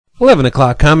11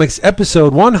 O'Clock Comics,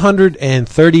 episode 131. Oh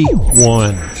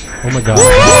my god.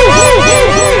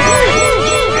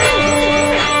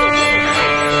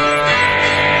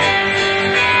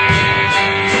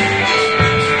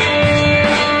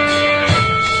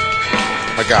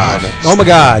 My god. Oh my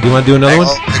god. You want to do another one?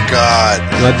 Oh my god.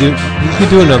 You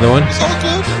can do another one. It's all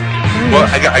good. Well,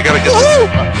 I gotta get this.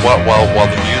 While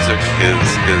the music is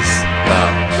going,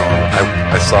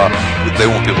 I saw that they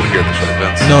won't be able to hear this, right,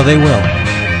 Vince? No, they will.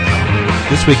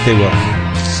 This week they will.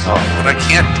 Oh, but I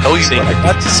can't tell you what I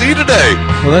got to see today.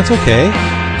 Well, that's okay.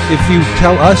 If you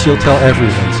tell us, you'll tell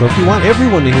everyone. So if you want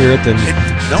everyone to hear it, then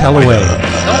tell away.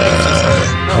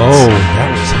 Oh, that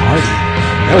was hearty.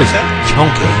 That was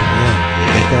chunky. Yeah,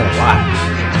 I like that a lot.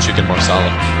 Chicken marsala.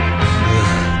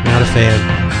 Not a fan.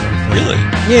 Really?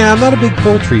 Yeah, I'm not a big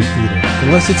poultry eater.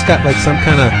 Unless it's got like some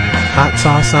kind of hot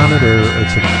sauce on it or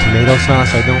tomato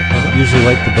sauce, I don't usually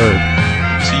like the bird.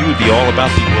 So you would be all about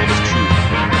the world of truth.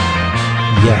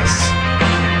 Yes.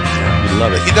 You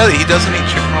love it. He doesn't eat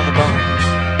chicken on the bone.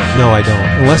 No, I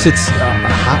don't. Unless it's a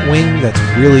hot wing that's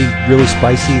really, really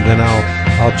spicy, then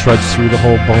I'll trudge through the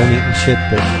whole bone eating shit.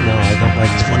 But no, I don't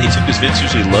like. It's funny too because Vince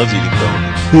usually loves eating bone.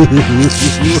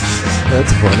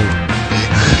 That's funny.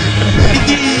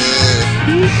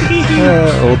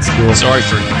 Old school. Sorry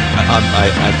for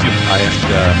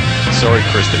sorry,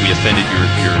 Chris, that we offended your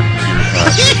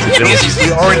We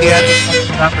already had this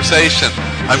conversation.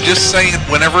 I'm just saying,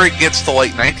 whenever it gets to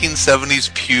like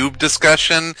 1970s pube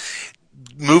discussion,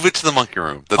 move it to the monkey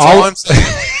room. That's all I'm saying.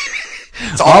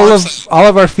 All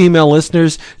of our female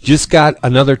listeners just got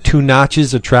another 2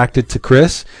 notches attracted to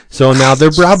Chris, so now they're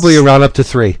probably around up to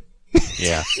 3.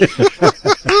 Yeah.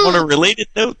 On a related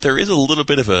note, there is a little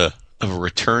bit of a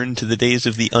return to the days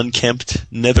of the unkempt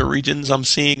nether regions I'm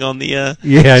seeing on the I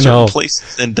know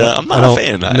places, and I'm not a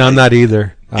fan. No, I'm not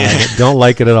either. I don't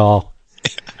like it at all.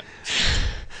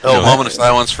 Moment of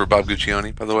silence for Bob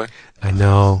Guccione, by the way. I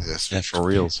know. Yes, yeah, for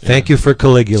reals. Yeah. Thank you for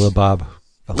Caligula, Bob.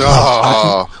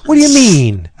 What do you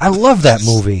mean? I love that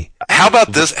movie. How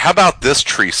about this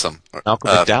threesome? Malcolm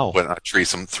McDowell. Well, not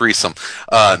threesome. Not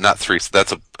threesome.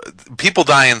 That's people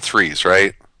die in threes,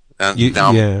 right? And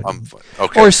yeah. I'm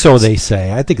okay. Or so they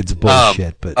say. I think it's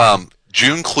bullshit. But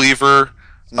June Cleaver,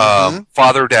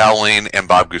 Father Dowling, and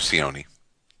Bob Guccione.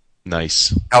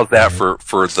 Nice. How's that for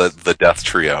the death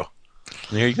trio?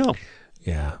 There you go.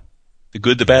 Yeah. The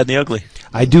good, the bad, and the ugly.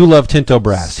 I do love Tinto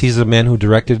Brass. He's the man who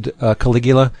directed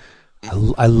Caligula.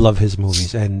 I love his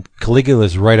movies, and Caligula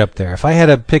is right up there. If I had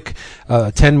to pick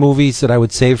 10 movies that I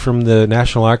would save from the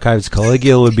National Archives,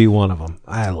 Caligula would be one of them.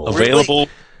 Available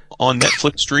on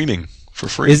Netflix streaming for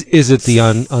free. Is it the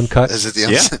uncut? Is it the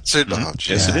uncensored? Yeah. Oh,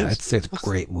 yes, it is. It's a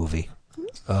great movie.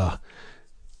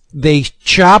 They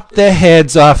chop the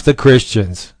heads off the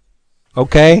Christians,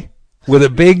 okay, with a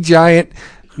big giant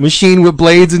machine with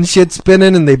blades and shit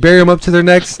spinning, and they bury them up to their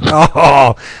necks.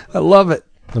 Oh, I love it.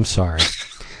 I'm sorry.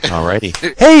 Alrighty.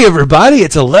 Hey, everybody,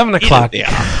 it's 11 o'clock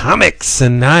comics,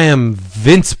 and I am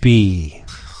Vince B.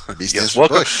 Yes,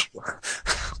 welcome.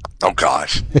 Oh,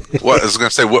 gosh. What I was going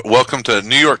to say, welcome to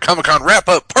New York Comic-Con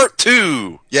Wrap-Up Part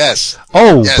 2. Yes.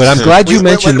 Oh, yes. But I'm glad you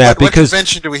mentioned that because... What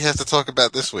convention do we have to talk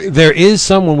about this week? There is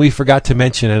someone we forgot to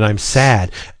mention, and I'm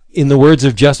sad. In the words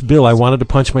of Just Bill, I wanted to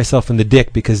punch myself in the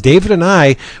dick because David and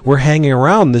I were hanging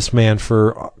around this man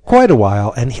for quite a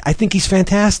while, and I think he's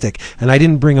fantastic. And I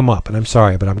didn't bring him up, and I'm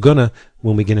sorry, but I'm going to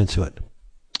when we get into it.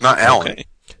 Not Alan. Okay.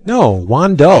 No,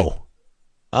 Juan Doe.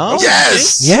 Oh,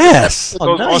 yes! Yes!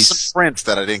 Those awesome prints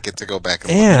that I didn't get to go back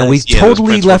and look at. Yeah, we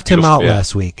totally left him out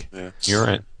last week. Yeah. You're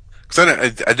right. Because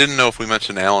I didn't know if we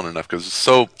mentioned Alan enough, because it's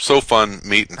so fun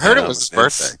meeting him. I heard it was his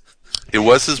birthday. It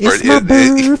was his birthday.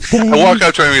 I walk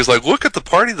up to him and he's like, look at the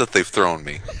party that they've thrown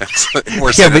me.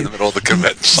 We're sitting in the middle of the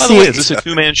convention. By the way, is this a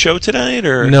 2-man show tonight?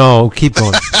 Or No, keep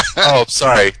going. Oh,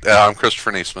 sorry. I'm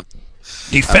Christopher Neisman.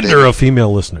 Defender of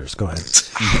female listeners. Go ahead.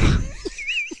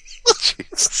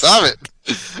 Stop it.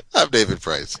 I'm David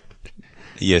Price.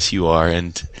 Yes, you are.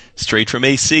 And straight from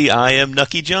AC, I am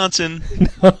Nucky Johnson.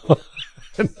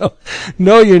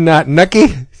 No, you're not,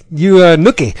 Nucky.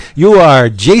 Nookie. You are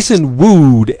Jason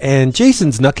Wood, and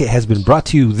Jason's Nucky has been brought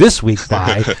to you this week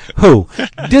by who?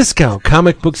 Discount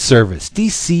Comic Book Service,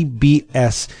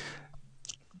 DCBS.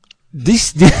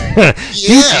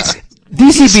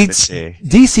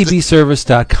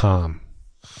 DCBService.com.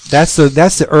 That's the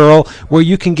URL where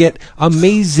you can get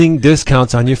amazing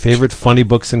discounts on your favorite funny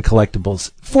books and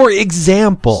collectibles. For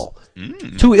example,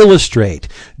 to illustrate,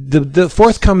 the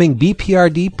forthcoming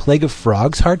BPRD Plague of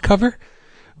Frogs hardcover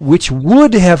which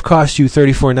would have cost you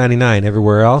 $34.99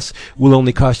 everywhere else, will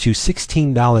only cost you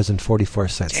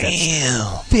 $16.44. Damn.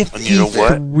 That's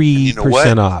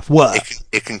 53% off. What?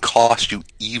 It can cost you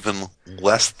even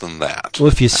less than that. Well,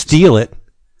 if you steal it.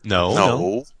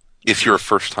 No. If you're a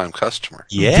first-time customer.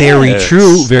 Yes. Very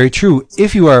true, very true.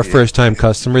 If you are a first-time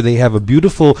customer, they have a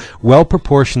beautiful,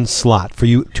 well-proportioned slot for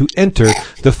you to enter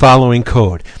the following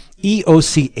code.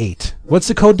 EOC8. What's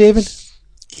the code, David?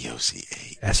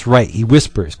 EOC8. That's right. He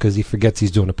whispers because he forgets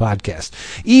he's doing a podcast.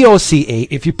 EOC8.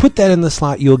 If you put that in the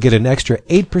slot, you'll get an extra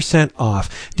 8%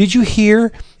 off. Did you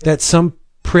hear that some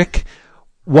prick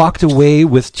walked away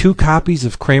with 2 copies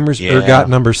of Kramers Ergot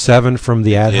number 7 from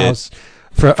the ad house?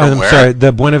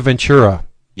 The Buenaventura.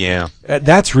 Yeah.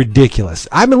 That's ridiculous.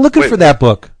 I've been looking for that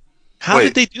book. How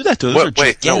did they do that? Those are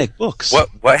gigantic books.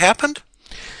 What happened?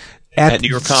 At New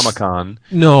York Comic Con.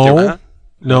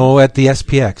 No, at the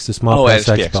SPX, the Small Press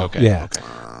Expo. Okay. Yeah.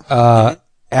 Okay.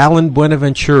 Alan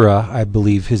Buenaventura, I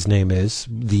believe his name is,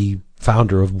 the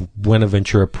founder of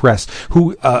Buenaventura Press,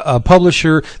 who a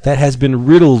publisher that has been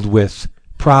riddled with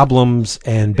problems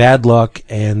and bad luck,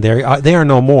 and they are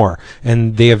no more,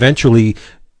 and they eventually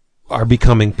are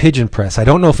becoming Pigeon Press. I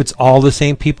don't know if it's all the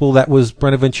same people that was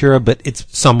Buenaventura, but it's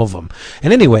some of them.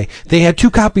 And anyway, they had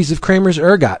 2 copies of Kramers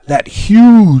Ergot, that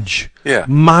huge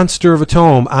monster of a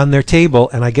tome, on their table,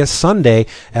 and I guess Sunday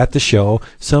at the show,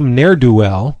 some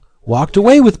ne'er-do-well walked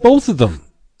away with both of them.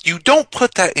 You don't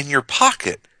put that in your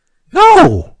pocket.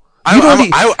 No!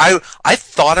 I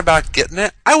thought about getting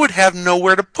it. I would have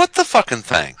nowhere to put the fucking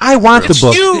thing. I want the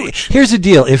book. Huge. Here's the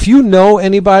deal. If you know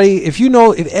anybody, if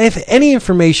any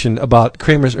information about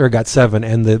Kramers Ergot 7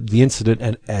 and the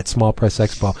incident at Small Press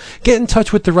Expo, get in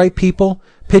touch with the right people,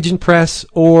 Pigeon Press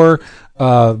or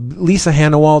Lisa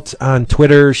Hannawalt on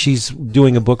Twitter. She's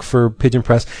doing a book for Pigeon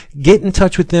Press. Get in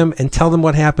touch with them and tell them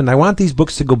what happened. I want these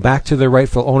books to go back to their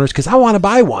rightful owners because I want to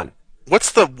buy one.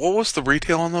 What was the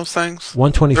retail on those things?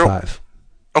 $125.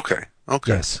 Okay.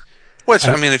 Yes. Which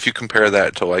I mean, if you compare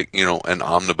that to an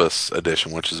omnibus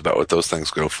edition, which is about what those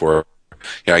things go for,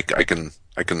 I can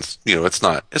it's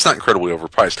not incredibly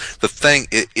overpriced. The thing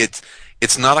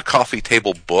it's not a coffee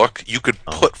table book. You could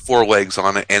put 4 legs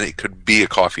on it, and it could be a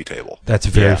coffee table. That's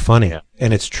very funny,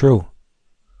 and it's true.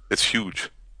 It's huge.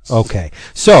 Okay,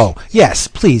 so yes,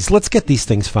 please let's get these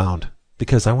things found.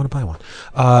 Because I want to buy one.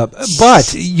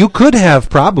 But you could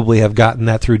probably have gotten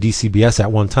that through DCBS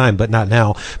at one time, but not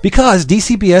now. Because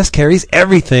DCBS carries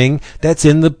everything that's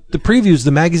in the previews, the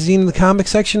magazine, the comic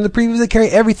section, the previews. They carry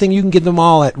everything. You can get them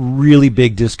all at really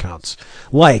big discounts.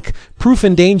 Like Proof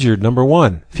Endangered, number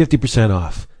 1, 50%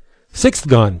 off. Sixth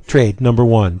Gun trade, number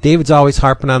 1. David's always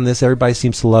harping on this. Everybody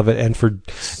seems to love it,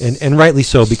 and rightly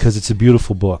so, because it's a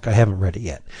beautiful book. I haven't read it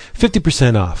yet.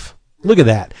 50% off. Look at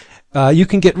that. You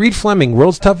can get Reed Fleming,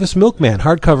 World's Toughest Milkman,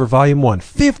 hardcover, volume 1,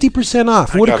 50%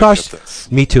 off. Would have cost.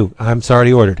 Me too. I'm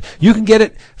already ordered. You can get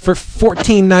it for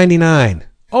 $14.99.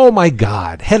 Oh my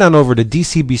God! Head on over to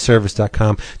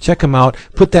dcbservice.com. Check them out.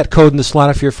 Put that code in the slot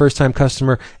if you're a first-time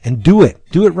customer, and do it.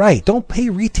 Do it right. Don't pay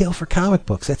retail for comic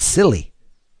books. That's silly.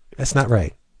 That's not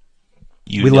right.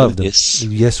 We love them.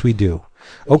 Yes, we do.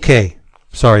 Okay.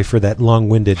 Sorry for that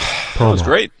long-winded promo. That was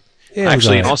great. Yeah,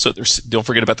 actually, and also, don't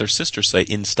forget about their sister site,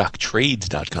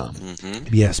 InStockTrades.com.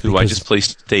 Mm-hmm. Yes, who I just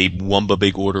placed a Wumba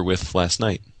big order with last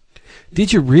night.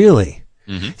 Did you really?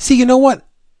 Mm-hmm. See, you know what?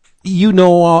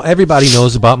 Everybody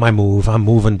knows about my move. I'm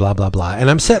moving, blah, blah, blah. And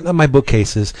I'm setting up my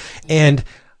bookcases, and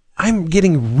I'm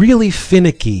getting really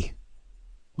finicky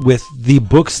with the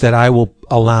books that I will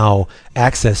allow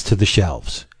access to the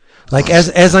shelves. Like,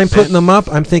 as I'm putting them up,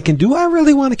 I'm thinking, do I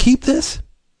really want to keep this?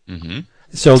 Mm-hmm.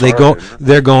 So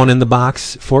they're going in the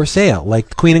box for sale.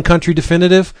 Like Queen and Country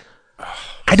Definitive,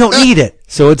 I don't need it.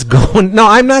 So it's going. No,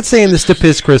 I'm not saying this to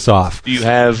piss Chris off. Do you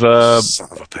have son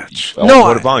of a bitch?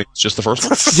 What volume? Just the first one?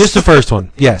 Just the first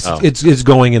one. Yes, it's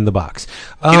going in the box.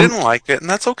 You didn't like it, and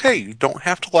that's okay. You don't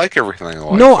have to like everything I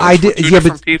like. No, I did. Yeah,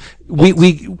 but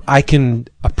I can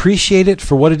appreciate it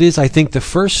for what it is. I think the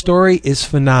first story is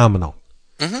phenomenal.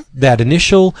 Mm-hmm. That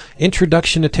initial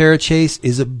introduction to Terra Chase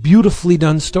is a beautifully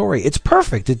done story. It's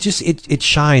perfect. It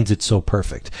shines. It's so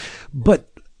perfect. But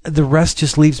the rest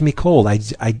just leaves me cold. I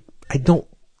don't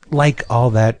like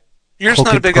all that. You're just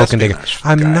not a big espionage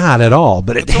guy. I'm not at all.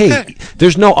 But hey,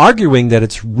 there's no arguing that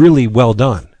it's really well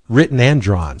done, written and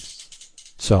drawn.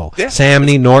 So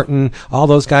Samney, Norton, all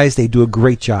those guys, they do a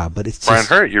great job. But it's Brian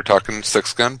Hurt. You're talking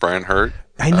Six Gun, Brian Hurt.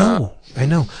 I know.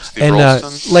 Steve and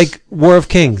Rolston. like War of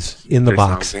Kings in the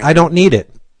box. I don't need it.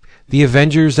 The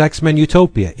Avengers, X-Men,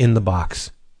 Utopia in the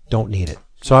box. Don't need it.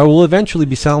 So I will eventually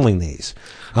be selling these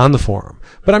on the forum.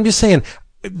 But I'm just saying,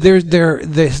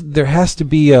 there has to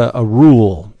be a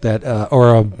rule that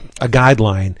or a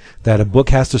guideline that a book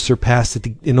has to surpass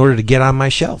in order to get on my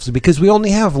shelves, because we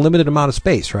only have a limited amount of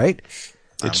space, right?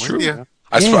 It's true. Yeah.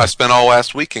 I spent all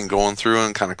last weekend going through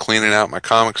and kind of cleaning out my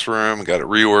comics room and got it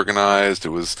reorganized. It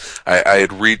was I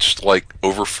had reached like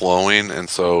overflowing, and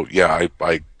so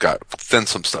I got thinned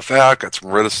some stuff out, got some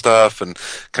rid of stuff, and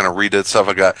kind of redid stuff.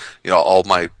 I got all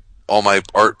my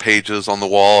art pages on the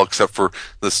wall except for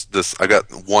this. I got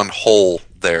one hole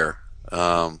there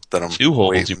that I'm 2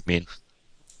 holes. waiting. You mean?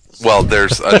 Well,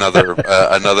 there's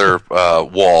another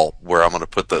wall where I'm going to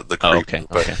put the creep. Oh, okay.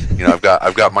 But Okay.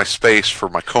 I've got my space for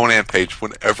my Conan page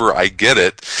whenever I get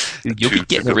it. You'll be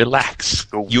getting to relax.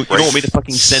 You don't want me to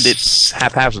fucking send it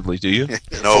haphazardly, do you?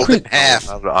 No, half.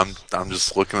 I'm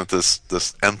just looking at this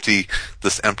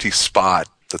empty spot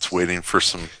that's waiting for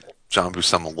some John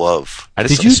Buscema love.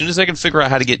 As soon as I can figure out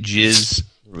how to get jizz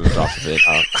removed off of it,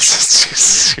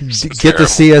 Get the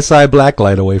CSI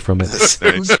blacklight away from it.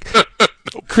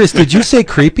 Chris, did you say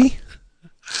creepy?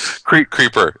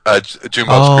 Creeper, June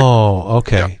Bob's Oh,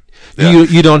 okay. Yeah.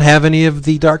 You don't have any of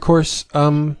the Dark Horse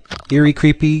Eerie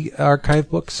Creepy archive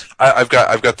books? I've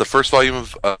got the first volume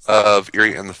of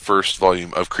Eerie and the first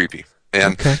volume of Creepy,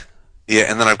 and Okay.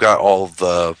 and then I've got all of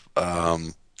the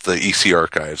EC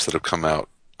archives that have come out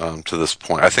to this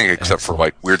point. I think except for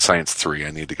like Weird Science 3,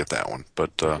 I need to get that one. But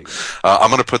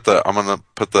I'm gonna put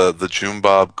the June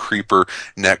Bob Creeper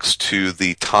next to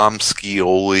the Tom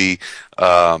Scioli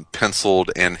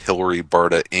penciled and Hilary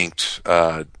Barta inked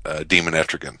Demon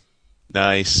Etrigan.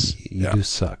 nice. You do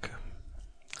suck.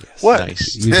 Yes. What?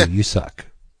 Nice. You suck.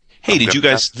 Hey, did you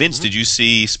guys, Vince? Mm-hmm. Did you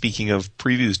see? Speaking of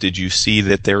previews, did you see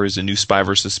that there is a new Spy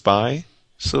vs. Spy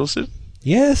solicit?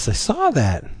 Yes, I saw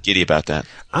that. Giddy about that.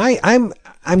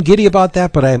 I'm giddy about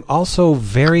that, but I'm also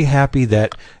very happy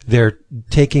that they're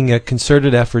taking a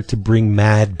concerted effort to bring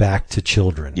Mad back to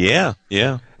children. Yeah.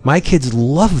 My kids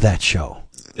love that show.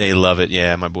 They love it.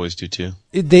 Yeah, my boys do too.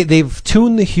 They've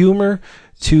tuned the humor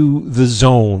to the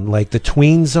zone, like the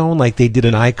tween zone, like they did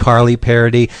an iCarly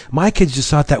parody. My kids just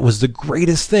thought that was the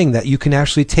greatest thing, that you can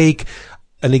actually take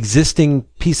an existing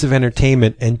piece of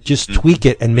entertainment and just tweak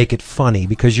it and make it funny,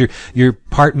 because you're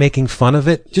part making fun of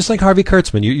it, just like Harvey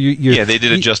Kurtzman. Yeah, they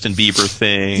did a Justin Bieber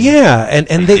thing. Yeah, and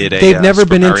they've never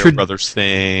been Mario introduced. Brothers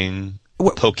thing,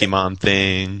 Pokemon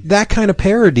thing. That kind of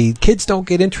parody, kids don't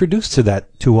get introduced to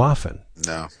that too often.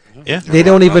 No. Yeah. They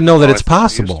don't even know that it's I thought they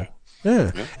possible.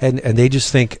 Yeah. And they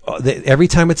just think every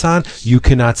time it's on, you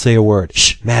cannot say a word.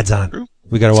 Shh, Mad's on.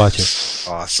 We got to watch it.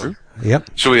 Awesome. Yep.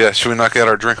 Should we knock out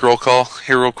our drink roll call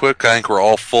here real quick? I think we're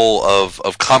all full of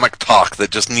comic talk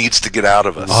that just needs to get out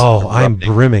of us. Oh, I'm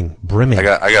brimming. I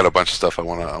got a bunch of stuff I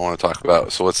want to talk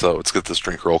about. So let's get this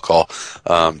drink roll call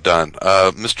done.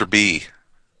 Mr. B,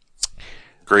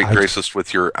 grace us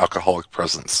with your alcoholic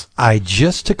presence. I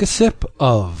just took a sip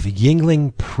of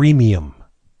Yingling Premium.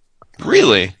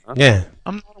 Really? Yeah.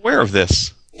 I'm not aware of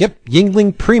this. Yep,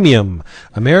 Yingling Premium,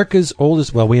 America's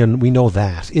oldest. Well, we know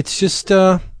that. It's just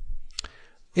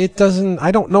it doesn't.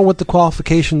 I don't know what the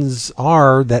qualifications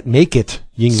are that make it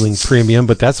Yingling Premium,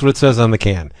 but that's what it says on the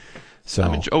can.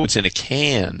 So It's in a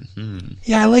can.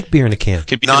 yeah, I like beer in a can.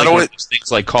 Could be No, like no, one of those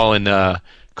things like calling a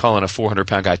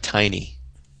 400-pound guy tiny,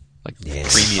 like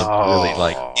Yes. premium. Really,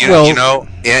 like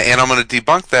And I'm going to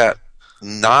debunk that.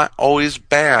 Not always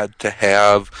bad to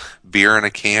have beer in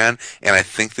a can, and I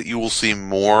think that you will see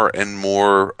more and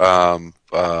more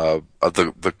of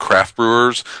the craft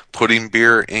brewers putting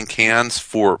beer in cans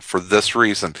for this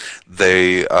reason.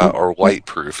 They are light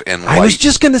proof, and I was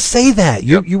just going to say that.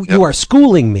 You are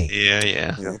schooling me.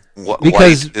 yeah.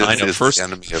 Because- light I know. is First, the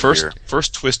enemy of beer.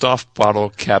 first twist off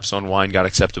bottle caps on wine got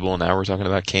acceptable, and now we're talking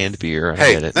about canned beer. I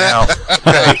Hey, get it. now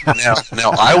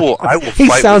I will He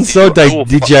fight sounds with so you. I will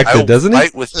dejected, doesn't he?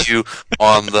 Fight with you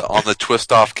on the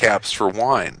twist off caps for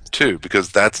wine too,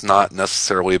 because that's not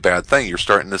necessarily a bad thing. You're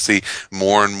starting to see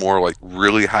more and more like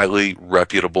really highly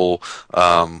reputable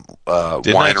Didn't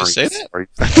wineries. I just say that?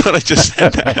 I thought I just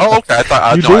said that. Oh, okay. I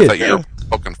thought You I did. thought you were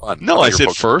poking fun. No, thought I you were said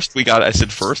poking- first. I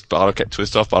said first.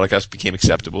 Twist off bottle caps became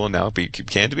acceptable, and now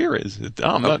canned beer is.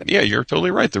 I'm not. Yeah, you're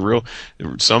totally right.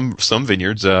 Some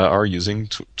vineyards are using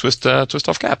twist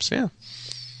off caps. Yeah.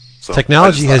 So,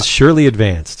 Technology has surely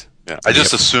advanced. I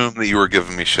just assumed that you were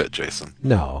giving me shit, Jason.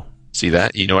 No. See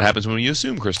that? You know what happens when you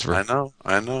assume, Christopher. I know.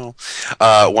 Why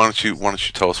don't you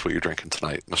tell us what you're drinking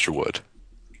tonight, Mr. Wood?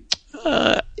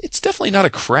 It's definitely not a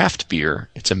craft beer.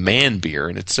 It's a man beer,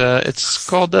 and it's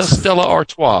called Stella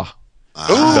Artois.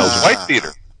 Ooh, white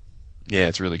beater. Yeah,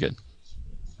 it's really good.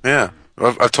 Yeah,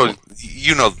 I've told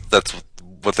you. That's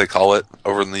what they call it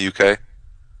over in the UK.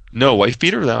 No, wife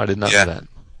beater? No, I did not know that.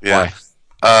 Yeah. Why?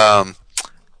 Stella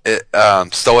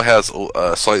has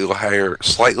a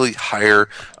slightly higher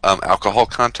alcohol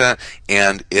content,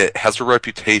 and it has a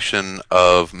reputation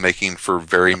of making for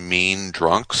very mean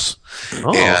drunks.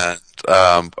 Oh. And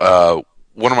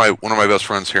one of my best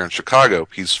friends here in Chicago,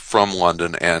 he's from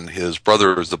London, and his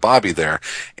brother is the Bobby there,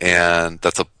 and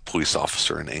that's a police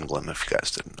officer in England. If you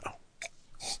guys didn't know,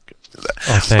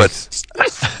 Oh, thanks.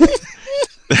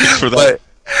 For that. But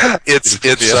it's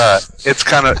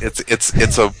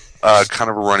a kind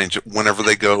of a running whenever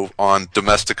they go on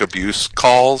domestic abuse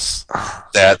calls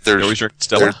that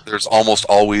there's almost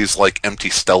always like empty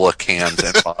Stella cans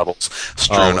and bottles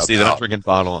strewn see, they're not drinking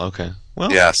bottle. Okay.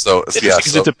 Well, yeah.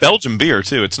 Because it's a Belgian beer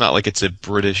too. It's not like it's a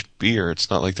British beer. It's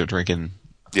not like they're drinking.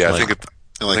 Yeah, I think it's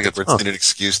an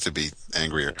excuse to be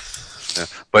angrier. Yeah.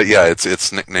 But yeah,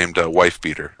 it's nicknamed wife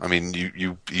beater. I mean,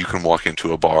 you can walk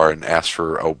into a bar and ask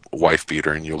for a wife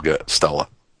beater, and you'll get Stella.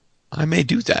 I may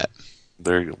do that.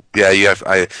 There you go. Yeah,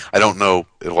 I don't know,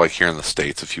 like here in the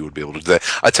States, if you would be able to do that.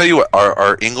 I tell you what,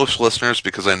 our English listeners,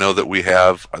 because I know that we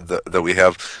have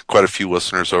quite a few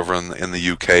listeners over in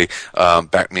the UK,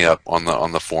 back me up on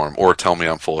the forum, or tell me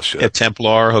I'm full of shit. Yeah,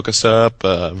 Templar, hook us up.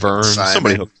 Vern, Simon,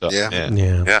 somebody hooked up.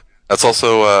 Yeah. That's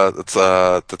also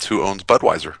that's who owns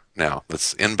Budweiser now.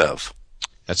 That's InBev.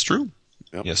 That's true.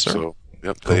 Yep. Yes, sir. So,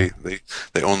 yep, cool.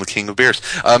 They own the king of beers.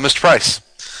 Mr. Price.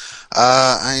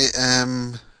 I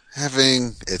am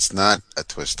having, it's not a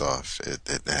twist off. It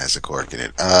has a cork in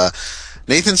it.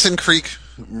 Nathanson Creek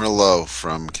Merlot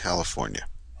from California.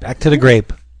 Back to the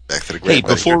grape. Hey,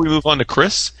 before we move on to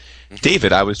Chris,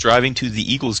 David, I was driving to the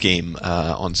Eagles game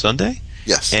on Sunday.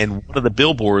 Yes. And one of the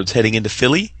billboards heading into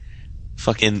Philly,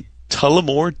 fucking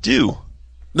Tullamore Dew.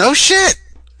 No shit.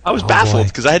 I was baffled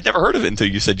because I had never heard of it until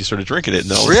you said you started drinking it.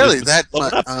 No, really?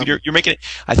 You're making it.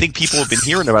 I think people have been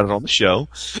hearing about it on the show,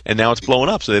 and now it's blowing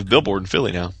up. So they have a billboard in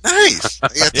Philly now. Nice. I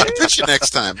got to pitch you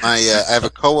next time. I have a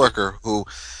coworker who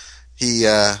he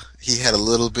had a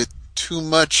little bit too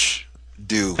much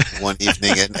dew one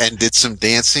evening and did some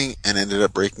dancing and ended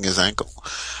up breaking his ankle.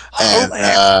 And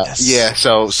yeah,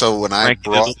 so when I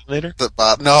brought the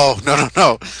bottle, no.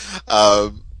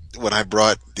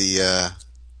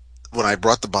 When I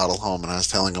brought the bottle home and I was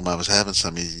telling him I was having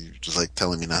some, he was like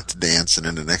telling me not to dance, and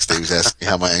then the next day he was asking me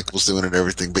how my ankle's doing and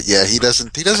everything. But yeah, he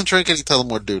doesn't drink any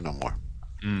Tullamore Dew no more.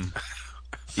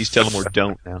 He's Tullamore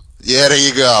don't now. Yeah, there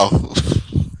you go.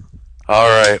 All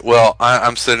right. Well,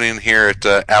 I'm sitting here at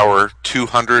hour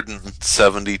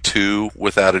 272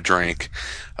 without a drink,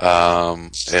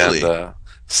 and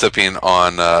sipping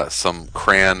on some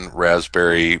cran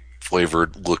raspberry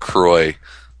flavored LaCroix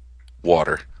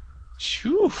water.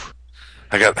 Phew.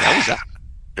 I got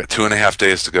 2.5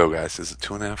 days to go, guys. Is it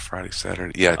 2.5 Friday,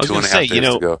 Saturday? Yeah, 2.5 days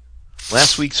to go.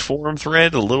 Last week's forum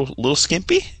thread a little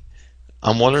skimpy.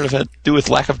 I'm wondering if it had to do with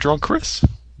lack of drunk Chris.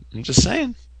 I'm just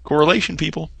saying, correlation,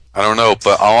 people. I don't know,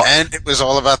 but and it was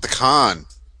all about the con.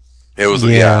 It was all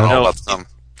about some.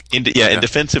 In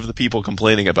defense of the people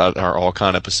complaining about our all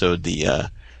con episode, the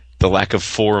lack of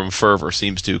forum fervor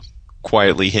seems to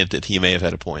quietly hint that he may have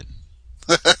had a point.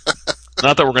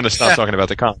 Not that we're going to stop talking about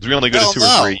the cons. We only go to 2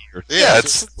 or 3 years. Yeah,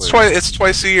 it's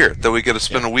twice a year that we get to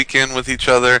spend a weekend with each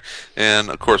other,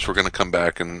 and of course we're going to come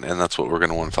back and that's what we're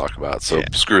going to want to talk about. So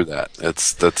screw that.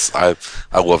 I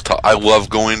love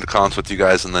going to cons with you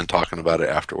guys and then talking about it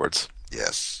afterwards.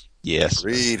 Yes.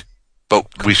 Agreed.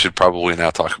 But we should probably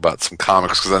now talk about some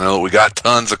comics because I know that we got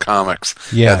tons of comics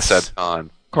at said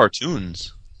con.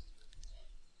 Cartoons.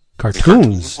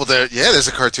 Cartoons. Well, there's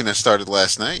a cartoon that started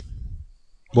last night.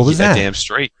 What was that? Damn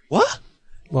straight. What?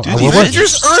 Well, the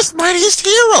Avengers Earth Mightiest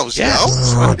Heroes, yo.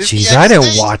 Oh, jeez, I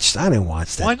didn't watch that.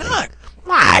 Why not?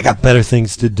 I got better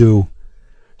things to do.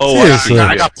 Oh,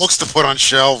 I got books to put on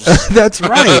shelves. That's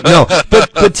right. No,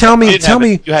 but tell me.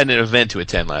 You had an event to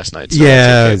attend last night. So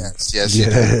yes.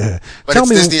 But it's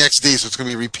Disney XD, so it's going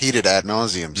to be repeated ad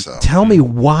nauseum. So tell me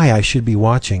why I should be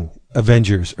watching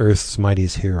Avengers Earth's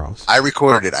Mightiest Heroes. I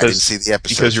recorded it. I didn't see the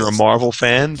episode. Because you're a Marvel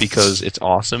fan, because it's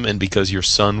awesome, and because your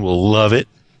son will love it.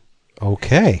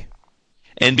 Okay.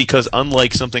 And because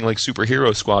unlike something like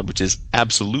Superhero Squad, which is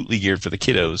absolutely geared for the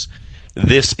kiddos,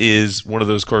 this is one of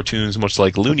those cartoons, much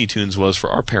like Looney Tunes was for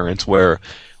our parents, where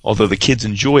although the kids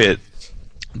enjoy it,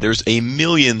 there's a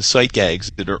million sight gags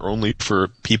that are only for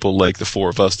people like the four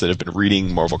of us that have been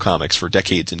reading Marvel Comics for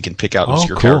decades and can pick out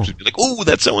obscure characters and be like, oh,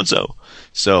 that's so-and-so.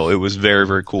 So it was very,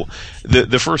 very cool.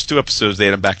 The first 2 episodes, they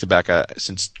had them back-to-back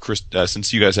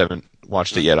since you guys haven't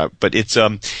watched it yet. But it's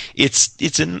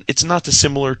not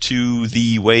dissimilar to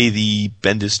the way the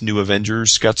Bendis New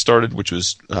Avengers got started, which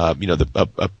was a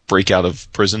breakout of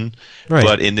prison. Right.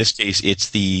 But in this case,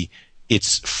 it's the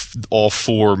it's all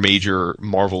 4 major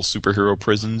Marvel superhero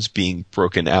prisons being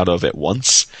broken out of at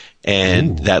once,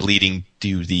 and that leading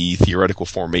to the theoretical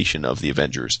formation of the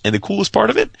Avengers. And the coolest part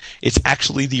of it, it's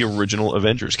actually the original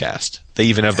Avengers cast. They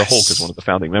even have the Hulk as one of the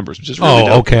founding members, which is really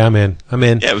dope. Okay, I'm in.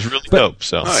 Yeah, it was really dope.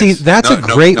 So Nice. See, that's a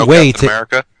great way Captain to.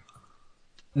 America?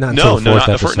 Not no, until the fourth not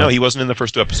the episode. first. No, he wasn't in the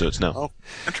first 2 episodes. No. Oh,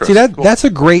 See, interesting. Cool. that's a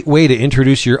great way to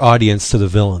introduce your audience to the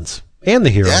villains and the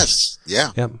heroes. Yes,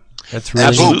 yeah. Yep. That's really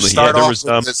Absolutely. neat. Start, Yeah,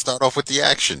 off start off with the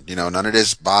action. None of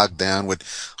this bogged down with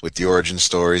the origin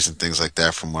stories and things like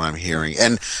that from what I'm hearing.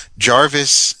 And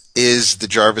Jarvis is the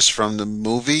Jarvis from the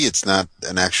movie. It's not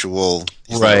an actual...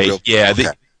 Right, yeah.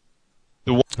 Okay.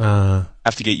 The one you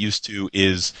have to get used to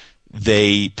is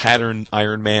they patterned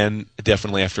Iron Man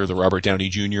definitely after the Robert Downey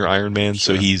Jr. Iron Man.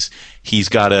 Sure. So he's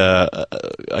got a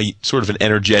sort of an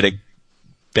energetic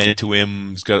bent to him.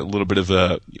 He's got a little bit of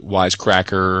a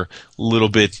wisecracker, a little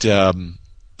bit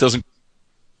doesn't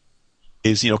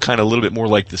is kind of a little bit more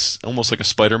like this, almost like a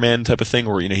Spider-Man type of thing,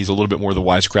 or he's a little bit more the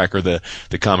wisecracker,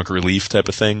 the comic relief type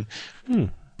of thing.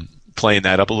 Playing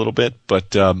that up a little bit,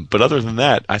 but other than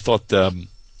that, I thought the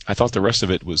rest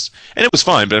of it was, and it was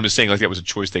fine. But I'm just saying, like, that was a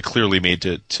choice they clearly made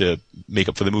to make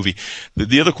up for the movie.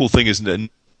 The other cool thing is that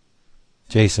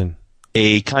Jason.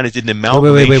 They kind of did an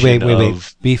amalgamation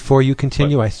Wait. Before you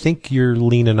continue, I think you're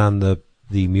leaning on the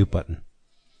mute button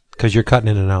because you're cutting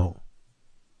in and out.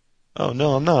 Oh,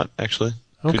 no, I'm not, actually.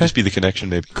 Okay. Could just be the connection,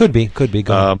 maybe. Could be.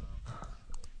 Go on.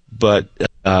 But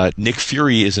Nick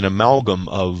Fury is an amalgam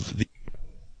of the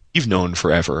you've known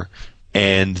forever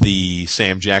and the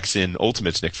Sam Jackson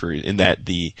Ultimates Nick Fury, in that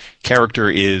the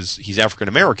character he's African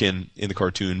American in the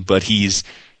cartoon, but he's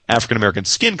African American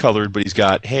skin colored, but he's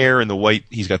got hair and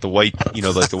he's got the white,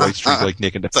 like the white streak like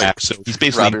Nick in the back. So he's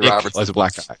basically Robbie Nick Robertson. as a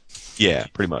black guy. Yeah,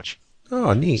 pretty much.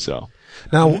 Oh, neat. So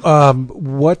now,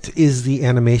 what is the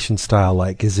animation style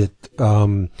like? Is it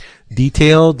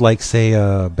detailed, like say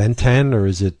Ben 10, or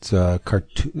is it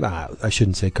cartoon? I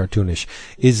shouldn't say cartoonish.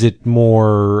 Is it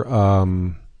more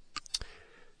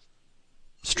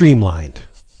streamlined?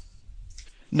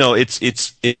 No,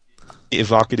 it's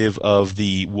evocative of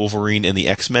the Wolverine and the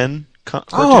X-Men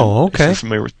cartoon. Oh, okay. If you're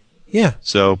familiar with. Yeah.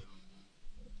 So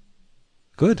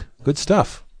good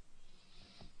stuff.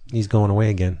 He's going away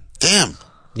again. Damn.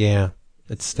 Yeah,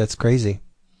 that's crazy.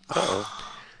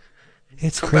 Uh-oh.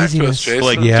 It's Come back to craziness. us, Jason.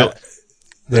 Like, Yeah,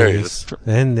 There he he is.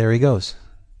 And there he goes.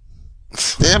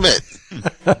 Damn it.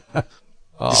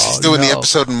 He's doing the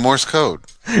episode in Morse code.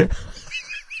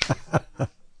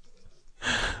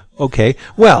 Okay,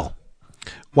 well,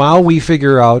 while we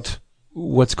figure out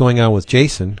what's going on with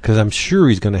Jason, because I'm sure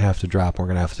he's going to have to drop, we're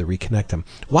going to have to reconnect him.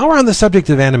 While we're on the subject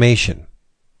of animation,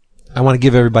 I want to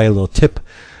give everybody a little tip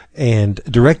and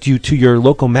direct you to your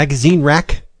local magazine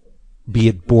rack, be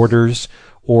it Borders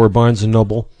or Barnes &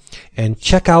 Noble, and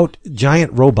check out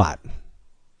Giant Robot,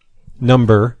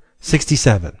 number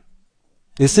 67.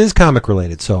 This is comic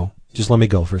related, so just let me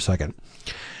go for a second.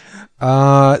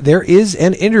 There is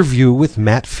an interview with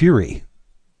Matt Furie.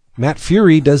 Matt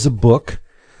Furie does a book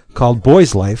called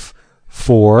Boy's Life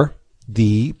for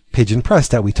the Pigeon Press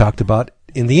that we talked about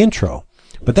in the intro.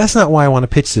 But that's not why I want to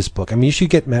pitch this book. I mean, you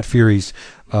should get Matt Furie's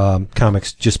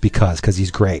comics just because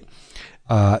he's great.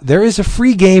 There is a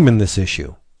free game in this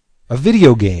issue, a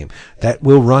video game that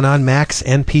will run on Macs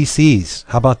and PCs.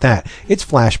 How about that? It's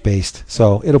Flash-based,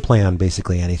 so it'll play on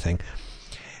basically anything.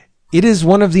 It is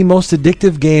one of the most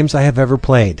addictive games I have ever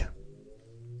played.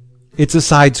 It's a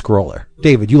side-scroller.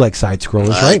 David, you like side-scrollers,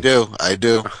 right? I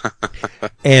do.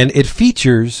 And it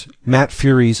features Matt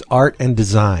Furie's art and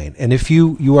design. And if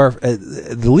you are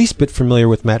the least bit familiar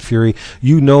with Matt Furie,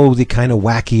 you know the kind of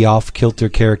wacky, off-kilter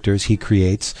characters he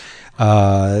creates.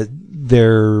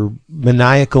 They're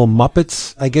maniacal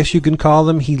Muppets, I guess you can call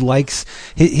them. He likes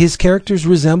his characters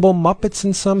resemble Muppets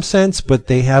in some sense, but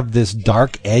they have this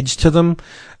dark edge to them.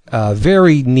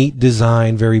 Very neat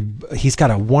design. He's got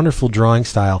a wonderful drawing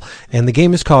style, and the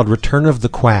game is called Return of the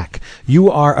Quack. You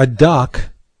are a duck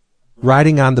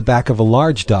riding on the back of a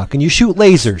large duck, and you shoot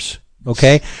lasers.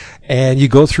 Okay, and you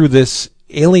go through this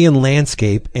alien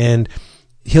landscape, and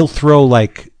he'll throw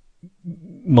like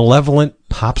malevolent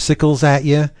popsicles at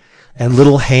you, and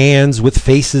little hands with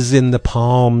faces in the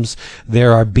palms.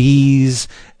 There are bees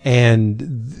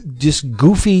and just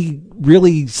goofy,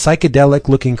 really psychedelic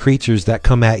looking creatures that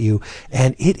come at you,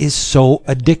 and it is so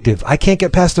addictive. I can't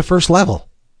get past the first level.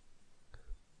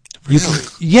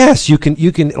 You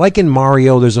can like in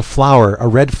Mario, there's a flower, a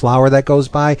red flower that goes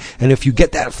by, and if you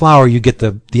get that flower, you get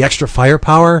the extra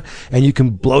firepower, and you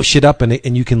can blow shit up,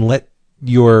 and you can let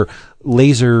your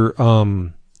laser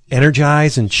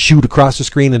energize and shoot across the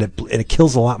screen, and it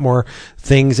kills a lot more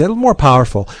things. It's more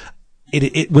powerful.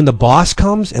 When the boss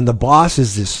comes, and the boss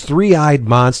is this three-eyed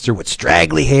monster with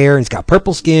straggly hair, and it's got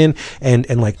purple skin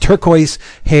and like turquoise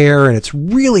hair, and it's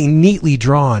really neatly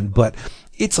drawn, but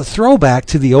it's a throwback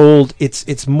to the old.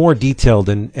 It's more detailed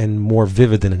and more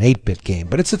vivid than an 8-bit game,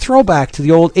 but it's a throwback to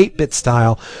the old 8-bit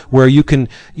style where you can,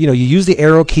 you use the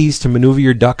arrow keys to maneuver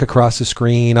your duck across the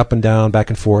screen, up and down, back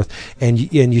and forth,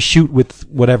 and you shoot with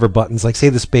whatever buttons, like say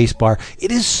the space bar.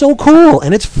 It is so cool,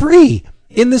 and it's free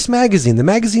in this magazine. The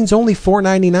magazine's only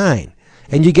 $4.99.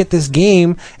 And you get this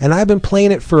game, and I've been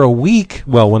playing it for a week.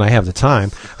 Well, when I have the time,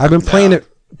 I've been playing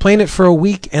it for a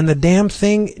week, and the damn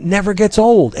thing never gets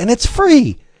old, and it's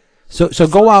free. So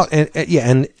go out and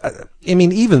I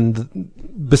mean, even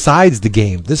besides the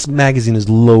game, this magazine is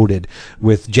loaded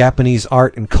with Japanese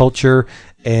art and culture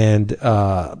and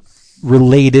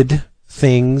related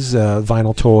things,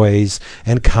 vinyl toys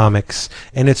and comics,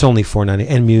 and it's only $4.99,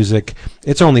 and music.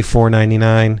 It's only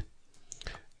 $4.99.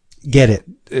 Get it.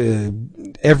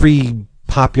 Every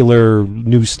popular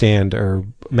newsstand or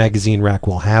magazine rack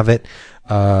will have it.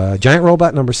 Giant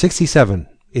Robot number 67.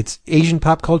 It's Asian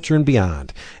pop culture and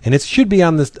beyond, and it should be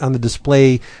on the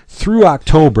display through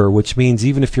October, which means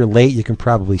even if you're late, you can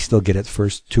probably still get it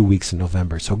first 2 weeks in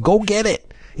November. So go get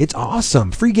it. It's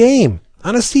awesome. Free game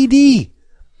on a CD,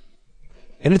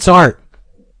 and it's art.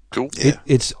 Cool.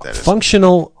 It's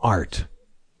functional art.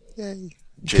 Yay.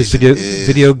 Because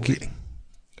video.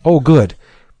 Oh, good.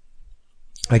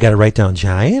 I got to write down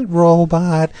Giant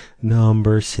Robot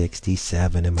number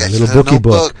 67 in my little bookie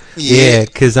book. Yeah,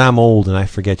 because I'm old and I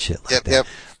forget shit like that. Yep.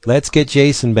 Let's get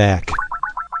Jason back.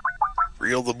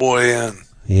 Reel the boy in.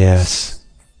 Yes.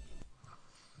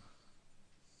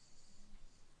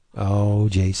 Oh,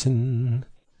 Jason.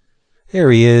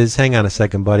 Here he is. Hang on a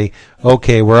second, buddy.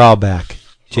 Okay, we're all back.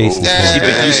 Jason's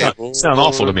back. You sound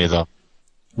awful to me, though.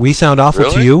 We sound awful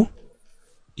to you?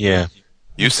 Yeah.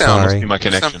 You sound... Must be my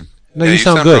connection. No, you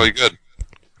sound good. Really good.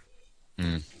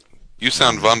 You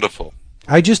sound wonderful.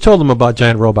 I just told him about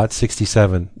Giant Robot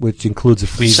 67, which includes a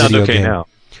free video game. Now.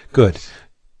 Good.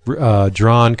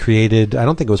 Drawn, created. I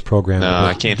don't think it was programmed. No,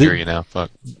 I can't hear you now.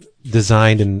 Fuck.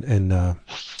 Designed and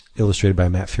illustrated by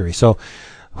Matt Furie. So,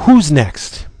 who's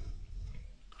next?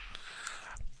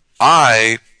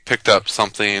 I picked up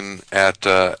something at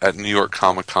New York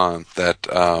Comic Con that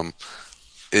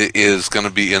is going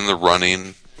to be in the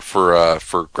running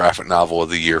for graphic novel of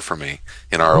the year for me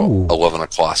in our 11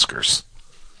 o'clockers.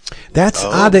 That's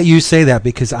odd that you say that,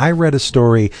 because I read a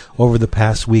story over the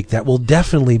past week that will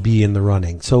definitely be in the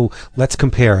running. So let's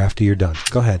compare after you're done.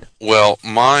 Go ahead. Well,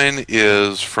 mine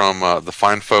is from the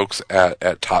fine folks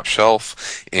at Top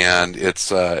Shelf, and it's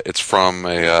from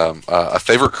a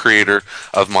favorite creator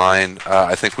of mine.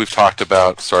 I think we've talked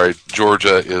about. Sorry,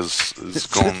 Georgia is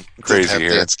going crazy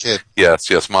here. Kid.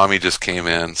 Yes. Mommy just came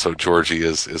in, so Georgie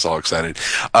is all excited.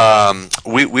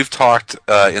 We've talked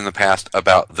in the past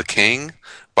about The King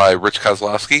by Rich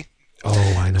Koslowski. Oh,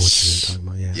 I know what you're talking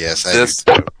about. Yeah. Yes, I do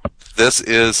too. This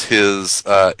is his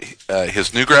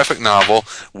new graphic novel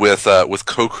with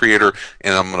co-creator,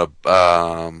 and I'm gonna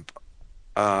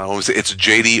it's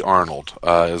J.D. Arnold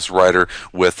is writer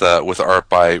with art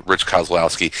by Rich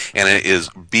Koslowski, and it is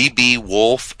B.B.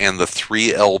 Wolf and the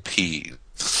 3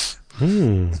 LPs.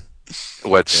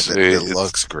 Which it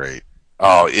looks great.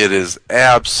 Oh, it is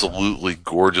absolutely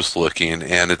gorgeous looking,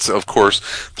 and it's of course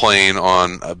playing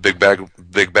on Big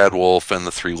Bad Wolf and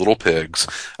the 3 Little Pigs.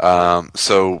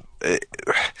 So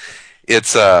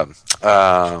it's all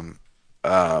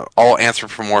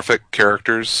anthropomorphic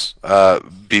characters.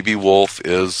 B.B. Wolf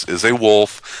is a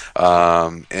wolf,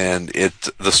 and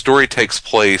the story takes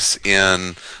place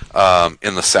in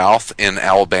the South. In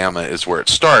Alabama is where it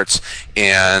starts,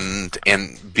 and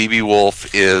B.B.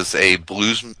 Wolf is a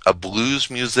blues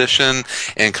musician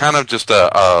and kind of just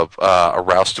a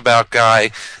roustabout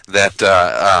guy that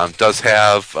does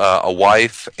have a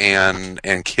wife and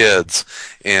kids,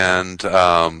 and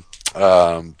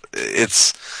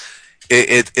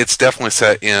it's definitely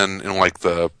set in like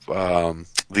the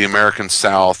American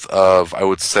South of, I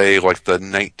would say, like the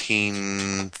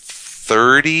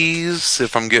 1930s,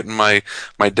 if I'm getting my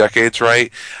decades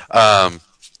right.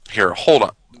 Here, hold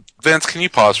on. Vince, can you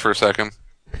pause for a second?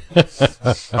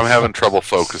 I'm having trouble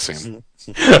focusing.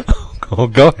 Oh,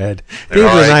 go ahead.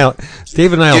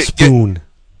 David and I'll spoon.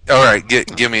 All right,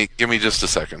 give me just a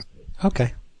second.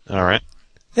 Okay. All right.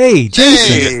 Hey,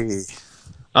 Jason. Hey.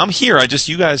 I'm here.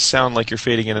 You guys sound like you're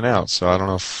fading in and out, so I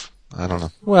don't know.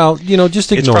 Well,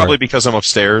 just ignore It's probably it. because I'm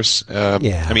upstairs.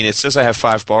 Yeah. I mean, it says I have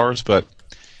 5 bars, but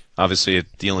obviously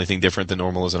the only thing different than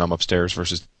normal is that I'm upstairs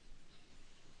versus...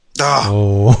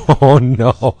 Oh, Oh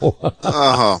no.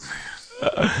 oh.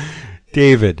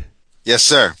 David, Yes,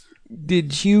 sir.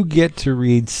 did you get to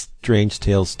read Strange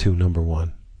Tales 2 number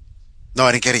 1? No,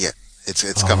 I didn't get it yet.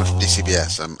 It's coming from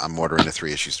DCBS. I'm ordering the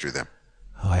 3 issues through them.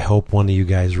 I hope one of you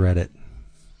guys read it.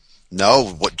 No,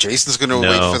 what Jason's going to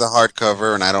wait for the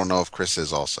hardcover, and I don't know if Chris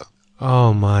is also.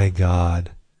 Oh my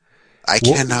God. I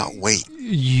cannot wait.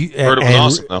 Heard it was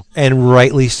awesome, though. And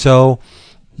rightly so.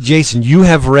 Jason, you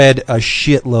have read a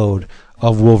shitload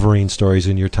of Wolverine stories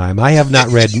in your time. I have not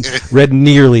read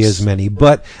nearly as many,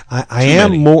 but I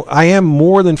am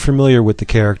more than familiar with the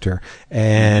character.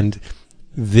 And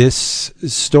this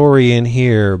story in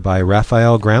here by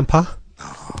Rafael Grampa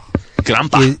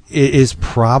is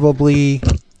probably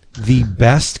the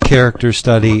best character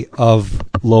study of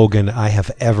Logan I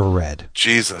have ever read.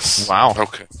 Jesus. Wow.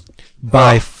 Okay.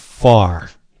 By far.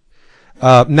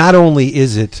 Not only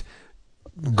is it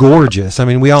gorgeous, I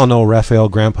mean, we all know Rafael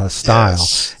Grampa's style.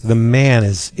 Yes. The man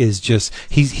is just,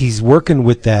 he's working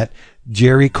with that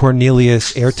Jerry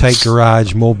Cornelius airtight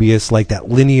garage Mobius, like that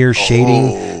linear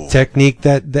shading technique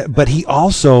but he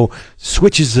also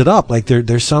switches it up. Like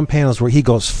there's some panels where he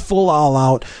goes full all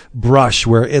out brush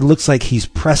where it looks like he's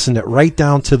pressing it right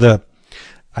down to the,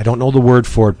 I don't know the word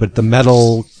for it, but the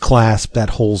metal clasp that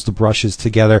holds the brushes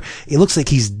together. It looks like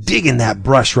he's digging that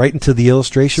brush right into the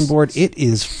illustration board. It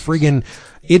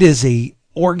is a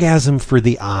orgasm for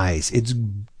the eyes. It's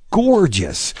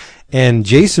gorgeous. And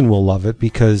Jason will love it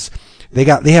because they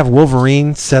have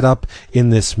Wolverine set up in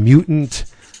this mutant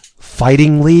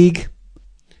fighting league.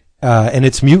 And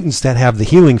it's mutants that have the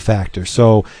healing factor.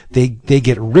 So they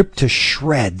get ripped to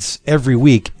shreds every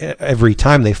week, every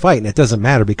time they fight. And it doesn't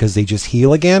matter because they just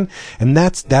heal again. And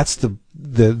that's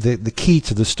the key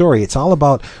to the story. It's all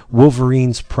about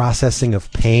Wolverine's processing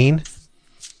of pain.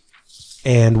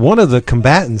 And one of the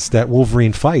combatants that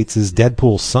Wolverine fights is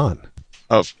Deadpool's son.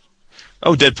 Oh,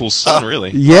 Deadpool's son, really?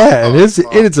 Yeah,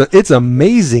 it's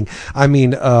amazing. I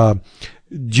mean,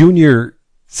 Junior,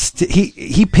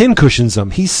 he pincushions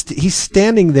him. He's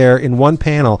standing there in one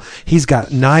panel. He's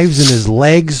got knives in his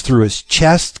legs, through his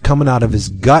chest, coming out of his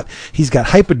gut. He's got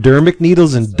hypodermic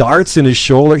needles and darts in his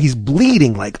shoulder. He's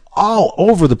bleeding like all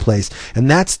over the place. And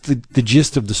that's the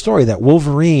gist of the story, that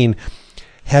Wolverine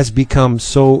has become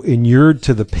so inured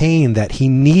to the pain that he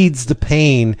needs the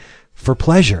pain for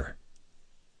pleasure.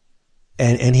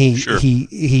 And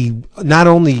he not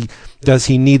only does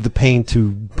he need the pain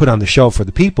to put on the show for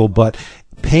the people, but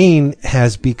pain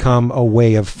has become a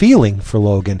way of feeling for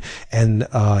Logan. And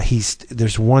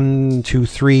there's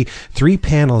three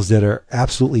panels that are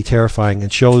absolutely terrifying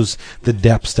and shows the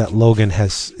depths that Logan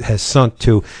has sunk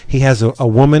to. He has a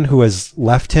woman who has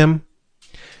left him,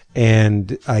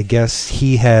 and I guess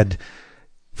he had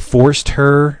forced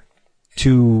her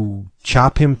to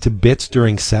chop him to bits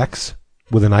during sex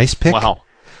with an ice pick. Wow.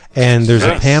 And there's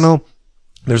a panel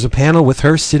with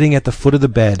her sitting at the foot of the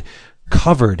bed,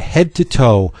 covered head to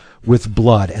toe with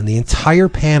blood, and the entire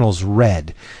panel's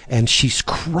red, and she's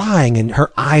crying and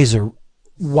her eyes are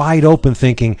wide open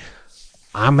thinking,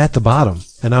 I'm at the bottom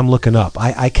and I'm looking up.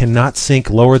 I cannot sink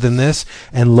lower than this.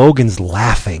 And Logan's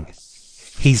laughing.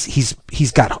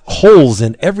 He's got holes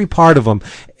in every part of him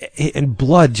and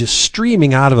blood just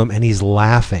streaming out of him, and he's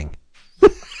laughing.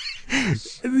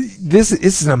 This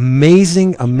is an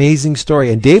amazing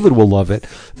story, and David will love it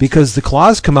because the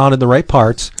claws come out in the right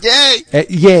parts. Yay!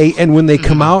 Yay! And when they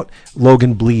come out,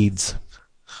 Logan bleeds.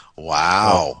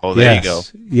 Wow. Oh, there you go.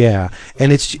 Yeah,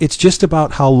 and it's just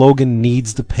about how Logan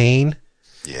needs the pain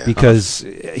because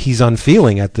he's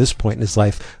unfeeling at this point in his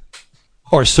life,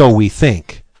 or so we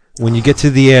think. When you get to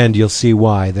the end, you'll see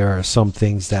why. There are some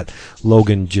things that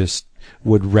Logan just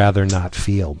would rather not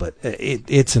feel. But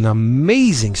it's an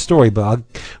amazing story, but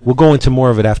we'll go into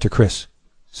more of it after Chris.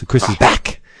 So Chris is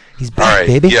back. He's back, all right,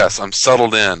 baby. Yes, I'm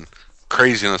settled in.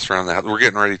 Craziness around the house. We're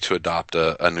getting ready to adopt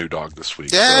a new dog this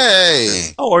week.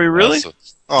 Yay! Oh, are you really?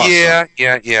 Awesome.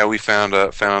 Yeah. We found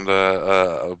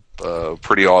a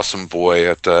pretty awesome boy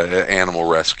at Animal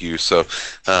Rescue. So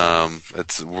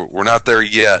we're not there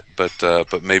yet,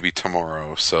 but maybe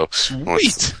tomorrow. So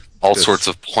Sweet. All sorts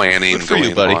of planning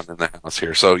going on in the house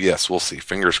here. So yes, we'll see.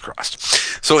 Fingers crossed.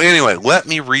 So anyway, let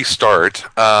me restart.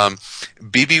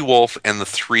 BB Wolf and the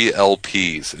 3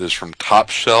 LPs. It is from Top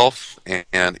Shelf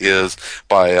and is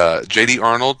by J.D.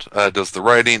 Arnold, does the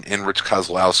writing, and Rich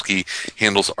Koslowski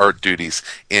handles art duties.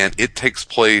 And it takes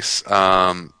place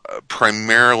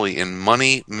primarily in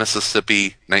Money,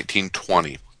 Mississippi,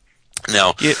 1920.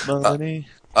 Now, get money.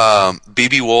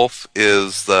 BB Wolf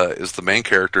is the main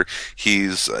character.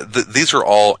 He's these are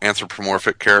all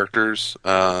anthropomorphic characters,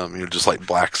 just like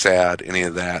Black Sad, any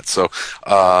of that. So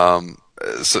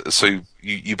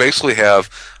you basically have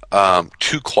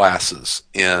two classes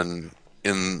in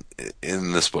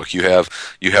this book. You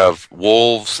have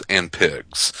wolves and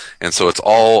pigs, and so it's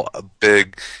all a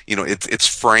big. It's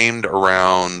framed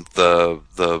around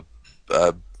the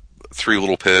three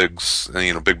little pigs,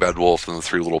 and, Big Bad Wolf and the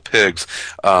three little pigs.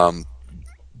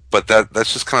 But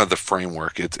that's just kind of the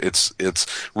framework. It's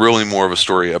really more of a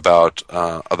story about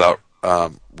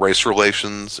race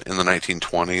relations in the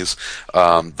 1920s.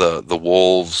 The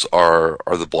wolves are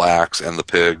the blacks, and the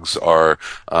pigs are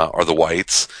the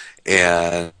whites,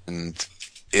 and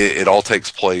it all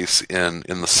takes place in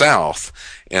the South.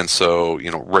 And so,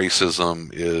 racism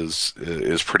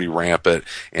is pretty rampant,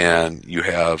 and you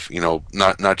have,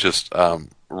 not just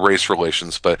race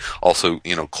relations, but also,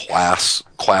 class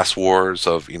wars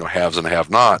of, haves and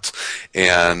have-nots.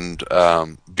 And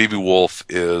B.B. Wolf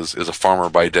is a farmer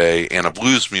by day and a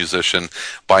blues musician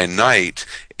by night,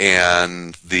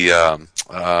 and the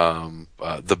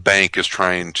bank is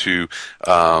trying to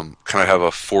kind of have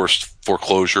a forced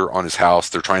foreclosure on his house.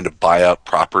 They're trying to buy up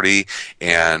property,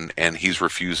 and he's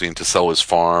refusing to sell his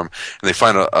farm. And they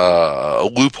find a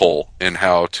loophole in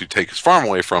how to take his farm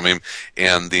away from him,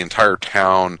 and the entire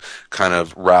town kind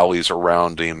of rallies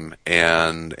around him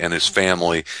and his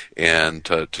family, and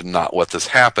to not let this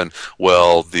happen.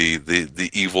 Well, the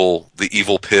evil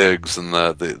pigs and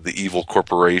the evil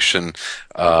corporation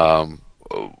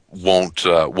won't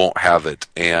have it,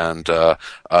 and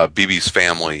BB's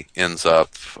family ends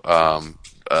up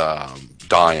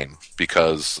dying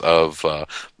because of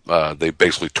they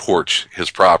basically torch his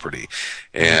property,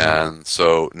 and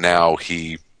so now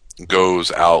he goes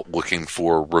out looking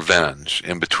for revenge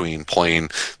in between playing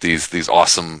these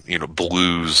awesome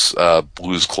blues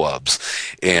clubs,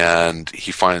 and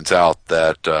he finds out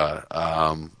that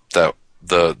that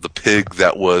the pig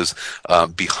that was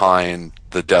behind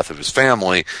the death of his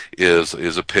family is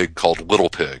a pig called Little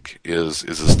Pig is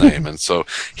his name, and so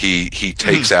he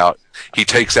takes out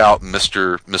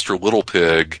Mr. Little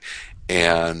Pig,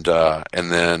 and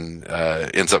then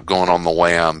ends up going on the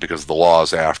lam because the law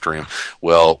is after him.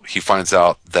 Well, he finds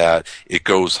out that it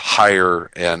goes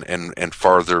higher and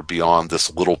farther beyond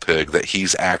this Little Pig, that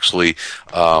he's actually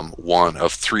one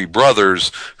of three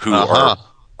brothers who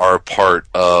are part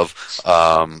of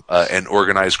an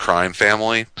organized crime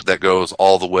family that goes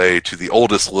all the way to the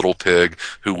oldest Little Pig,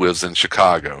 who lives in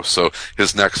Chicago. So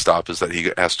his next stop is that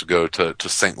he has to go to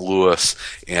St. Louis,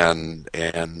 and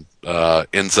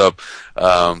ends up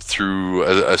through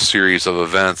a series of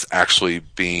events actually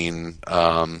being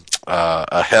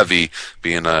a heavy,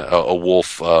 being a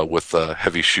wolf with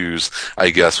heavy shoes, I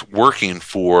guess, working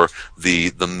for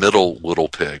the middle Little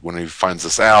Pig. When he finds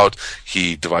this out,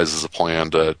 he devises a plan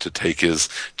to take his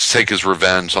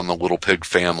revenge on the Little Pig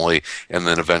family, and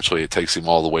then eventually it takes him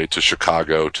all the way to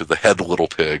Chicago to the head Little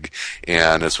Pig.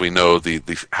 And as we know,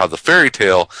 how the fairy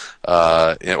tale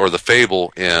or the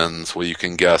fable ends, well, you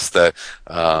can guess that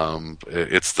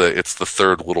it's the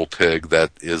third Little Pig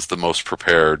that is the most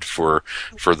prepared for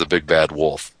the Big Bad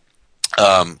Wolf.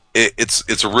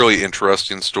 It's a really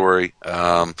interesting story.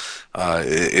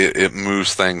 It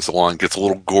moves things along, gets a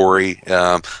little gory.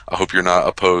 I hope you're not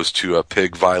opposed to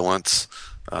pig violence.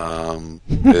 I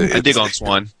dig on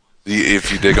Swan.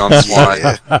 If you dig on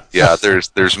Swan, yeah, there's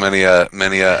many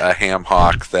a ham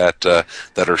hock that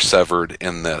are severed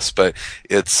in this, but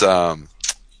it's like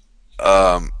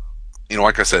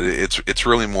I said, it's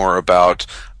really more about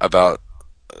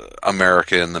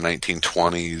America in the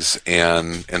 1920s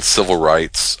and civil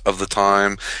rights of the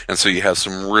time, and so you have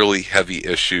some really heavy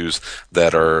issues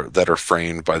that are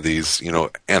framed by these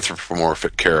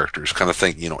anthropomorphic characters. Kind of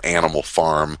think Animal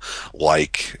Farm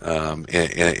like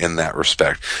in that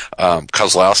respect.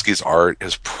 Koslowski's art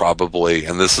is probably,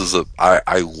 and this is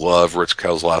I love Rich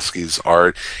Koslowski's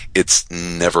art. It's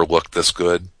never looked this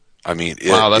good. I mean,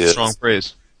 wow, that's strong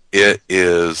praise. It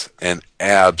is an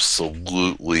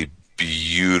absolutely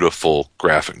beautiful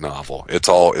graphic novel. It's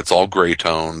all gray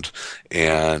toned,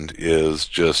 and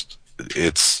it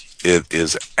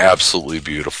is absolutely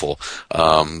beautiful.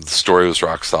 The story was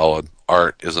rock solid.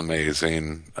 Art is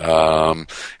amazing, and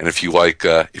if you like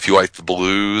the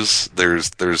blues,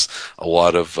 there's a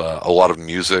lot of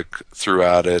music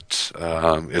throughout it.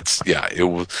 I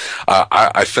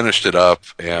finished it up,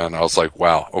 and I was like,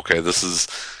 wow, okay, this is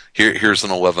here's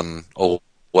an 11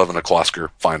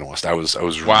 Oscar finalist. I was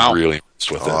really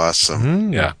impressed with it.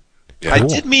 Awesome. Yeah. I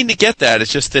did mean to get that.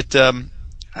 It's just that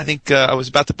I think I was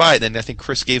about to buy it, then I think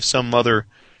Chris gave some other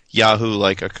Yahoo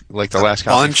like the last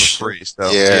copy for free. So,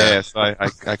 yeah, so I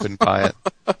couldn't buy it.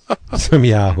 Some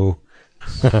Yahoo.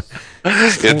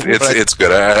 It's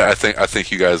good. I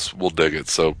think you guys will dig it.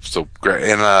 So great,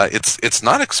 and it's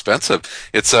not expensive.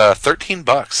 It's $13,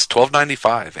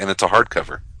 $12.95, and it's a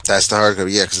hardcover. That's the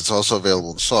hardcover, yeah, because it's also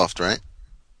available in soft, right?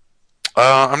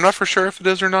 I'm not for sure if it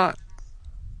is or not.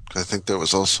 I think there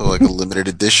was also like a limited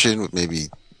edition with maybe.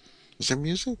 Was there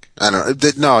music? I don't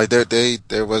know. No,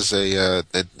 there was a.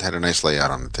 It had a nice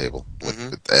layout on the table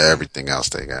with everything else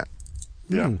they got.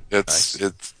 Yeah,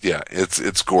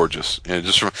 it's gorgeous. And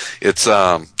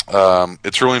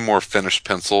it's really more finished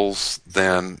pencils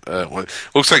than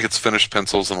looks like it's finished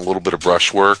pencils and a little bit of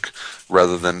brushwork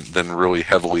rather than really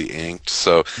heavily inked.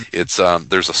 So it's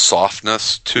there's a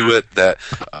softness to it that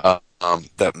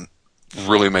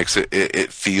really makes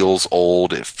it feels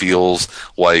old. It feels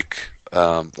like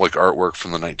artwork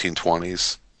from the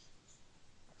 1920s.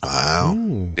 Wow.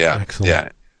 Yeah.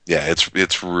 Excellent. Yeah.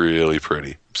 It's really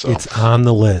pretty. So it's on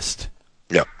the list.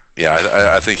 Yeah.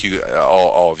 I think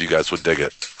all of you guys would dig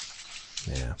it.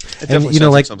 Yeah. It definitely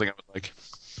sounds like something I would like.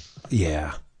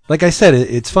 Yeah. Like I said,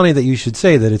 it's funny that you should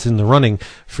say that it's in the running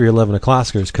for your 11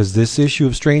 o'clockers, because this issue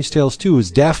of Strange Tales 2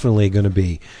 is definitely going to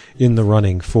be in the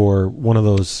running for one of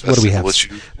those. What do we have?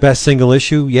 Best single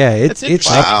issue? Yeah, it's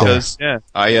up there. Because,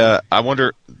 I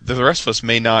wonder, the rest of us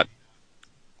may not,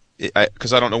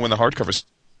 because I don't know when the hardcover's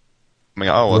coming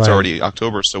out. It's already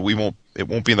October, so it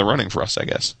won't be in the running for us, I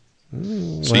guess.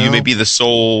 So you may be the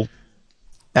sole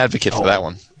advocate for that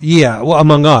one. Yeah, well,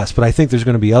 among us, but I think there's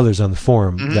going to be others on the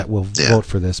forum that will vote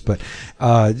for this. But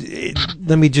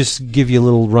let me just give you a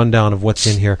little rundown of what's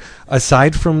in here.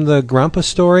 Aside from the Grampa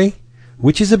story,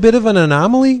 which is a bit of an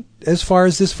anomaly as far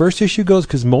as this first issue goes,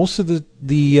 because most of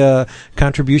the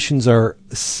contributions are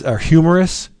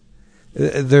humorous.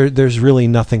 There's really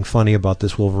nothing funny about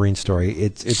this Wolverine story.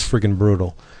 It's friggin'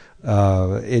 brutal.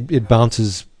 It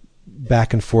bounces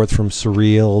back and forth from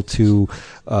surreal to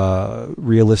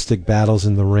realistic battles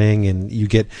in the ring, and you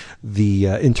get the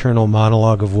internal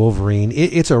monologue of Wolverine.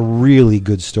 It's a really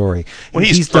good story. Well,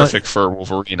 he's perfect for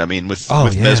Wolverine. I mean, with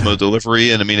Mesmo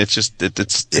delivery, and I mean, it's just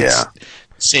it's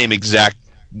same exact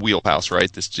wheelhouse,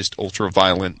 right? This just ultra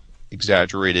violent,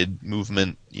 exaggerated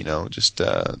movement.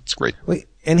 It's great. Wait,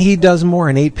 and he does more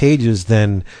in 8 pages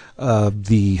than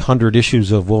the 100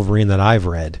 issues of Wolverine that I've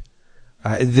read.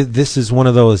 This is one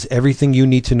of those everything you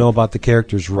need to know about the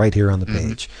characters right here on the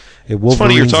page. It's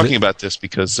funny you're talking about this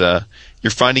because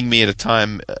you're finding me at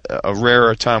a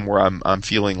rare time where I'm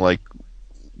feeling like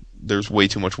there's way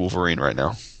too much Wolverine right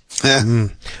now.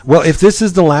 Well, if this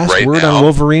is the last word on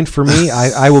Wolverine for me,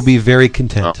 I will be very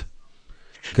content.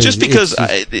 Just because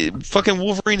fucking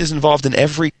Wolverine is involved in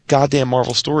every goddamn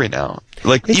Marvel story now.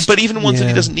 But even ones that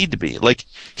he doesn't need to be.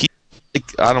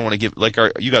 I don't want to give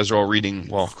you guys are all reading.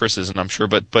 Well, Chris isn't, I'm sure,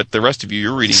 but the rest of you,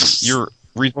 you're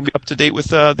reasonably up to date with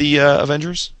the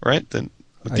Avengers, right? Not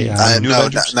the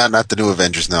new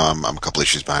Avengers. No, I'm a couple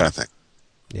issues behind. I think.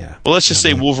 Yeah. Well, let's just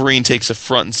say Wolverine takes a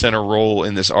front and center role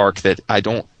in this arc that I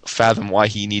don't fathom why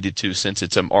he needed to, since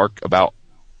it's an arc about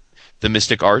the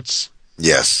mystic arts.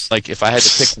 Yes. Like if I had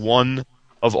to pick one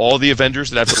of all the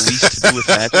Avengers that have the least to do with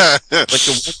magic, like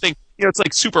the one thing. It's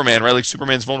like Superman, right? Like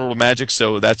Superman's vulnerable to magic,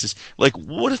 so that's just like,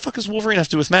 what the fuck does Wolverine have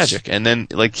to do with magic? And then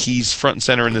like he's front and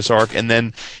center in this arc, and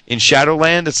then in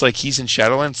Shadowland, it's like he's in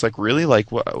Shadowland. It's like really,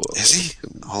 like what? Is he?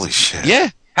 Holy shit! Yeah.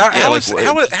 How is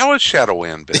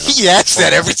Shadowland been? He asks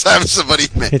that every time somebody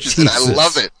mentions it.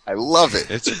 I love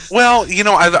it. Well,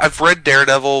 I've read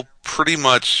Daredevil pretty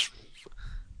much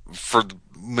for the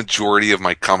majority of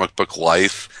my comic book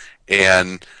life,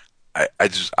 and I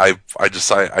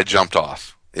jumped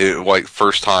off.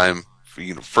 First time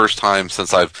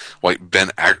since I've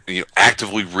been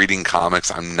actively reading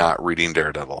comics, I'm not reading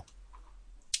Daredevil.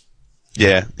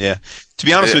 Yeah. To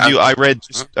be honest with you, I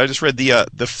just read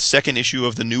the second issue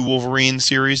of the new Wolverine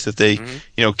series that they,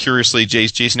 curiously,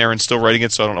 Jason Aaron's still writing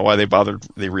it, so I don't know why they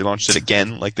relaunched it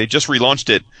again. Like they just relaunched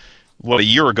it, a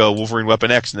year ago, Wolverine Weapon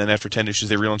X, and then after 10 issues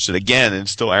they relaunched it again, and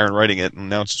it's still Aaron writing it, and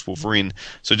now it's just Wolverine.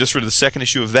 So just read the second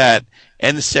issue of that,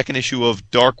 and the second issue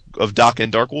of Doc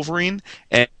and Dark Wolverine,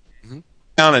 and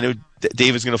I know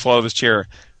Dave is going to fall out of his chair.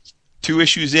 2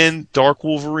 issues in, Dark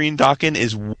Wolverine Dockin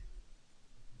is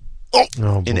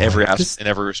in every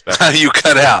respect. You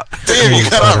cut out. Damn, you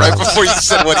cut out right before you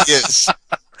said what he is.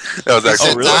 That was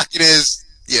actually really? Dockin is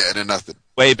and nothing.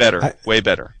 Way better. Way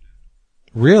better.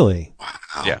 Really?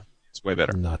 Wow. Yeah. Way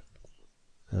better.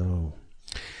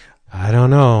 I don't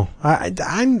know.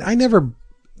 I never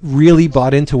really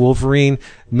bought into Wolverine.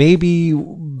 Maybe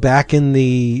back in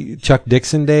the Chuck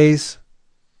Dixon days,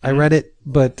 I read it,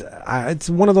 it's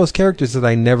one of those characters that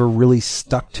I never really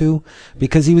stuck to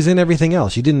because he was in everything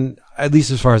else. You didn't, at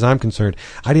least as far as I'm concerned,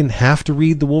 I didn't have to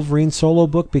read the Wolverine solo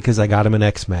book because I got him in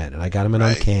X-Men and I got him in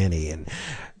Uncanny, and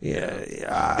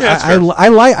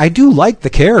I do like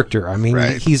the character. I mean,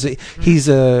 he's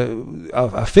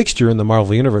a fixture in the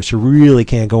Marvel universe. You really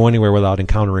can't go anywhere without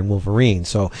encountering Wolverine.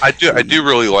 So I do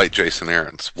really like Jason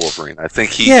Aaron's Wolverine. I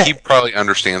think he probably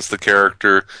understands the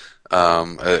character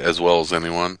as well as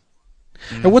anyone.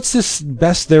 And what's this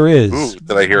best there is? Ooh,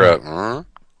 did I hear a?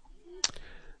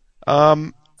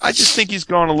 I just think he's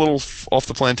gone a little off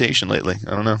the plantation lately.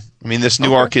 I don't know. I mean, this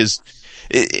new arc is.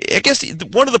 I guess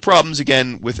one of the problems,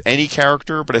 again, with any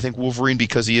character, but I think Wolverine,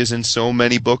 because he is in so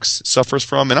many books, suffers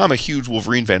from, and I'm a huge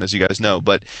Wolverine fan, as you guys know,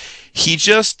 but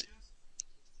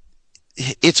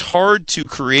it's hard to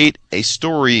create a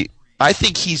story. I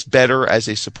think he's better as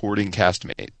a supporting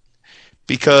castmate,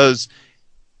 because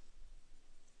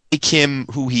him,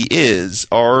 who he is,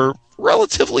 are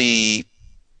relatively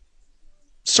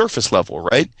surface level,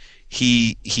 right?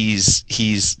 He's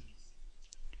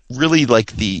really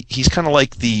like he's kind of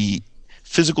like the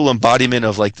physical embodiment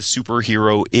of like the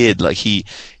superhero id. Like he's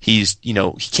he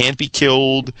can't be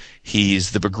killed.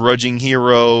 He's the begrudging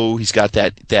hero. He's got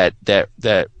that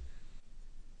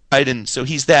and so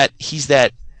he's that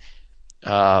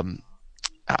I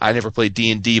never played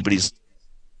D&D, but he's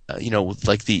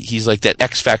he's like that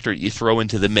X factor you throw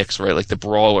into the mix, right? Like the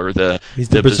brawler, the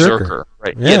berserker,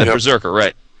 right? Yeah, the berserker,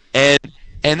 right?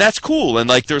 And that's cool, and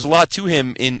like there's a lot to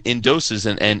him in doses,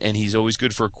 and he's always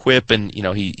good for a quip, and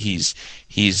he's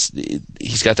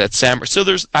got that samurai. So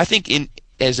I think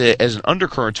as an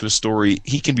undercurrent to a story,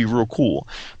 he can be real cool.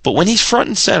 But when he's front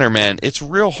and center, man, it's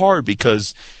real hard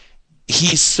because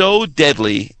he's so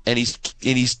deadly, and he's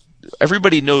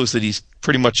everybody knows that he's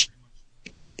pretty much,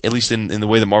 at least in the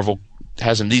way that Marvel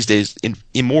has him these days,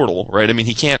 immortal, right? I mean,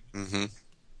 he can't. Mm-hmm.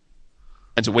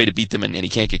 It's a way to beat them, and he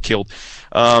can't get killed.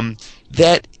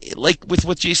 That, like with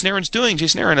what Jason Aaron's doing,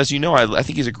 Jason Aaron, as you know, I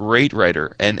think he's a great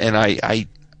writer, and I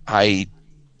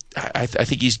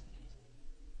think he's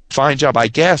a fine job, I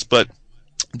guess. But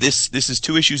this is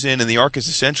 2 issues in, and the arc is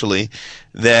essentially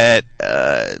that,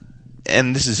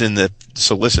 and this is in the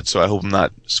solicit, so I hope I'm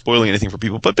not spoiling anything for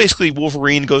people. But basically,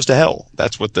 Wolverine goes to hell.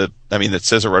 That's what that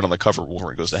says it right on the cover.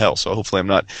 Wolverine goes to hell. So hopefully, I'm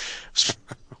not.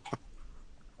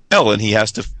 Hell, and he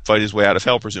has to fight his way out of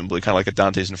hell, presumably, kind of like a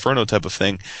Dante's Inferno type of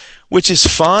thing, which is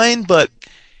fine, but,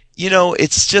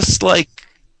 it's just like,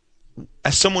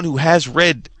 as someone who has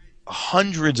read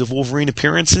hundreds of Wolverine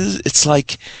appearances, it's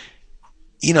like,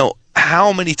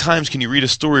 how many times can you read a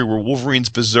story where Wolverine's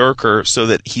berserker so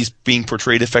that he's being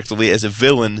portrayed effectively as a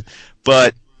villain,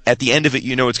 but at the end of it,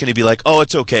 it's going to be like, oh,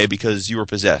 it's okay because you were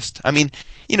possessed. I mean,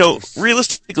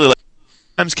 realistically, like,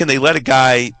 sometimes can they let a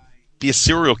guy be a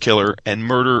serial killer and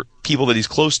murder people that he's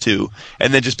close to,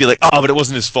 and then just be like, oh, but it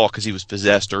wasn't his fault because he was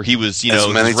possessed, or he was, as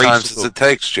many times as it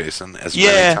takes, Jason.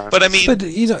 But I mean,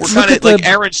 we're kind of like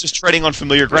Aaron's just treading on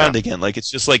familiar ground again. Like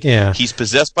it's just like he's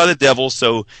possessed by the devil,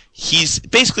 so he's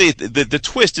basically the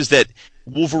twist is that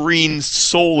Wolverine's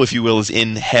soul, if you will, is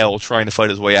in hell trying to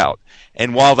fight his way out.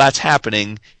 And while that's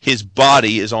happening, his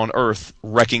body is on Earth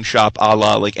wrecking shop, a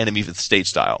la like Enemy of the State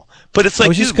style. But it's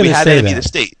like, dude, we had Enemy of the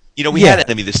State. We had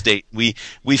Enemy of the State.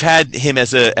 We've had him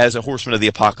as a horseman of the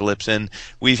apocalypse, and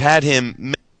we've had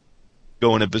him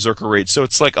go in a berserker raid. So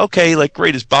it's like, okay, like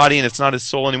great, his body, and it's not his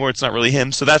soul anymore. It's not really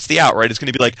him. So that's the out, right? It's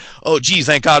going to be like, oh, geez,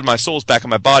 thank God my soul's back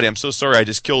in my body. I'm so sorry I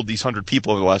just killed these 100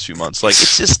 people over the last few months. Like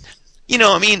it's just,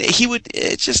 I mean, he would.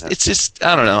 It's just.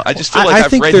 I don't know. I just feel like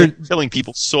I've read him killing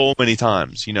people so many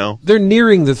times. They're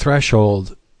nearing the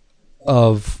threshold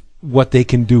of what they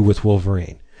can do with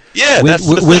Wolverine. Yeah, when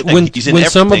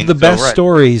some of the best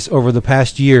stories over the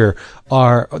past year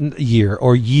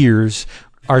or years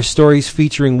are stories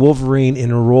featuring Wolverine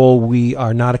in a role we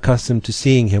are not accustomed to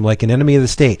seeing him, like an Enemy of the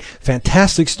State.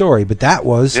 Fantastic story, but that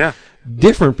was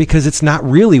different because it's not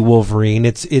really Wolverine.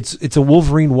 It's a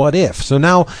Wolverine what if. So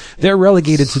now they're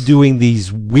relegated to doing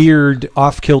these weird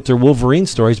off-kilter Wolverine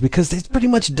stories because they've pretty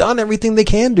much done everything they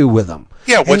can do with them.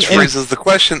 Yeah, which raises the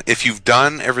question: if you've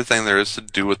done everything there is to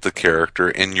do with the character,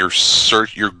 and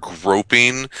you're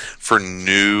groping for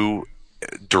new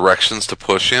directions to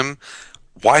push him,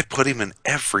 why put him in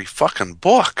every fucking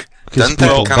book? Doesn't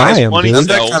that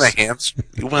kind of hamstring?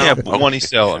 Well, but one he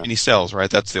sells. I mean, he sells,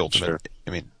 right? That's the ultimate. Sure. I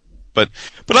mean, but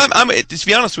I'm to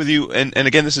be honest with you, and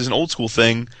again, this is an old school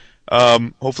thing.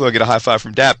 Hopefully, I'll get a high five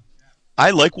from Dap.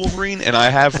 I like Wolverine, and I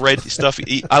have read stuff.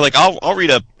 I'll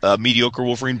read a mediocre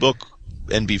Wolverine book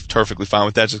and be perfectly fine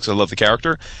with that just because I love the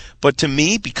character. But to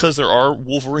me, because there are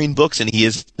Wolverine books and he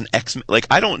is an X-Men, like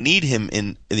I don't need him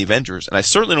in the Avengers, and I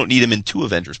certainly don't need him in 2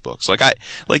 Avengers books. He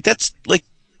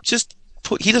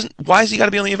doesn't. Why has he got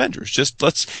to be on the Avengers?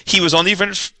 He was on the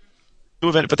Avengers.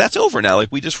 But that's over now.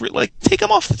 Like we just take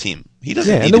him off the team. He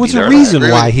doesn't. Yeah, need and there to was be a there. reason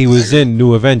why he was in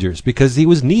New Avengers, because he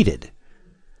was needed.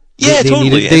 Yeah,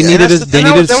 totally. They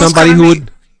needed somebody who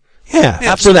would.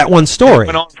 Yeah, for that one story.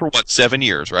 It went on for 7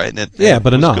 years, right?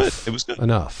 But enough. It was good.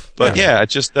 Enough. But yeah,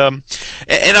 it's just and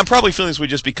I'm probably feeling this way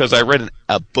just because I read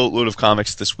a boatload of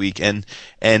comics this week, and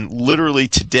literally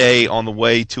today on the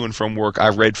way to and from work, I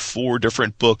read 4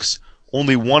 different books,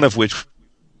 only one of which was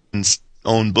his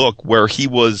own book, where he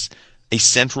was a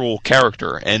central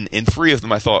character, and in 3 of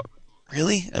them I thought,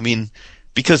 really? I mean,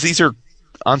 because these are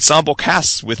ensemble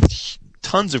casts with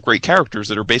tons of great characters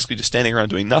that are basically just standing around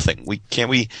doing nothing. Can't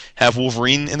we have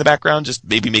Wolverine in the background, just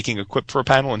maybe making a quip for a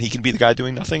panel, and he can be the guy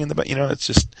doing nothing in the it's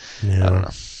just I don't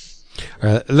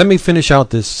know. Let me finish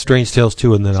out this Strange Tales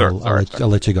 2, and then I'll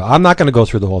let you go. I'm not going to go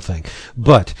through the whole thing,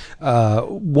 but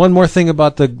one more thing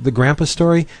about the Grampa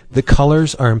story: the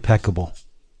colors are impeccable.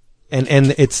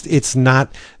 And it's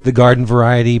not the garden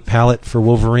variety palette for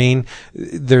Wolverine.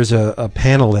 There's a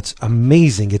panel that's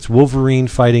amazing. It's Wolverine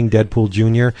fighting Deadpool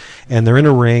Jr., and they're in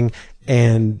a ring,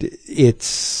 and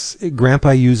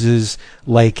Grampa uses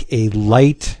like a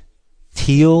light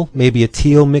teal, maybe a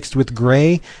teal mixed with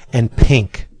gray, and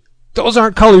pink. Those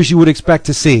aren't colors you would expect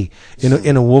to see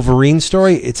in a Wolverine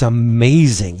story. It's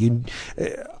amazing.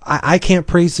 I can't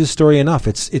praise this story enough.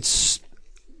 It's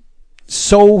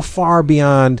so far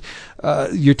beyond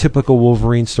your typical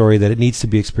Wolverine story that it needs to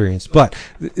be experienced. But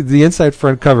the inside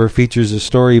front cover features a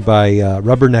story by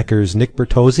Rubbernecker's Nick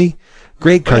Bertozzi,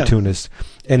 great cartoonist.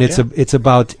 And it's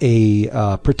about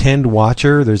a pretend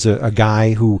watcher. There's a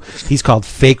guy who he's called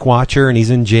Fake Watcher, and he's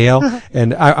in jail.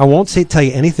 And I won't tell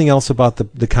you anything else about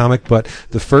the comic, but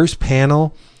the first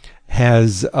panel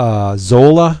has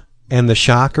Zola and the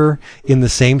Shocker in the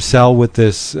same cell with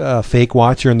this fake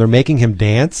watcher, and they're making him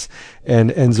dance.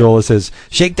 And Zola says,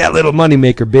 "Shake that little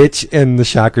moneymaker, bitch." And the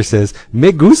Shocker says,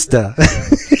 "Me gusta."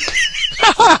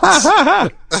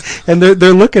 And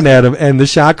they're looking at him, and the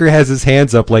Shocker has his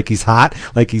hands up like he's hot,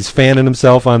 like he's fanning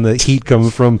himself on the heat coming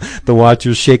from the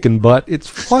watcher's shaking butt. It's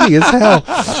funny as hell.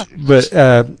 But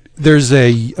there's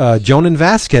a Jonan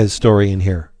Vasquez story in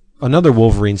here. Another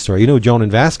Wolverine story. You know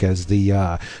Jonan Vasquez,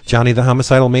 the Johnny the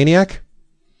Homicidal Maniac?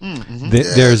 Mm-hmm.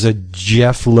 There's a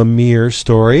Jeff Lemire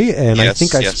story, and I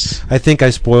think I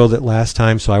spoiled it last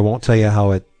time, so I won't tell you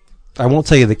I won't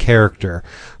tell you the character,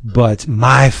 but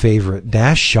my favorite,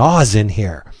 Dash Shaw's in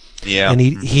here. Yeah. And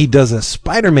he does a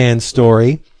Spider-Man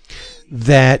story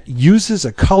that uses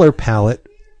a color palette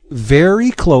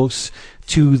very close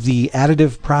to the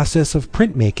additive process of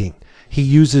printmaking. He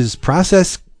uses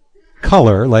process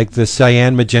color, like the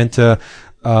cyan, magenta,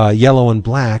 yellow, and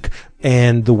black,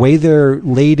 and the way they're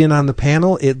laid in on the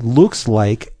panel, it looks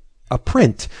like a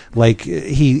print. Like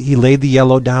he laid the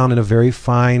yellow down in a very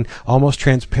fine, almost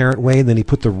transparent way, and then he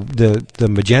put the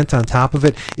magenta on top of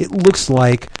it. It looks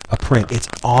like a print. It's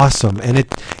awesome, and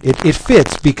it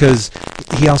fits because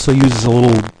he also uses a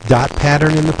little dot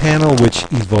pattern in the panel, which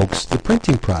evokes the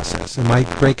printing process. Am I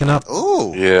breaking up?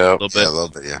 Oh, yeah, a little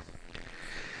bit, yeah.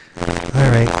 All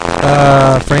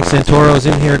right, Frank Santoro's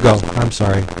in here. Go. I'm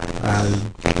sorry.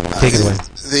 Take it away.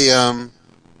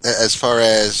 As far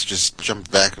as just jump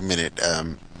back a minute,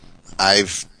 I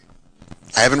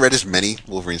haven't read as many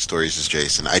Wolverine stories as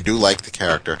Jason. I do like the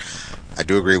character. I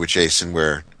do agree with Jason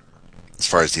where, as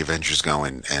far as the Avengers go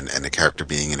and the character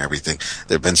being and everything,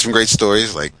 there have been some great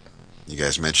stories like you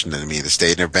guys mentioned. I mean, the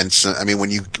state. There have been some. I mean, when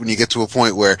you get to a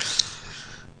point where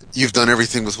you've done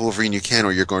everything with Wolverine you can,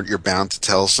 or you're bound to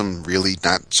tell some really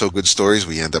not so good stories.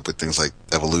 We end up with things like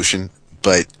Evolution,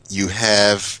 but you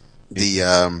have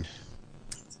the.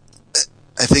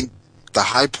 I think the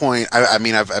high point. I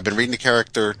mean, I've been reading the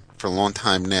character for a long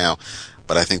time now,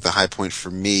 but I think the high point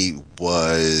for me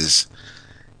was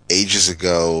ages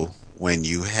ago when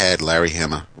you had Larry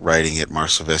Hama writing it, Mark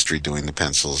Silvestri doing the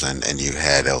pencils, and you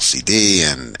had LCD,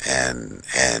 and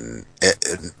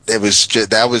it was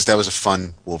just, that was a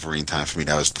fun Wolverine time for me.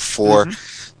 That was before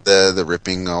the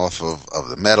ripping off of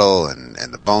the metal and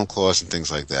the bone claws and things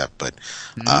like that. But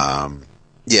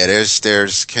yeah,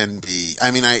 there's can be. I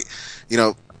mean,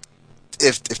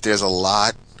 if there's a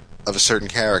lot of a certain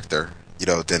character,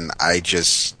 then I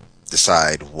just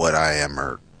decide what I am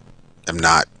or am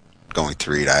not going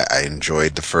to read. I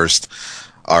enjoyed the first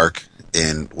arc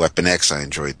in Weapon X. I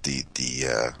enjoyed the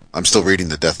I'm still reading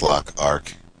the Deathlock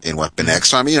arc in Weapon X.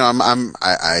 So I'm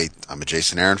a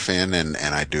Jason Aaron fan, and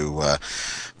I do,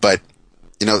 but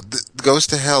Goes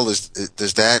to Hell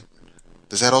does that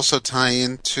also tie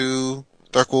into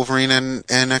Dark Wolverine and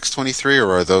X-23,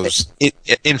 or are those?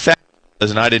 In fact,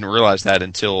 and I didn't realize that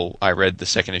until I read the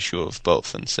second issue of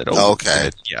both and said, "Oh, okay,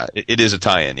 it is a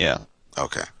tie-in." Yeah.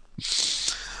 Okay.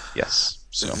 Yes.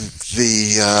 So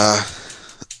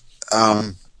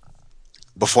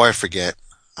before I forget,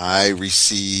 I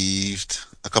received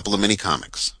a couple of mini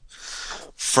comics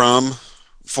from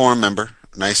forum member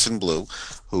Nice and Blue,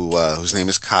 whose name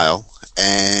is Kyle,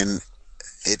 and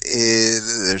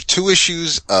there's 2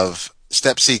 issues of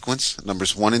Step Sequence,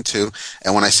 numbers 1 and 2,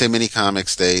 and when I say mini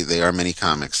comics, they are mini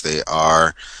comics. They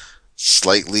are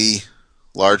slightly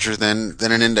larger than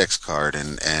an index card,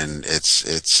 and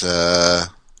it's I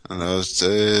don't know, it's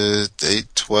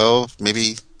 8, 12,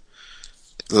 maybe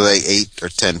like 8 or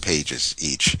 10 pages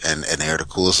each, and they're the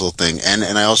coolest little thing. And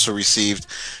I also received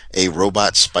a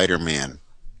Robot Spider-Man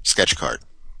sketch card.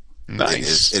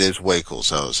 Nice. It is way cool.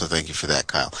 So thank you for that,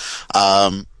 Kyle.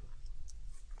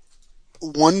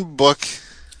 One book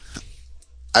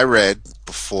I read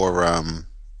before.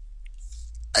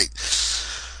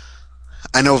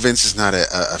 I know Vince is not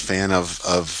a fan of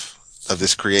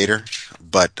this creator,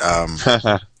 but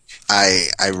I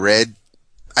read.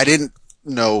 I didn't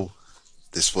know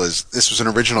this was an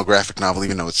original graphic novel,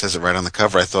 even though it says it right on the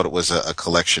cover. I thought it was a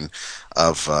collection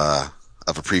of a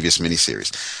previous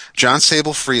miniseries. John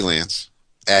Sable, Freelance,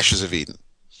 Ashes of Eden.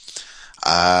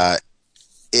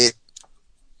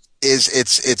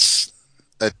 It's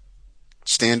a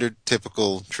standard,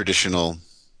 typical, traditional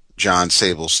John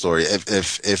Sable story.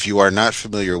 If you are not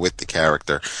familiar with the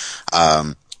character,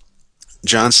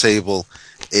 John Sable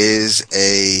is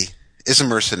a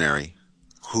mercenary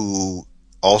who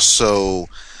also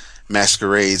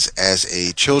masquerades as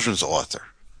a children's author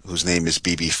whose name is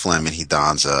B.B. Flem, and he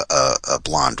dons a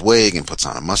blonde wig and puts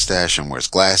on a mustache and wears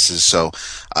glasses. So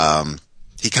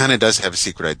he kind of does have a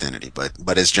secret identity.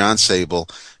 But as John Sable,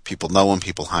 people know him,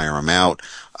 people hire him out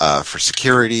for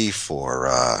security, for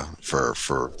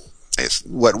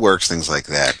what works, things like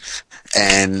that.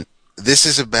 And this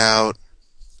is about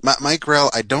Mike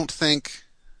Grell. I don't think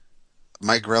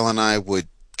Mike Grell and I would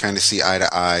kind of see eye to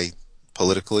eye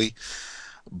politically,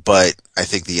 but I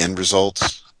think the end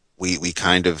result we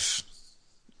kind of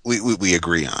we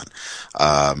agree on.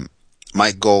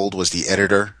 Mike Gold was the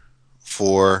editor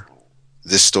for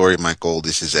this story. Mike Gold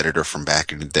is his editor from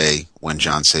back in the day when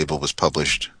John Sable was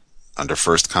published under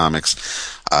First Comics.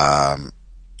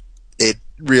 It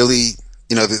really,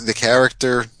 the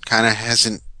character kind of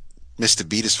hasn't missed a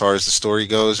beat as far as the story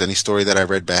goes. Any story that I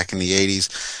read back in the 80s,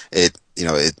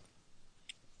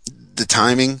 the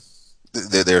timing,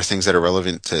 there are things that are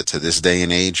relevant to this day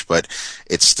and age, but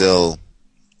it's still,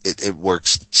 it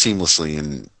works seamlessly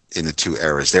in the 2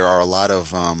 eras. There are a lot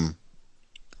of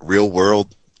real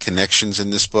world connections in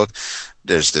this book.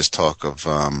 There's talk of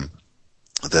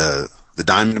the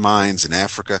diamond mines in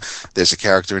Africa. There's a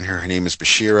character in here, her name is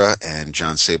Bashira, and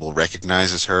John Sable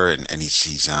recognizes her, and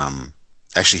he's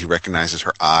actually he recognizes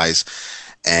her eyes,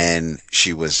 and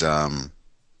she was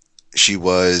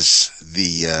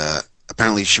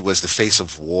apparently she was the face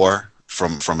of war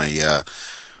from a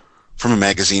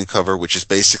magazine cover, which is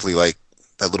basically like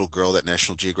that little girl that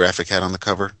National Geographic had on the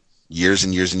cover years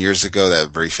and years and years ago,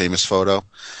 that very famous photo.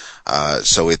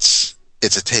 So it's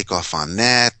a takeoff on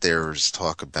that. There's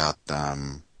talk about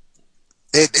the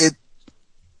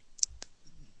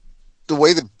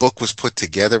way the book was put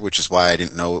together, which is why I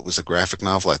didn't know it was a graphic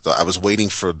novel. I was waiting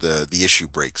for the issue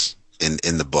breaks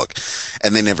in the book,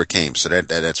 and they never came. So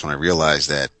that's when I realized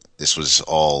that this was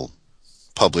all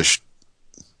published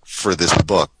for this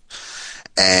book.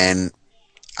 And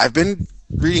I've been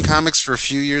reading comics for a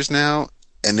few years now,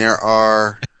 and there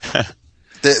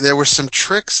were some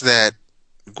tricks that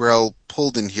Grell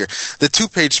pulled in here. The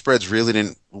 2-page spreads really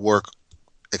didn't work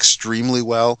extremely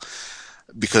well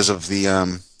because of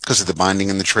the binding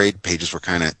and the trade. Pages were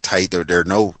kind of tight.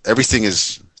 Everything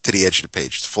is to the edge of the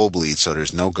page. It's full bleed, so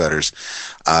there's no gutters.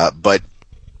 But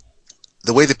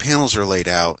the way the panels are laid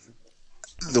out,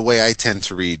 the way I tend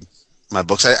to read my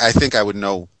books, I think I would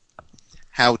know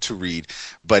how to read,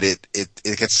 but it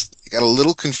got a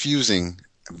little confusing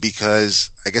because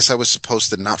I guess I was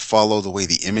supposed to not follow the way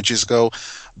the images go,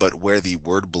 but where the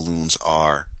word balloons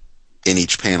are in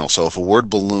each panel. So if a word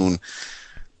balloon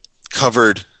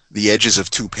covered the edges of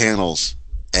 2 panels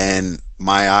and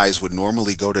my eyes would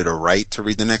normally go to the right to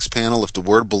read the next panel, if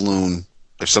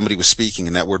somebody was speaking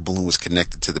and that word balloon was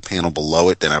connected to the panel below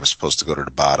it, then I was supposed to go to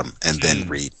the bottom and then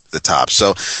read the top.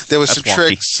 So there was some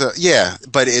tricks.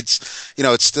 But it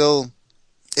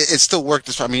still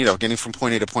worked. Getting from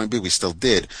point A to point B, we still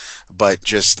did. But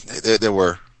just there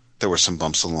were were some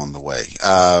bumps along the way.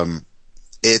 I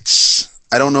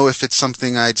don't know if it's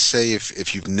something I'd say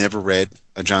if you've never read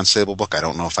a John Sable book. I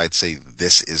don't know if I'd say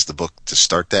this is the book to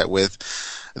start that with.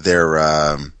 The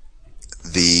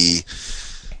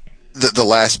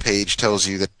last page tells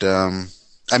you that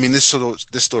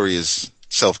this story is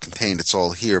self-contained. It's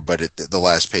all here, but the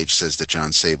last page says that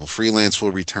John Sable Freelance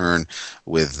will return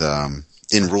with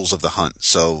in Rules of the Hunt.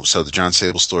 So the John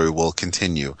Sable story will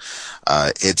continue.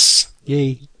 It's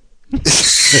yay.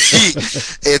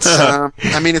 It's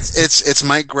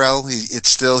Mike Grell.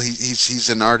 He's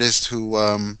an artist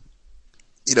who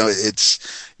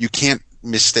you can't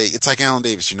mistake. It's like Alan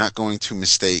Davis. You're not going to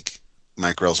mistake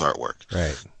Mike Grell's artwork.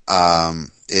 Right.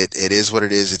 It is what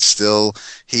it is. It's still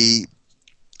he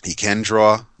can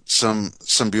draw some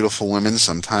beautiful women.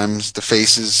 Sometimes the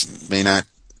faces may not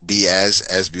be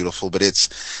as beautiful, but it's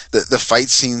the fight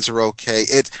scenes are okay.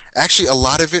 It actually, a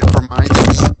lot of it reminded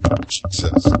me,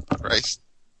 Jesus Christ,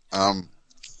 a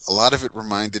lot of it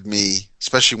reminded me,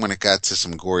 especially when it got to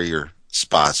some gorier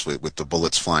spots with the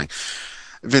bullets flying.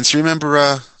 Vince, you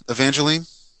remember Evangeline?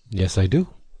 Yes, I do.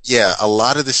 Yeah, a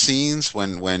lot of the scenes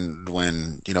when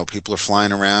people are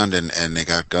flying around and they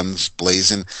got guns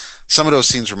blazing, some of those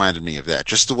scenes reminded me of that.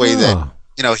 Just the way that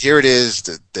here it is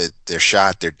that they're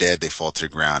shot, they're dead, they fall to the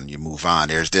ground, you move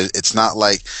on. It's not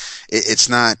like it's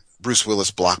not Bruce Willis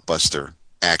blockbuster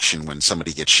action when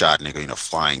somebody gets shot and they go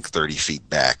flying 30 feet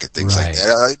back and things like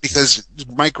that. Because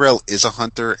Mike Grell is a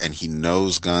hunter and he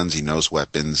knows guns, he knows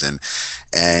weapons, and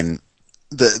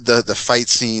the fight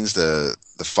scenes, the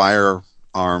firearm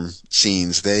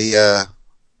scenes, they're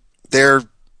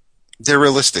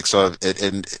realistic. So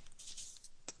in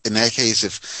that case,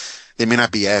 if they may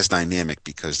not be as dynamic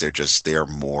because they're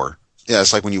more. Yeah,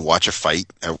 it's like when you watch a fight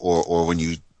or when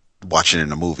you watch it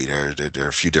in a movie. There are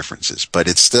a few differences, but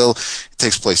it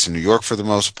takes place in New York for the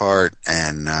most part,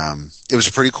 and it was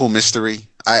a pretty cool mystery.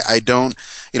 I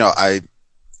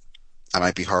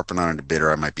might be harping on it a bit,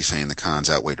 or I might be saying the cons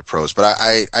outweigh the pros, but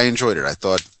I enjoyed it. I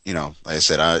thought, like I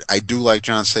said, I do like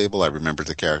John Sable. I remembered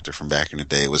the character from back in the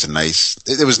day. It was nice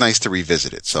to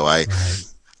revisit it. So I'd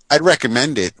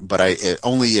recommend it, but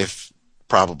only if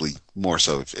probably more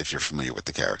so if you're familiar with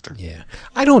the character. Yeah,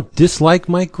 I don't dislike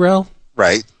Mike Grell.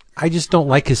 Right. I just don't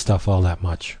like his stuff all that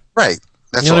much. Right.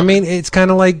 That's what I mean? It's kind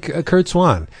of like Kurt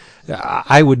Swan.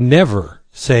 I would never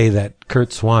say that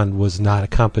Kurt Swan was not a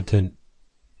competent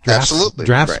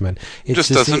draftsman. Right. It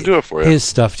just doesn't do it for you. His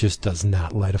stuff just does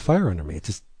not light a fire under me. It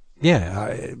just,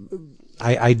 I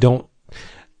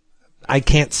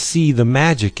can't see the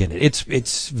magic in it.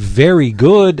 It's very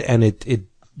good, and it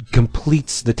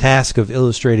completes the task of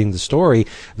illustrating the story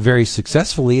very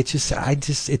successfully. It's just,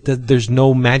 there's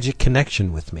no magic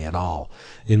connection with me at all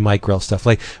in Mike Grell stuff.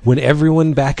 Like when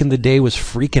everyone back in the day was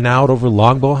freaking out over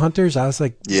longbow hunters, I was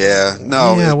like,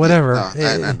 whatever.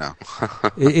 I know.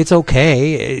 It's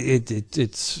okay.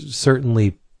 It's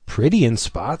certainly pretty in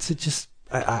spots. It just,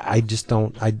 I just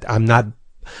don't, I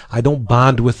don't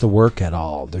bond with the work at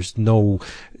all. There's no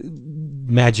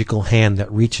magical hand that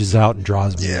reaches out and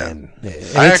draws me in.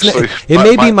 It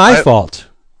may be my fault.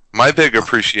 My big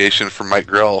appreciation for Mike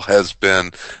Grell has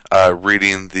been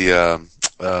reading the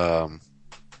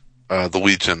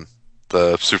Legion,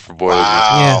 the Superboy.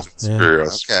 Wow.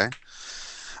 Superheroes. Okay.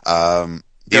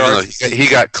 Even though he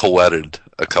got collated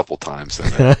a couple times in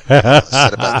there.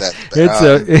 Said about that.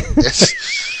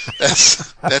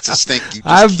 That's a stink.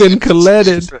 I've been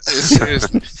collated. There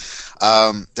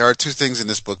are two things in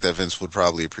this book that Vince would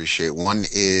probably appreciate. One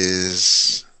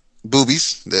is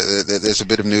boobies. There's a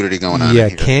bit of nudity going on. Yeah,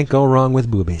 can't go wrong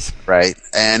with boobies. Right.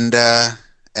 And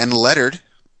lettered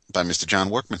by Mr. John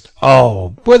Workman.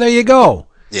 Oh, well, there you go.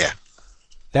 Yeah.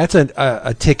 That's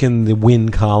a tick in the win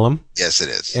column. Yes, it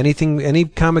is. Any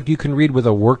comic you can read with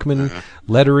a Workman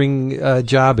lettering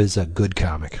job is a good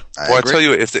comic. I tell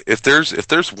you, if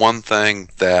there's one thing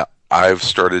that I've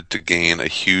started to gain a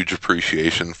huge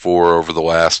appreciation for over the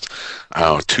last,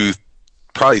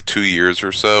 probably 2 years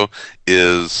or so,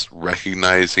 is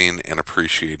recognizing and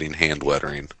appreciating hand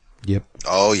lettering. Yep.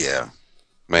 Oh yeah.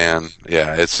 Man,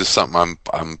 yeah, it's just something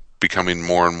I'm becoming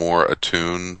more and more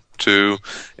attuned to,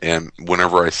 and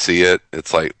whenever I see it,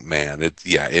 it's like, man,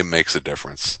 it makes a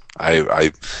difference.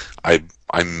 I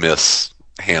miss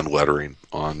hand lettering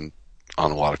on a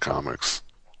lot of comics.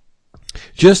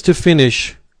 Just to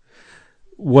finish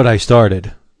what I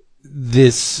started,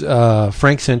 this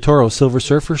Frank Santoro Silver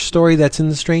Surfer story that's in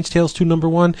the Strange Tales 2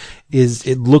 #1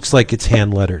 it looks like it's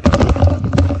hand lettered,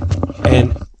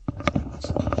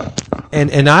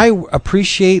 and I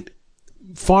appreciate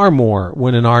far more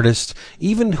when an artist,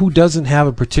 even who doesn't have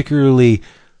a particularly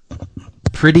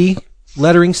pretty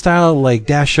lettering style like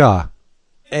Dashaw.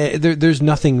 There's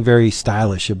nothing very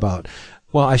stylish about.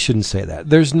 Well, I shouldn't say that.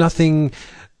 There's nothing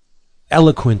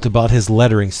eloquent about his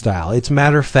lettering style. It's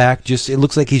matter of fact. It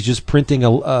looks like he's just printing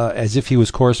as if he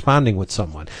was corresponding with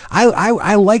someone.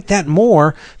 I like that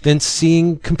more than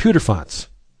seeing computer fonts.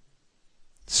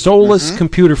 Soulless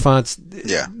computer fonts.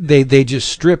 Yeah. They just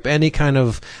strip any kind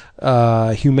of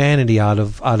humanity out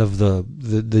of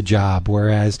the job.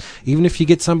 Whereas even if you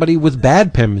get somebody with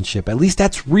bad penmanship, at least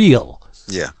that's real.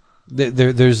 Yeah.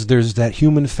 There's that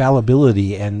human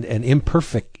fallibility and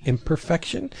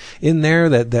imperfection in there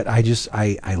that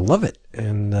I love it.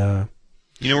 And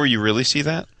you know where you really see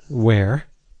that? Where?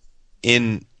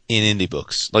 In indie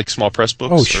books, like small press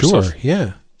books. Oh, or sure, stuff.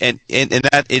 yeah. And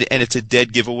it's a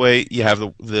dead giveaway. You have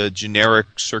the generic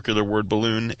circular word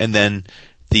balloon, and then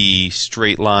the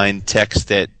straight line text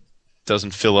that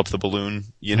doesn't fill up the balloon.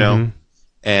 You know,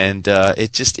 and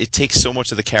it takes so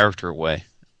much of the character away.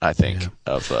 I think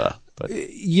but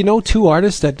two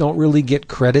artists that don't really get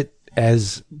credit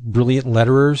as brilliant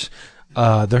letterers,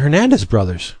 the Hernandez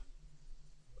brothers.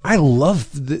 I love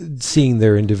seeing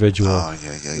their individual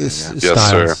styles. Yes,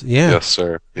 sir. Yeah. Yes,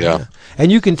 sir. Yeah.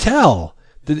 And you can tell.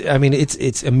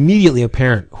 It's immediately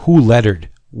apparent who lettered,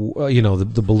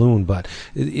 the balloon, but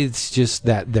it's just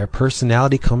that their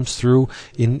personality comes through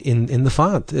in the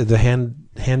font, the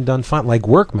hand done font, like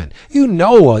Workman.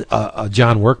 A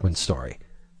John Workman story.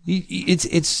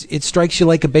 It strikes you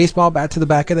like a baseball bat to the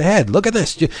back of the head. Look at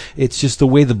this. It's just the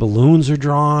way the balloons are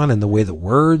drawn and the way the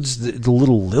words, the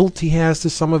little lilt he has to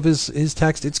some of his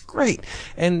text. It's great.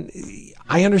 And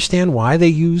I understand why they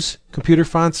use computer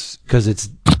fonts, because it's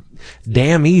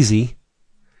damn easy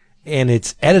and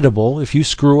it's editable. If you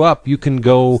screw up, you can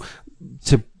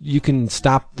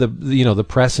stop the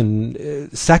press in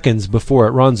seconds before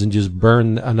it runs and just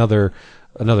burn another,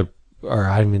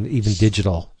 or even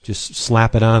digital. Just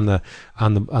slap it on the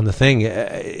thing.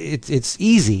 It's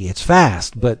easy. It's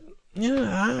fast, but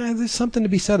there's something to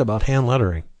be said about hand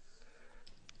lettering.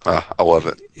 I love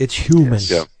it. It's human.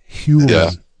 Yep. Human.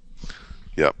 Yeah.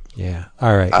 Yep. Yeah.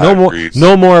 All right. Agreed.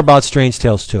 No more about Strange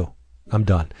Tales 2. I'm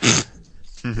done.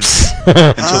 Until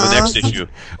the next issue.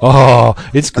 Oh,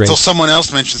 it's great. Until someone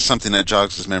else mentions something that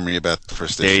jogs his memory about the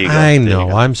first issue. There you go. I know.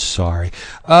 I'm sorry.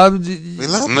 We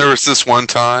love And there was this one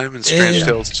time in Strange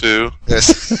Tales 2.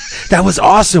 Yes. That was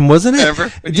awesome, wasn't it? Remember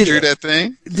when you drew that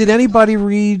thing? Did anybody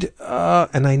read?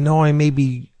 And I know I may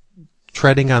be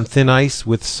treading on thin ice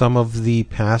with some of the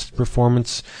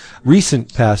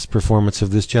recent past performance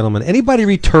of this gentleman. Anybody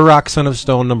read Turok, Son of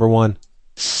Stone, #1?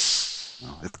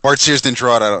 If Bart Sears didn't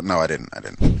draw it, I don't know. I didn't.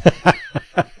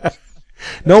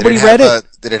 Nobody read it?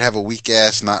 Did it have a weak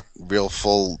ass, not real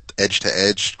full edge to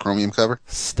edge chromium cover?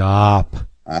 Stop.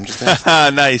 I'm just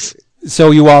asking. Nice.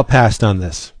 So you all passed on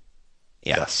this.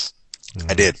 Yes.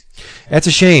 I did. That's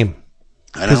a shame.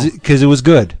 I know. Because it was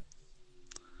good.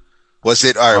 Was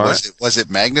it was it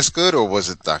Magnus good or was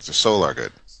it Dr. Solar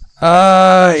good?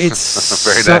 It's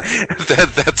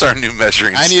That's our new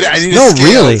measuring I need no, a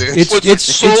scale, really. dude. it's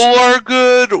Solar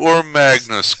good or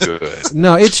Magnus good?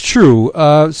 No, it's true.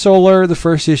 Solar, the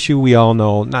first issue, we all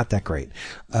know, not that great.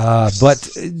 But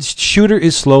Shooter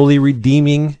is slowly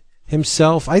redeeming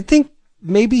himself. I think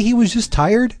maybe he was just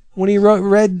tired when he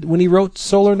wrote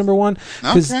Solar #1,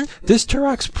 because this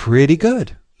Turok's pretty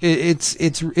good.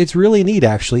 It's really neat,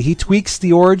 actually. He tweaks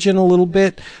the origin a little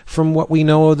bit from what we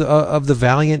know of the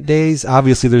Valiant days.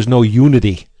 Obviously, there's no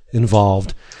unity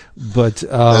involved, but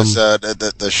does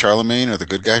the Charlemagne or the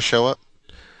good guy show up?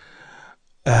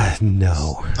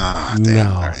 No,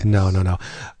 Right. no.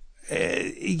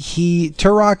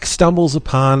 Turok stumbles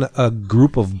upon a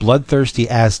group of bloodthirsty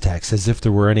Aztecs, as if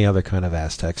there were any other kind of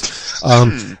Aztecs,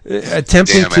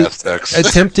 attempting to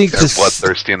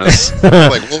bloodthirstiness.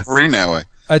 Like Wolverine that way.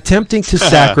 Attempting to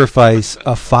sacrifice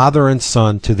a father and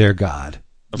son to their god.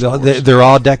 They're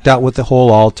all decked out with the whole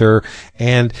altar,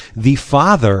 and the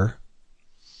father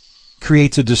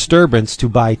creates a disturbance to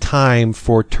buy time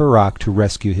for Turok to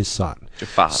rescue his son.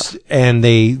 And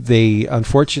they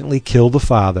unfortunately kill the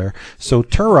father, so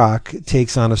Turok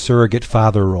takes on a surrogate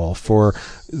father role for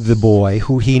the boy,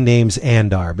 who he names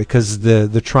Andar, because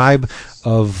the tribe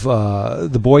of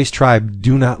the boy's tribe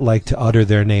do not like to utter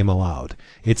their name aloud.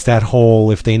 It's that whole,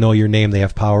 if they know your name, they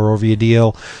have power over you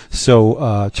deal. So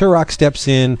Turok steps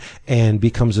in and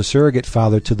becomes a surrogate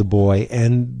father to the boy,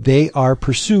 and they are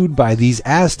pursued by these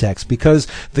Aztecs because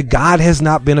the god has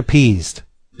not been appeased.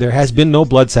 There has been no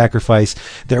blood sacrifice.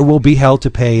 There will be hell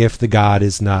to pay if the god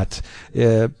is not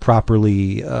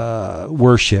properly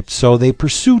worshipped. So they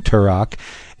pursue Turok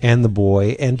and the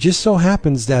boy, and just so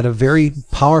happens that a very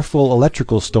powerful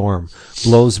electrical storm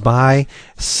blows by,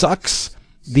 sucks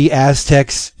the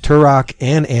Aztecs, Turok,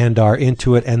 and Andar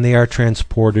into it, and they are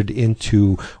transported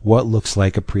into what looks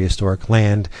like a prehistoric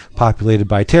land populated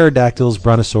by pterodactyls,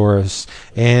 brontosaurus,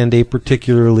 and a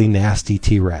particularly nasty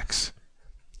T-Rex.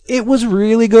 It was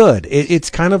really good. It's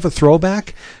kind of a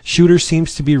throwback. Shooter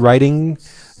seems to be writing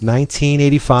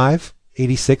 1985,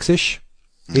 86-ish.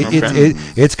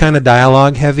 It's kind of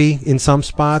dialogue heavy in some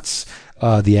spots.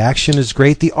 The action is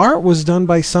great. The art was done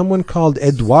by someone called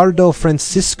Eduardo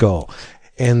Francisco,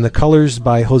 and the colors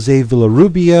by Jose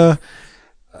Villarrubia.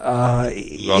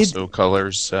 He also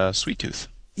colors Sweet Tooth.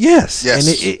 Yes. And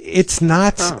it's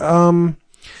not.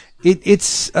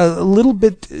 It's a little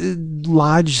bit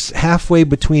lodged halfway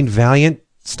between Valiant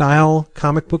style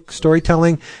comic book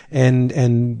storytelling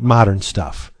and modern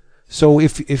stuff. So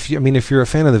if you're a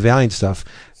fan of the Valiant stuff,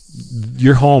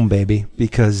 you're home, baby,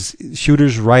 because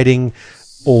Shooter's writing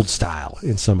old style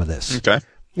in some of this. Okay.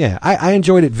 Yeah, I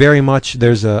enjoyed it very much.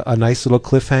 There's a nice little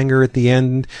cliffhanger at the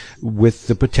end with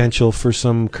the potential for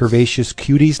some curvaceous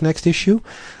cuties next issue.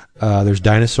 There's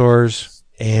dinosaurs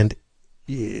and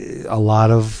a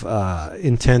lot of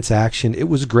intense action. It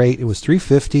was great. It was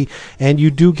 $350, and you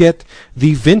do get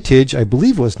the vintage, I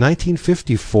believe it was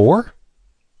 1954,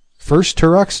 first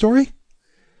Turok story.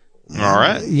 All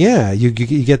right. Yeah, you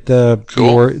get the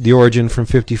origin from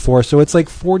 54, so it's like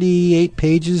 48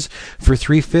 pages for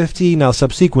 $350. Now,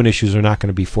 subsequent issues are not going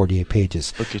to be 48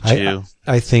 pages. Look at you.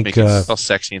 I think making it all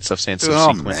sexy and stuff, saying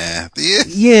subsequent. Man.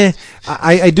 Yeah,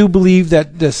 I do believe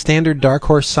that the standard Dark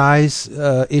Horse size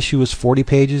issue is 40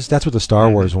 pages. That's what the Star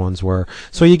Wars ones were.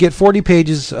 So you get 40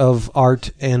 pages of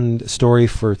art and story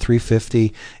for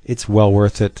 $350. It's well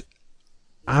worth it.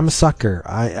 I'm a sucker.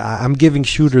 I'm giving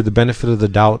Shooter the benefit of the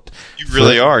doubt. You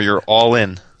really are. You're all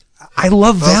in. I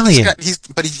love Valiant. That's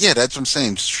what I'm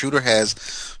saying. Shooter has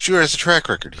a track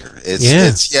record here.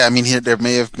 There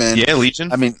may have been Legion.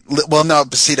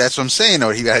 But see, that's what I'm saying. Though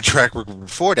he had a track record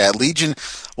before that. Legion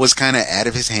was kind of out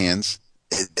of his hands.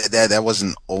 That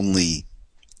wasn't only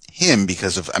him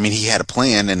because of. He had a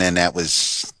plan, and then that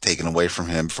was taken away from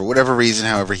him for whatever reason.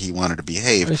 However, he wanted to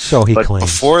behave. So he claims.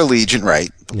 Before Legion,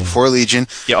 right? Before Legion.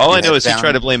 Yeah, all I know is he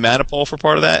tried to blame Manapul for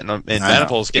part of that, and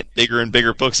Manapul's getting bigger and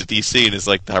bigger books at DC, and is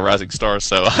like the rising star.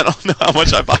 So I don't know how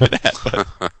much I buy that.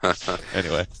 But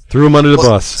anyway, threw him under the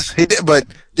bus. He did, but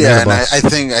yeah, and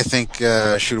I think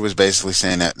Shooter was basically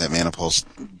saying that Manapul's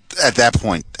at that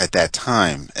point, at that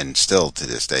time, and still to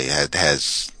this day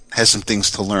has some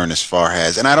things to learn as far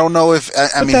as, and I don't know if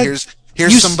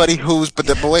here's somebody who's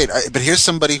here's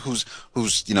somebody who's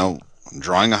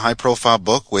drawing a high profile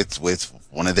book with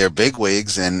one of their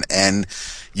bigwigs, and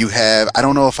you have, I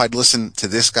don't know if I'd listen to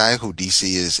this guy who DC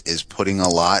is putting a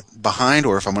lot behind,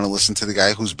 or if I'm going to listen to the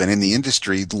guy who's been in the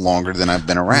industry longer than I've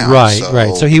been around.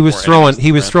 Right. So he was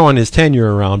throwing his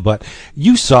tenure around, but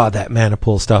you saw that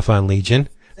Manapul stuff on Legion.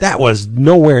 That was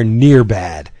nowhere near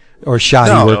bad. Or shoddy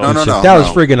workmanship. No, that was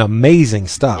friggin' amazing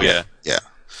stuff. Yeah.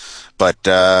 But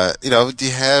do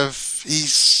you have?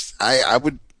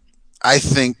 I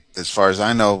think, as far as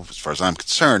I know, as far as I'm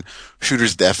concerned,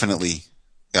 Shooter's definitely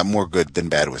got more good than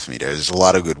bad with me. There's a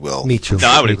lot of goodwill. Me too. No,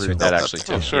 I would agree with that actually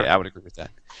too. Sure. Yeah, I would agree with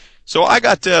that. So I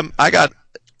got a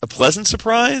pleasant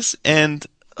surprise and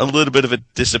a little bit of a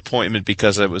disappointment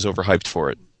because I was overhyped for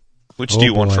it. Which do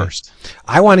you want first?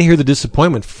 I want to hear the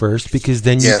disappointment first, because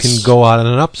then you can go out on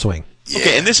an upswing. Yeah.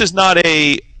 Okay, and this is not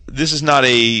a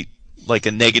like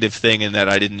a negative thing in that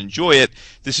I didn't enjoy it.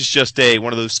 This is just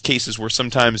one of those cases where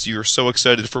sometimes you're so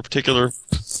excited for a particular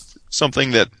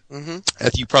something that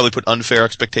you probably put unfair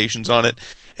expectations on it,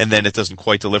 and then it doesn't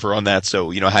quite deliver on that.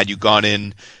 So, had you gone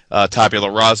in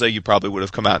tabula rasa, you probably would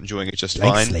have come out enjoying it just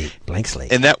fine. Blank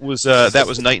slate. And that was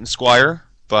Knight and Squire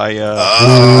by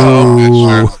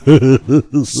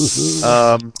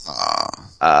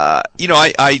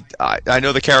I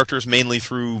know the characters mainly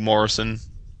through Morrison,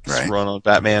 run on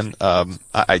Batman.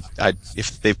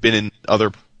 If they've been in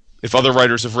if other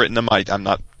writers have written them, I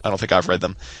don't think I've read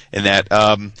them in that.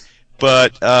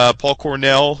 But Paul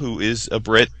Cornell, who is a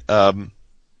Brit, and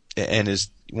is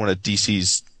one of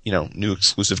DC's new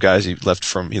exclusive guys. He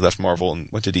left Marvel and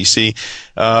went to DC.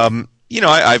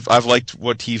 I've liked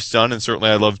what he's done, and certainly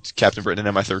I loved Captain Britain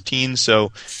and MI13.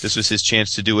 So this was his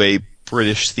chance to do a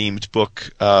British themed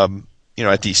book, at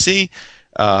DC.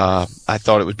 I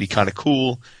thought it would be kind of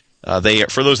cool.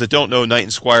 For those that don't know, Knight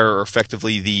and Squire are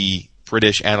effectively the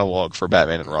British analog for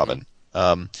Batman and Robin.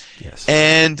 Yes.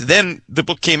 And then the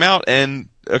book came out, and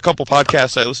a couple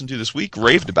podcasts I listened to this week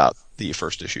raved about the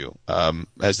first issue,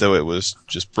 as though it was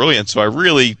just brilliant. So I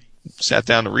really sat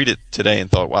down to read it today and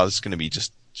thought, wow, this is going to be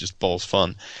just balls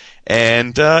fun.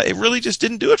 And it really just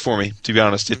didn't do it for me, to be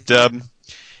honest.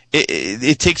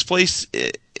 It takes place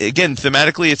again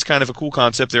thematically. It's kind of a cool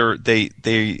concept.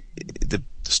 The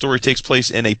story takes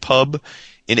place in a pub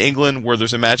in England where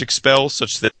there's a magic spell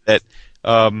such that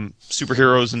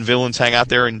superheroes and villains hang out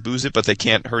there and booze it, but they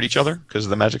can't hurt each other because of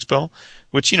the magic spell,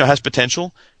 which has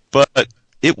potential. But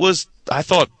it was, I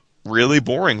thought, really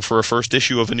boring for a first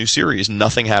issue of a new series.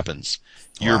 Nothing happens.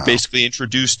 You're basically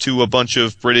introduced to a bunch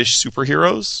of British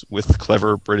superheroes with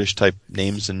clever British type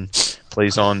names and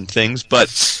plays on things,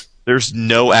 but there's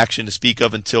no action to speak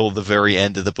of until the very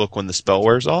end of the book when the spell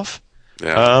wears off.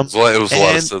 Yeah, it was a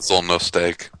lot of sizzle, no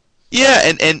steak.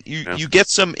 Yeah, and you get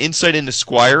some insight into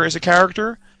Squire as a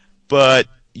character, but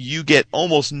you get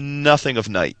almost nothing of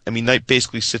Knight. I mean, Knight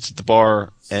basically sits at the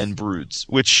bar and broods,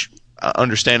 which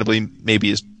understandably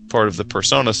maybe is part of the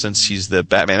persona since he's the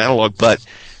Batman analog, but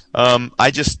I'm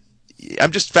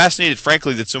just fascinated,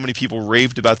 frankly, that so many people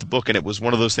raved about the book, and it was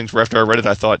one of those things where after I read it,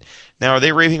 I thought, now are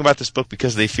they raving about this book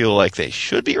because they feel like they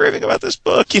should be raving about this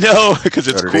book, because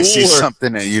it's cool? They see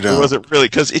something that you don't. It wasn't really,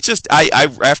 because it's just,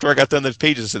 after I got done those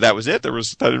pages, I said that was it. There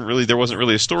wasn't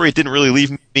really a story. It didn't really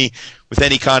leave me with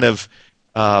any kind of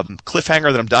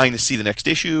cliffhanger that I'm dying to see the next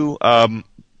issue,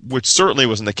 which certainly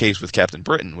wasn't the case with Captain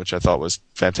Britain, which I thought was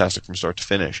fantastic from start to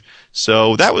finish.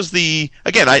 So that was the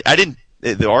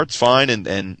art's fine,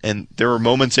 and there were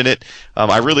moments in it.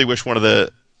 I really wish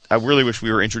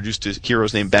we were introduced to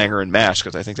heroes named Banger and Mash,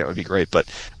 because I think that would be great, but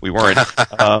we weren't.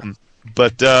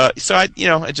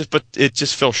 It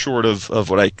just fell short of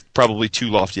what I probably too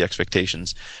lofty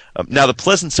expectations. Now the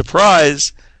pleasant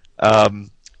surprise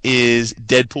is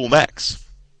Deadpool Max.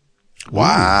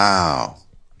 Wow.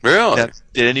 Really? Now,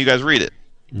 did any of you guys read it?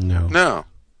 No.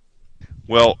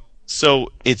 Well,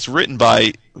 so it's written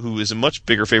by who is a much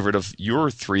bigger favorite of your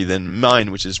three than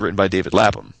mine, which is written by David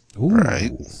Lapham. Ooh.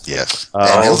 Right. Yes.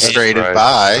 And illustrated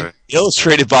by.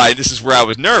 Illustrated by, this is where I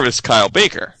was nervous, Kyle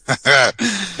Baker.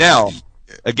 Now,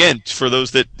 again, for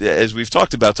those that, as we've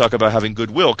talk about having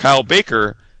goodwill, Kyle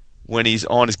Baker, when he's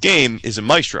on his game, is a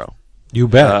maestro. You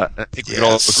bet. I think we can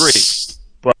all agree.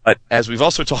 But as we've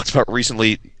also talked about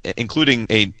recently, including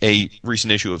a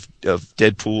recent issue of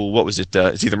Deadpool, what was it?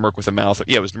 It's either Merc with a Mouth.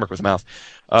 It was Merc with a Mouth.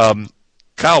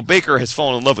 Kyle Baker has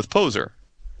fallen in love with Poser.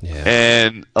 Yeah.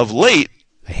 And of late,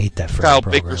 I hate that Kyle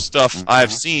program. Baker stuff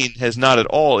I've seen has not at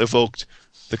all evoked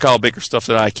the Kyle Baker stuff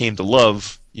that I came to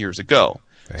love years ago.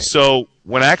 Right. So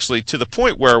to the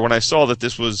point where when I saw that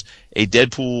this was a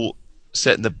Deadpool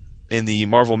set in the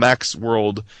Marvel Max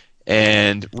world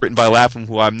and written by Lapham,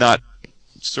 who I'm not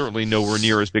certainly nowhere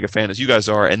near as big a fan as you guys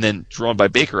are, and then drawn by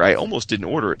Baker, I almost didn't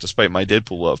order it despite my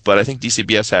Deadpool love, but I think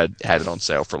DCBS had it on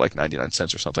sale for like 99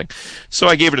 cents or something. So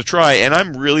I gave it a try, and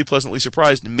I'm really pleasantly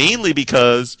surprised, mainly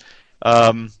because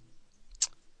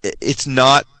it's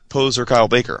not Poser Kyle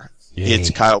Baker. Yay. It's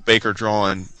Kyle Baker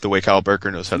drawn the way Kyle Baker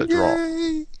knows how to draw.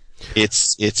 Yay.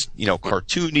 It's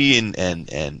cartoony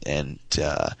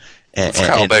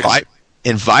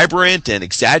and vibrant and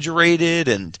exaggerated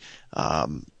and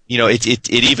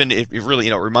it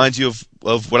really reminds you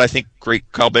of what I think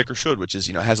great Kyle Baker should, which is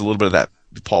has a little bit of that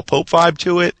Paul Pope vibe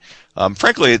to it.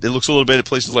 Frankly, it looks a little bit at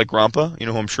places like Grampa,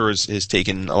 who I'm sure has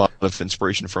taken a lot of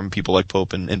inspiration from people like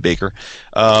Pope and Baker.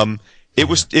 So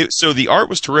the art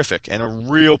was terrific and a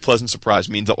real pleasant surprise.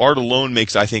 I mean, the art alone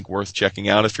makes, I think, worth checking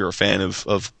out if you're a fan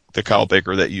of the Kyle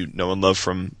Baker that you know and love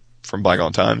from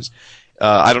bygone times.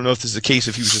 I don't know if this is the case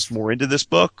if he was just more into this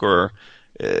book or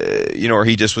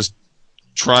he just was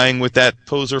trying with that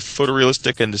Poser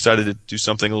photorealistic and decided to do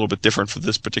something a little bit different for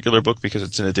this particular book because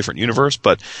it's in a different universe.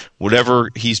 But whatever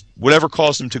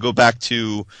caused him to go back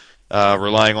to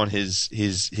relying on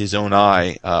his own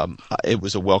eye, it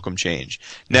was a welcome change.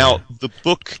 Now, the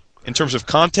book, in terms of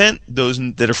content, those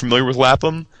that are familiar with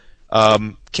Lapham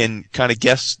can kind of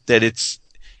guess that it's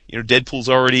Deadpool's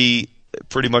already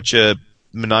pretty much a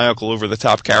maniacal,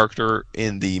 over-the-top character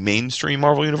in the mainstream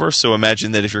Marvel universe. So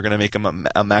imagine that if you're going to make him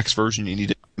a Max version, you need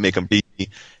to make him be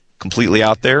completely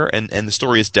out there. And the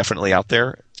story is definitely out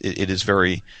there. It is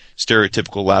very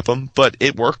stereotypical Lapham, but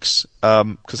it works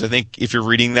because I think if you're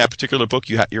reading that particular book,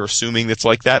 you're assuming it's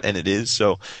like that, and it is.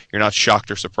 So you're not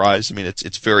shocked or surprised. I mean,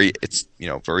 it's very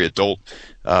adult.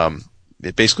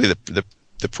 Basically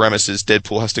the premise is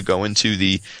Deadpool has to go into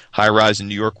the high-rise in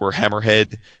New York where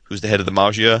Hammerhead, who's the head of the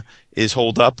Mafia, is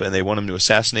holed up, and they want him to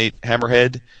assassinate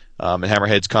Hammerhead. And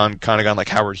Hammerhead's kind of gone like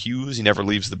Howard Hughes. He never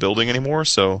leaves the building anymore,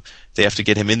 so they have to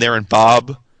get him in there. And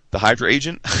Bob, the Hydra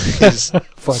agent is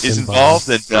involved,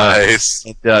 and Nice.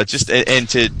 and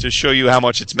to show you how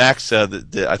much it's Max, I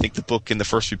think the book in the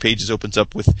first few pages opens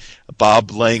up with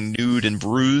Bob laying nude and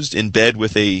bruised in bed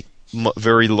with with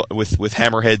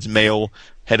Hammerhead's male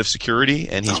head of security,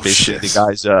 and he's basically the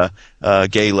guy's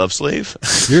gay love slave.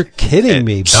 You're kidding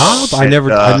me, Bob? I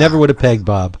never would have pegged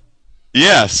Bob.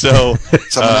 Yeah, so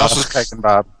Someone else was pecking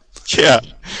Bob. yeah.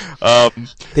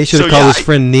 They should have called his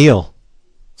friend Neil.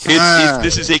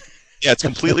 It's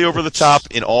completely over the top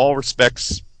in all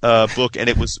respects book, and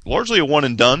it was largely a one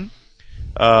and done.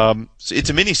 So it's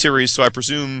a mini series, so I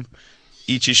presume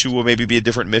each issue will maybe be a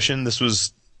different mission. This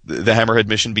was the Hammerhead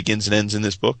mission begins and ends in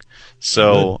this book,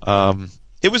 so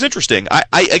it was interesting.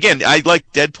 I like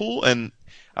Deadpool, and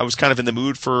I was kind of in the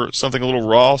mood for something a little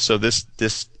raw, so this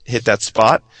hit that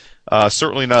spot.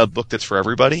 Certainly not a book that's for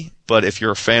everybody, but if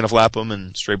you're a fan of Lapham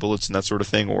and Stray Bullets and that sort of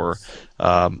thing, or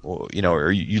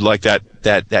you like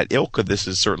that ilk, this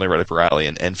is certainly right up your alley.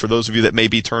 And for those of you that may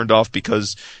be turned off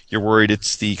because you're worried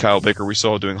it's the Kyle Baker we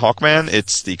saw doing Hawkman,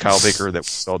 it's the Kyle Baker that we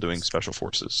saw doing Special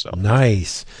Forces. So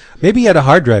nice. Maybe he had a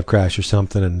hard drive crash or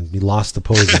something, and he lost the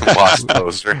poster.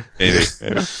 Maybe.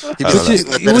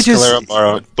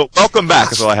 But welcome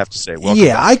back is all I have to say. Welcome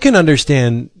back. I can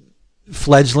understand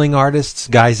fledgling artists,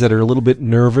 guys that are a little bit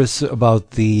nervous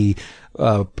about the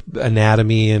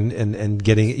anatomy and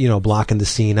getting, blocking the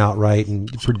scene outright and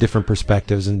for different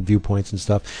perspectives and viewpoints and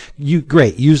stuff.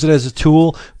 Great, use it as a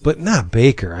tool, but not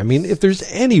Baker. I mean, if there's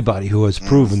anybody who has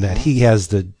proven that he has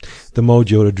the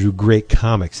mojo to do great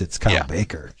comics, it's Kyle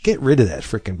Baker. Get rid of that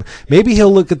freaking. Maybe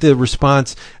he'll look at the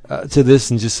response to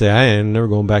this and just say, I am never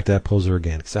going back to that poser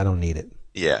again because I don't need it.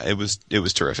 Yeah, it was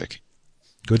terrific.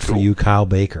 Good for you, Kyle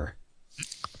Baker.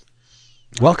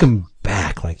 Welcome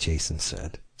back, like Jason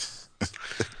said.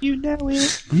 You know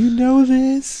it. You know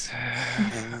this.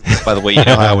 By the way, you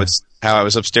know how I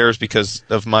was upstairs because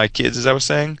of my kids, as I was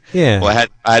saying? Yeah. Well,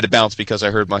 I had to bounce because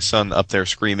I heard my son up there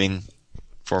screaming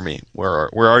for me. Where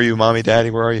are you, Mommy,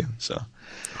 Daddy? Where are you? So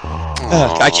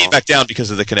I came back down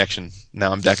because of the connection.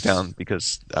 Now I'm back down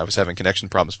because I was having connection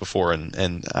problems before,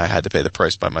 and I had to pay the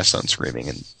price by my son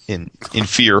screaming in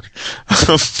fear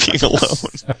of being alone.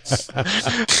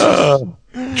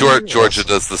 Georgia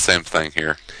does the same thing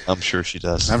here. I'm sure she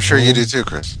does. I'm sure you do too,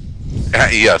 Chris.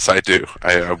 Yes, I do.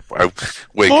 I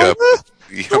wake up.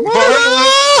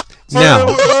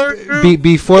 Now,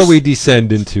 before we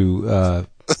descend into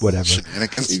whatever,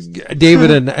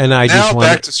 David and I just want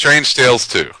back to Strange Tales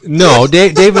 2. No,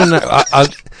 David and I,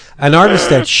 an artist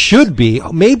that should be,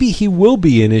 maybe he will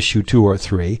be in issue 2 or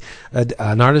 3.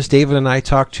 An artist David and I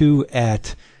talked to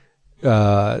at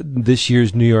this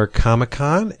year's New York Comic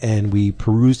Con, and we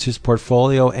perused his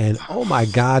portfolio, and oh my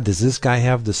God, does this guy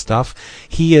have the stuff?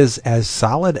 He is as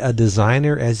solid a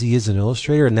designer as he is an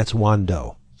illustrator, and that's Juan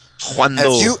Do.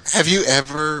 Have you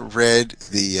ever read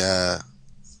the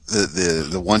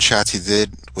one shots he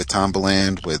did with Tom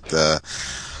Belland with the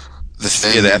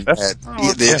thing? Yeah, the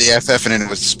FF? The FF, and then it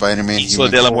was Spider-Man. Isla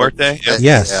de la Muerte?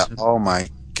 Yes. Yeah. Oh my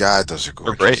God, those are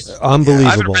gorgeous. They're great. Unbelievable.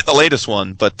 I haven't read the latest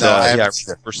one, but I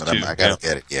gotta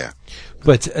get it. Yeah.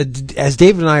 But as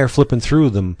David and I are flipping through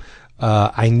them,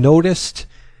 I noticed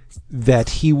that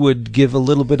he would give a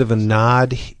little bit of a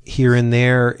nod here and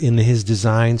there in his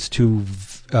designs to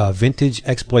vintage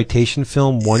exploitation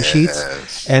film one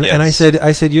sheets, and I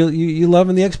said you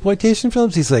loving the exploitation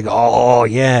films? He's like, oh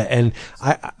yeah, and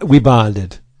we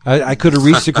bonded. I could have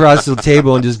reached across the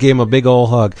table and just gave him a big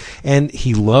old hug. And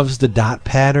he loves the dot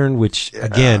pattern, which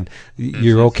again,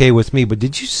 you're okay with me. But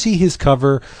did you see his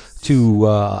cover to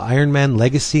Iron Man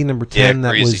Legacy number 10? Yeah, that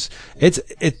crazy. was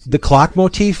it's the clock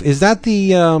motif. Is that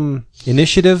the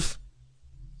Initiative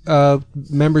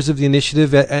members of the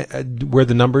Initiative where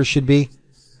the numbers should be?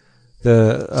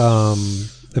 The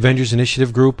Avengers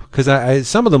Initiative group, because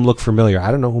some of them look familiar. I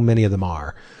don't know who many of them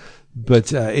are.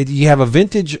 But you have a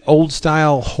vintage,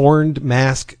 old-style, horned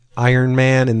mask Iron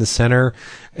Man in the center,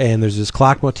 and there's this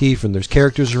clock motif, and there's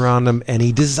characters around him, and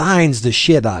he designs the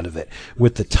shit out of it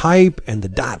with the type and the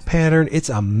dot pattern. It's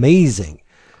amazing.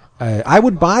 I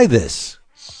would buy this.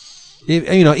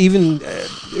 Even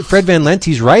Fred Van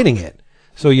Lente's writing it,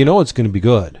 so you know it's going to be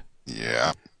good.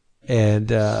 Yeah. And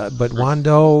but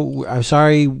Wando, I'm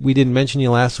sorry we didn't mention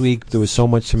you last week. There was so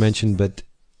much to mention, but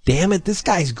damn it, this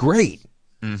guy's great.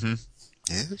 Mm-hmm.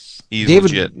 Yes. He's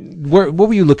David, legit. what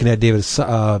were you looking at, David?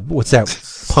 What's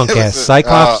that punk ass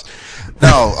Cyclops?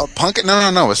 No, punk. No.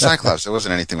 It was Cyclops. There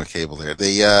wasn't anything with Cable there.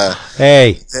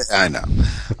 Hey, I know.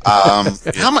 How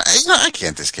much? I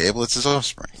can't diss Cable. It's his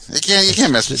offspring. You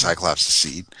can't mess with Cyclops'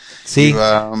 seed. See,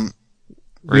 You,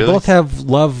 we both have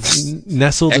love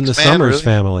nestled in the X-Man, Summers really?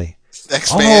 family.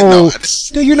 X-Man. Oh,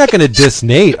 dude, you're not going to diss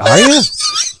Nate, are you?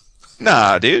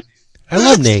 Nah, dude. I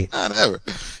love Nate. Not ever.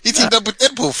 He teamed up with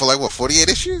Deadpool for 48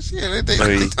 issues. Yeah, they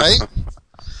tight.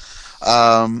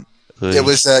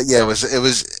 It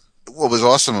was. What was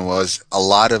awesome was a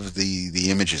lot of the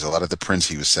images, a lot of the prints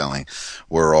he was selling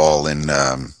were all in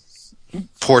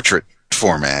portrait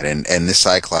format, and this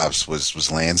Cyclops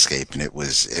was landscape, and it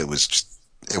was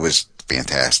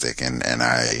fantastic, and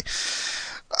I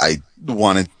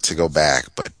wanted to go back,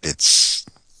 but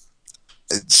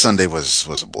Sunday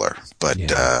was a blur, but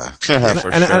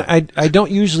I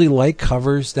don't usually like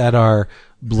covers that are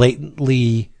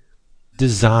blatantly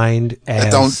designed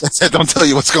as don't tell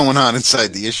you what's going on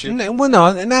inside the issue. Well,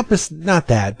 no, not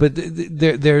that, but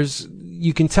there's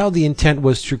you can tell the intent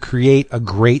was to create a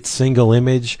great single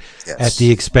image at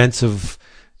the expense of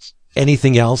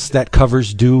anything else that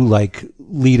covers do, like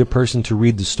lead a person to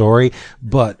read the story.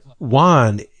 But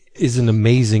Juan is an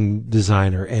amazing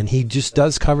designer, and he just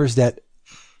does covers that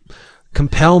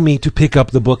compel me to pick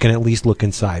up the book and at least look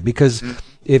inside, because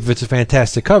if it's a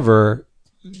fantastic cover,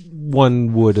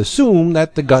 one would assume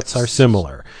that the guts are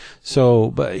similar.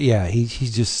 So, but yeah,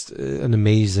 he's just an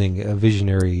amazing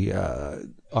visionary artist.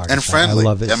 And friendly. I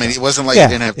love it. I mean, it wasn't like he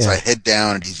didn't have his head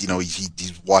down, and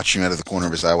he's watching you out of the corner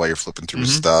of his eye while you're flipping through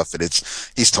his stuff, and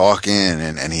he's talking,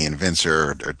 and he and Vince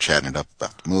are chatting it up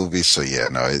about the movie. So yeah,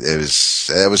 no, it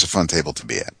was a fun table to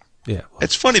be at. Yeah,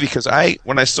 it's funny because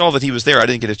when I saw that he was there, I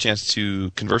didn't get a chance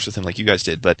to converse with him like you guys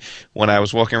did. But when I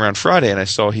was walking around Friday and I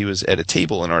saw he was at a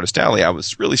table in Artist Alley, I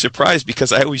was really surprised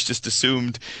because I always just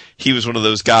assumed he was one of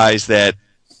those guys that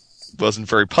wasn't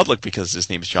very public because his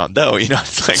name is John Doe. You know,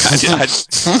 it's like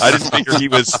I didn't figure he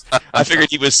was. I figured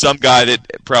he was some guy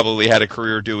that probably had a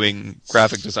career doing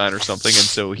graphic design or something, and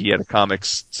so he had a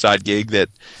comics side gig that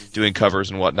doing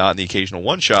covers and whatnot, and the occasional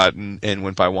one shot, and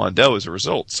went by Juan Doe as a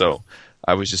result. So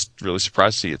I was just really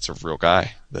surprised to see it's a real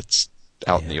guy that's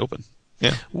out in the open.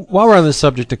 Yeah. While we're on the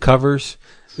subject of covers,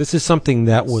 this is something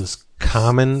that was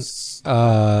common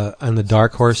on the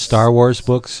Dark Horse Star Wars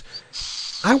books.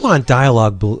 I want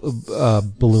dialogue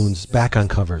balloons back on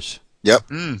covers. Yep.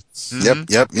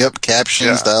 Yep.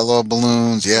 Captions, dialogue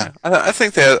balloons. Yeah. I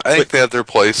think they have their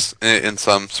place in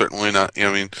some. Certainly not.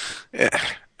 I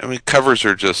mean, covers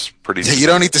are just pretty. Yeah, you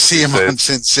don't need to see them on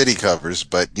Sin City covers,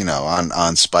 but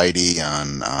on Spidey,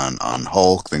 on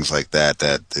Hulk, things like that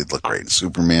they look great.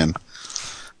 Superman,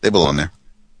 they belong there.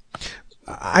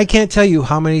 I can't tell you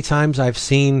how many times I've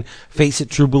seen Face It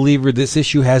True Believer, this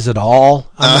issue has it all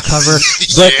on the cover,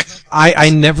 but I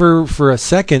never for a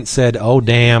second said, oh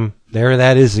damn, there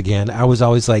that is again. I was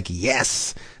always like,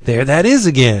 yes, there that is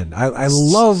again. I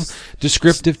love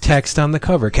descriptive text on the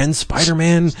cover. Can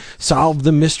Spider-Man solve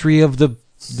the mystery of the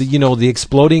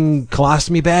exploding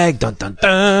colostomy bag? Dun dun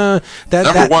dun.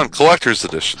 Number one, collector's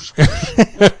edition.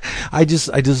 I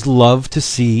just love to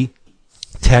see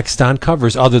text on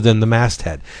covers other than the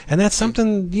masthead, and that's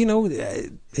something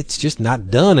it's just not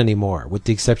done anymore, with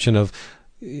the exception of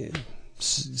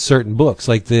certain books,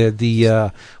 like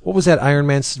the what was that Iron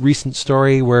Man's recent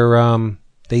story where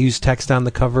they used text on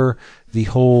the cover, the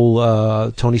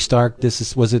whole Tony Stark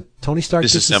was it Tony Stark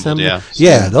Disassembled?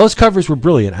 Yeah, those covers were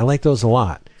brilliant. I like those a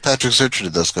lot. Patrick Zircher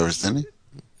did those covers, didn't he?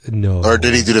 No. Or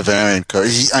did he do the variant cover?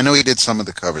 I know he did some of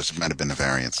the covers. It might have been the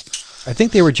variants. I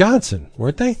think they were Johnson,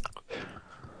 weren't they?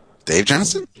 Dave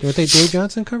Johnson? Weren't they Dave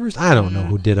Johnson covers? I don't know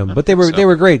who did them, but they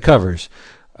were great covers.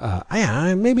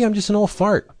 Maybe I'm just an old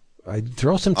fart. I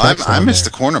throw some text I on miss there.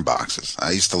 the corner boxes.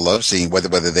 I used to love seeing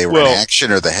whether they were in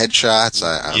action or the headshots.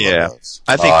 I love those.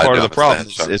 I think part of the problem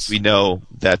is we know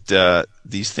that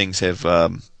these things have.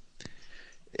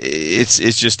 It's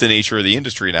just the nature of the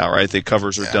industry now, right? The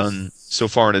covers are done so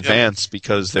far in advance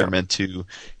because they're meant to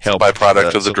help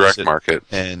byproduct of the direct market.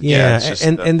 And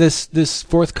and this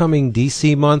forthcoming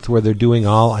DC month where they're doing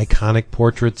all iconic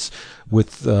portraits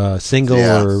with single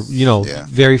or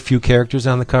very few characters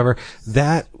on the cover.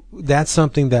 That's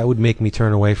something that would make me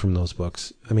turn away from those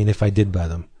books. I mean, if I did buy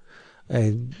them.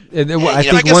 I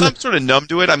guess I'm sort of numb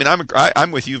to it. I mean,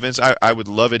 I'm with you, Vince. I would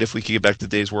love it if we could get back to the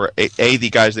days where A, the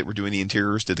guys that were doing the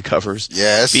interiors did the covers.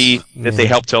 Yes. B, that they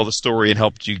helped tell the story and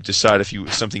helped you decide if you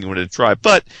something you wanted to try.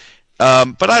 But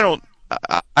I don't.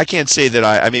 I can't say that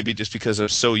I maybe just because I'm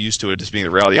so used to it as being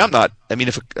the reality. I'm not. I mean,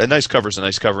 if a nice cover is a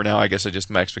nice cover now, I guess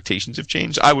my expectations have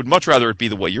changed. I would much rather it be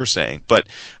the way you're saying. But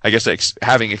I guess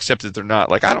having accepted they're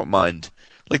not, like, I don't mind.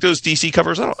 Like those DC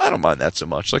covers, I don't mind that so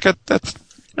much. Like that's.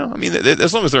 I mean,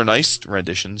 as long as they're nice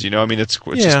renditions, I mean, it's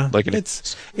just like the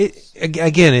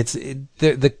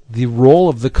role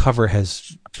of the cover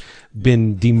has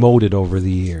been demoted over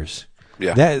the years.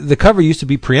 Yeah, the cover used to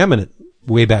be preeminent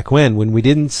way back when we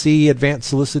didn't see advanced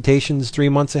solicitations 3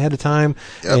 months ahead of time,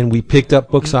 Yep. and we picked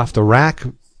up books off the rack,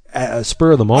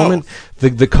 spur of the moment.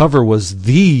 The cover was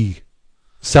the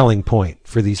selling point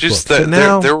for these Just books. that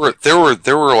Now, there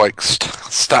were like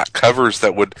stock covers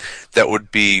that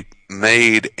would be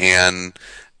made, and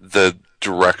the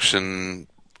direction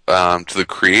to the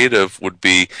creative would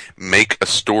be make a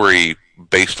story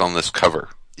based on this cover.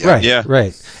 right, Yeah.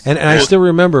 right. And I still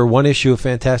remember one issue of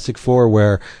Fantastic Four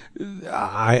where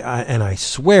I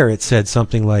swear it said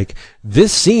something like,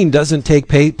 "This scene doesn't take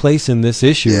place in this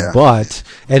issue," but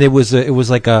it was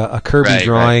like a Kirby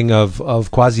drawing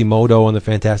of Quasimodo and the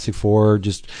Fantastic Four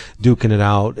just duking it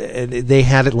out. And they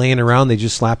had it laying around, they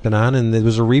just slapped it on, and there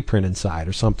was a reprint inside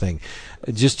or something,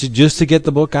 just to get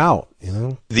the book out.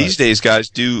 These days, guys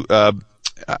do.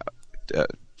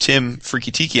 Tim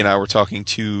Freaky Tiki and I were talking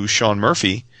to Sean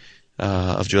Murphy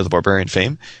of Joe the Barbarian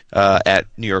fame at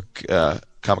New York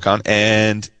Comic-Con,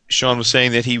 and Sean was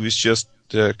saying that he was just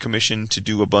commissioned to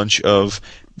do a bunch of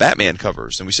Batman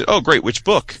covers, and we said, "Oh, great, which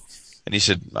book?" And he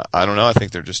said, "I don't know. I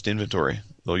think they're just inventory.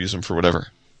 They'll use them for whatever."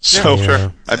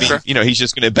 So, I mean, he's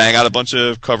just going to bang out a bunch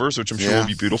of covers, which I'm sure will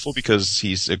be beautiful because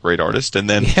he's a great artist, and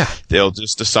then they'll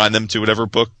just assign them to whatever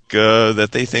book that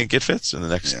they think it fits in the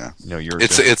next year or two.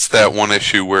 It's that one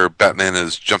issue where Batman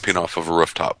is jumping off of a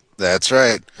rooftop. That's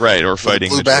right. Right, or fighting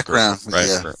blue the Joker. background. Right,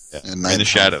 in the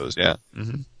shadows,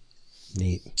 Mm-hmm.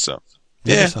 Neat. So,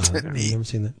 I've never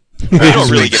seen that. You know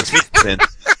what really gets me,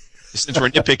 since we're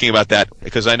nitpicking about that,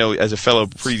 because I know as a fellow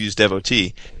previews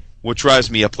devotee, what drives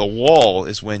me up the wall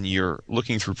is when you're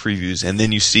looking through previews and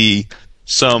then you see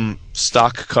some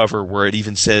stock cover where it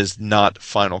even says not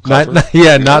final cover.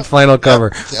 Not final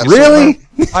cover. Really?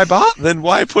 I bought? Then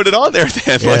why put it on there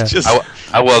then? Yeah. Like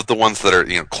I love the ones that are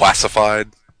classified.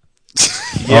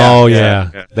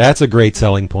 That's a great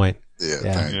selling point.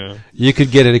 Yeah. You could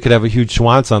get it. It could have a huge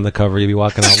Schwanz on the cover. You'd be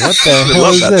walking out. What the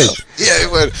hell is this? Yeah,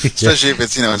 it would. Especially if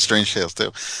it's in Strange Tales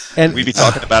too. And we'd be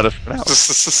talking about it for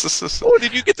hours. Oh,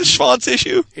 did you get the Schwanz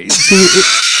issue?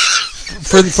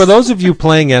 For those of you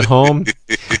playing at home,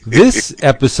 this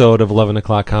episode of 11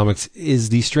 O'Clock Comics is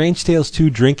the Strange Tales 2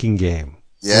 drinking game.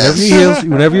 Yes.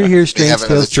 Whenever you hear Strange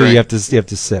Tales 2, you have to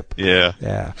sip. Yeah.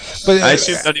 But I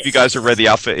assume none of you guys have read the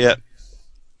outfit yet.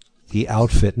 The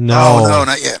outfit? No. No,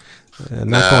 not yet.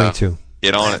 Not going to.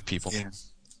 Get on it, people. Yeah.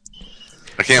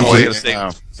 I can't wait.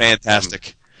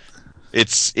 Fantastic.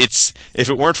 It's if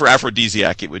it weren't for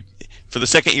Aphrodisiac, it would. For the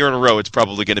second year in a row, it's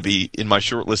probably going to be in my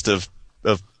short list of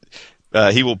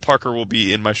Parker will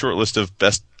be in my short list of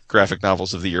best graphic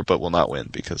novels of the year, but will not win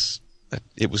because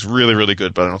it was really, really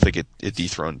good. But I don't think it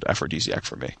dethroned Aphrodisiac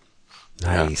for me.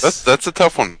 Nice. Yeah, that's a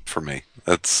tough one for me.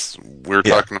 We were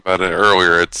talking about it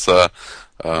earlier. It's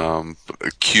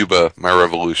Cuba. My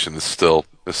Revolution is still.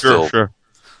 Sure.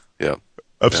 Yeah.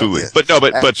 Absolutely. Yeah.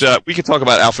 But we can talk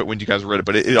about Outfit when you guys read it.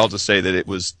 But I'll just say that it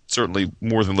was certainly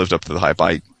more than lived up to the hype.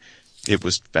 It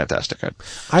was fantastic.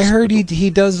 I heard he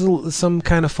does some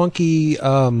kind of funky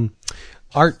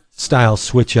art style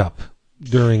switch up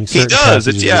during certain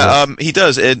passages. He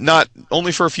does. Not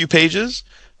only for a few pages,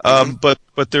 but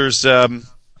there's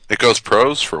it goes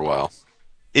prose for a while.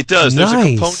 It does.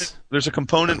 Nice. There's a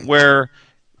component where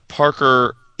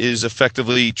Parker is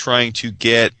effectively trying to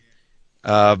get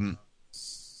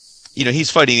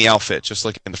he's fighting the outfit just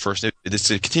like in the first.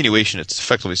 It's a continuation. It's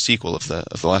effectively a sequel of the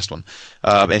last one,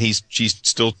 and she's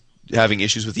still having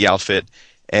issues with the outfit,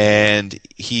 and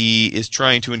he is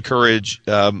trying to encourage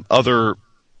other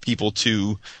people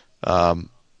to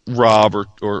rob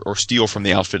or steal from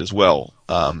the outfit as well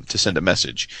to send a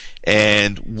message.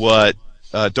 And what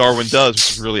Darwyn does,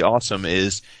 which is really awesome,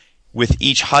 is with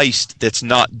each heist that's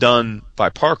not done by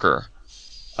Parker.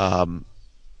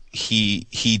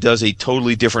 He does a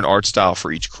totally different art style for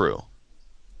each crew,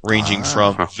 ranging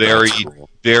from very,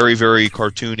 very, very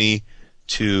cartoony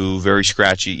to very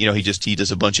scratchy. He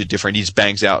does a bunch of different. He just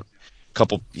bangs out a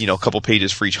couple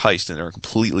pages for each heist, and they're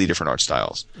completely different art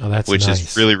styles. Oh, that's which nice.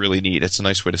 is really, really neat. It's a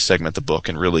nice way to segment the book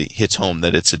and really hits home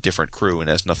that it's a different crew and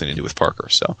has nothing to do with Parker.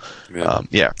 So,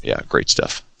 great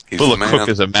stuff. Cooke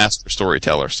is a master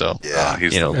storyteller, so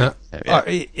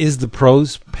is the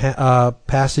prose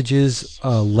passages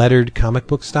lettered comic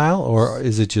book style, or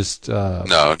is it just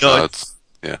No,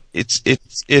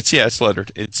 it's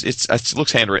lettered. It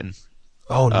looks handwritten.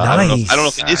 Oh, nice! I don't know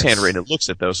if it is handwritten. It looks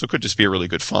it though, so it could just be a really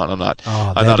good font. I'm not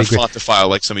a fontophile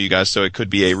like some of you guys, so it could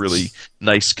be a really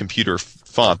nice computer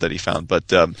font that he found. But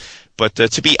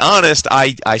to be honest,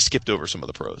 I skipped over some of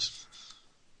the prose.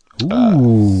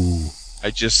 Ooh.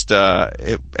 It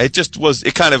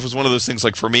kind of was one of those things.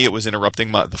 Like for me, it was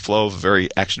interrupting the flow of a very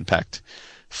action-packed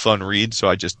fun read. So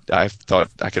I thought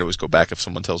I could always go back if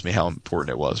someone tells me how important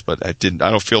it was, but I didn't.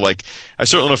 I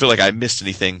certainly don't feel like I missed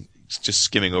anything just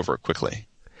skimming over it quickly.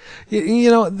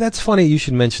 That's funny you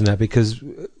should mention that, because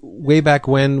way back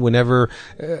whenever,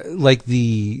 like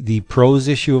the prose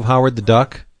issue of Howard the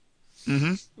Duck,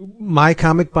 my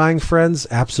comic buying friends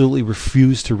absolutely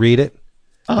refused to read it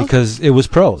because it was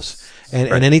prose.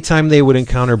 And anytime they would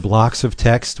encounter blocks of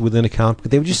text within a comic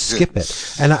book, they would just skip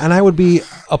it. And I would be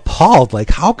appalled. Like,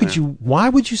 why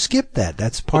would you skip that?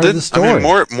 That's part of the story. I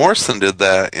mean, Morrison did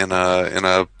that in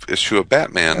a issue of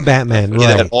Batman. Batman, Yeah,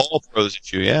 right. that all prose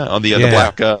issue, on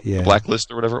the blacklist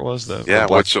or whatever it was.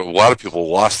 Which a lot of people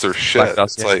lost their shit.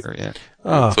 It's like, it's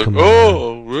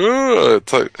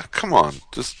like, come on,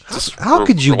 just how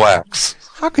could you relax?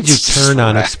 How could you turn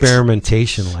on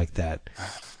experimentation like that?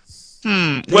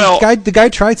 Well, the guy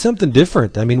tried something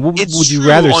different. I mean, would you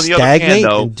rather stagnate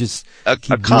and just a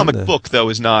comic book though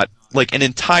is not like an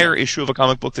entire issue of a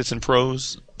comic book that's in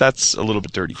prose? That's a little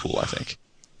bit dirty pool, I think.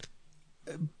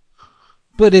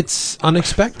 But it's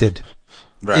unexpected.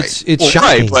 Right. It's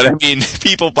shocking. Right, but I mean,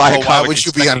 people buy. Why would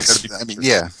you be I mean,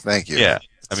 yeah. Thank you. Yeah,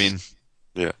 I mean,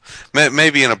 yeah.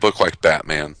 Maybe in a book like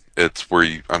Batman, it's where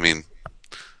you're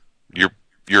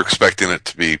expecting it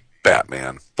to be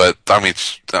Batman, but I mean,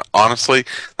 honestly,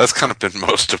 that's kind of been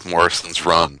most of Morrison's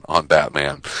run on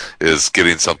Batman, is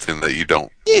getting something that you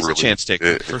don't really a chance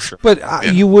taker for sure.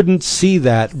 But you wouldn't see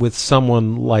that with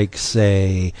someone like,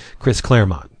 say, Chris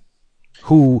Claremont,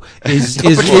 who is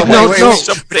Anyway.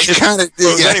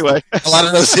 Anyway, a lot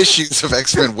of those issues of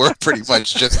X-Men were pretty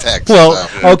much just text. Well,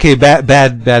 okay,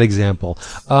 bad example.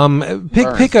 Pick a I don't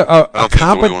think we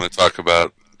competent. want to talk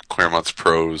about Claremont's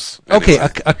prose. Anyway. Okay,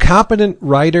 a competent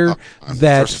writer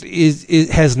that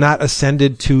has not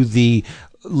ascended to the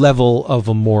level of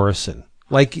a Morrison.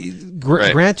 Like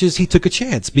Grant, he took a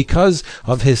chance because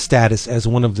of his status as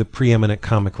one of the preeminent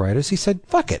comic writers. He said,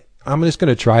 "Fuck it, I'm just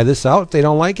going to try this out. If they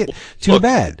don't like it, too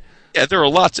bad." Yeah, there are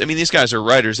lots. I mean, these guys are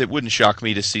writers. It wouldn't shock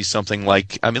me to see something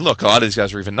like. I mean, look, a lot of these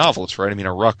guys are even novelists, right? I mean, a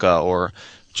Rucka or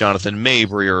Jonathan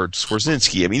Mabry or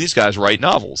Swarzynski. I mean, these guys write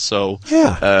novels. So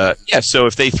so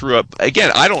if they threw up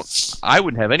again, I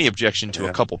wouldn't have any objection to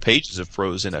a couple pages of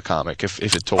prose in a comic if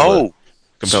it told a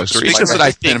compelling story. It's just that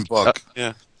I think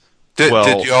Did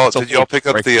y'all pick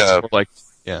up the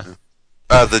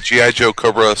the G.I. Joe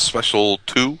Cobra Special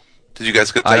 2? Did you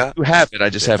guys get that? I do have it. I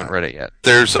just haven't read it yet.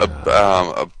 There's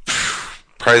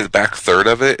probably the back third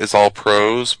of it is all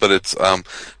prose, but it's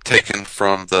taken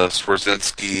from the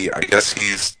Swarzynski. I guess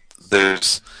is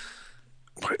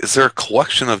there a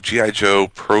collection of G.I. Joe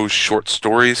prose short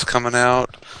stories coming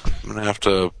out? I'm gonna have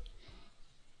to.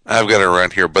 I've got it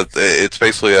around here, but it's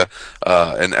basically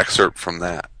an excerpt from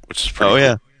that, which is pretty.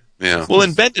 Cool. Yeah. Well,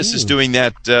 and Bendis is doing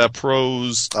that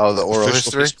prose. Oh, the oral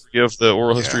history of the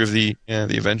oral history of the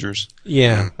Avengers.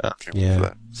 Yeah.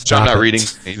 So I'm not reading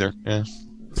either. Yeah.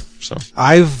 So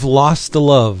I've lost the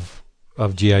love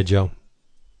of G.I. Joe.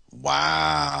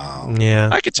 Wow. Yeah.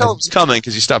 I could tell it was coming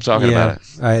because you stopped talking about it.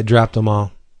 I dropped them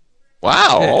all.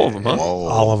 Wow, all of them, huh?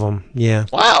 All of them, yeah.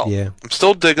 Wow. Yeah. I'm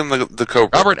still digging the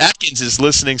Cobra. Robert Atkins is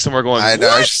listening somewhere going, I know.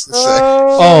 what? I was just to say.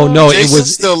 Oh, no, Jason it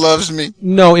was still loves me.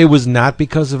 No, it was not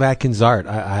because of Atkins' art.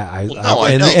 I know.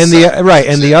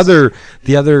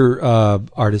 The other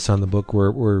artists on the book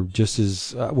were just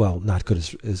as not good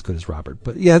as good as Robert,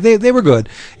 but yeah, they were good.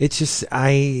 It's just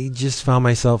I just found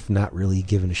myself not really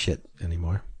giving a shit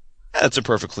anymore. That's a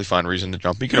perfectly fine reason to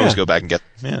jump. You can always go back and get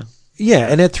them. Yeah,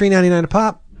 and at $3.99 a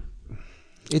pop,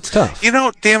 it's tough. You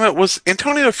know, damn it, was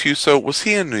Antonio Fuso, was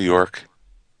he in New York?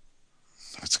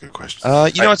 That's a good question.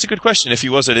 It's a good question. If he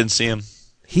was, I didn't see him.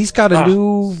 He's got a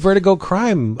new Vertigo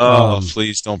crime.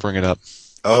 Please don't bring it up.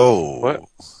 Oh. What?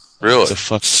 Really? It's a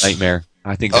fucking nightmare.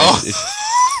 I think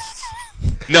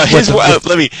no, his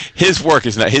work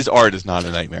is not, his art is not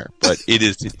a nightmare, but it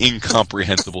is an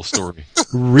incomprehensible story.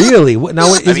 Really?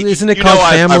 Now, isn't it called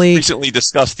Family? I've recently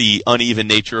discussed the uneven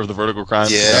nature of the Vertigo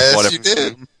crimes. Yes, you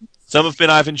did. Some have been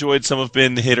I've enjoyed, some have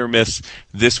been hit or miss.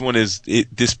 This one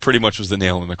this pretty much was the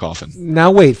nail in the coffin.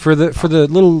 Now wait, for the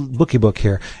little bookie book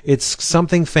here. It's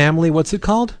something Family, what's it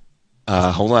called?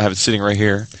 Hold on, I have it sitting right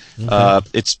here. Okay.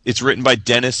 It's written by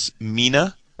Denise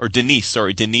Mina.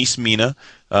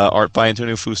 Art by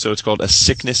Antonio Fuso. It's called A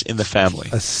Sickness in the Family.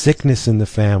 A Sickness in the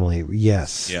Family,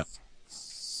 yes. Yeah.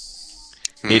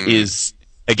 It is,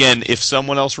 again, if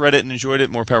someone else read it and enjoyed it,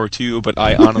 more power to you, but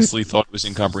I honestly thought it was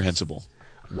incomprehensible.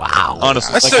 Wow.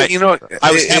 Honestly.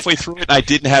 I was halfway through it, and I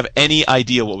didn't have any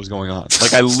idea what was going on.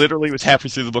 Like, I literally was halfway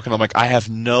through the book, and I'm like, I have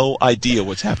no idea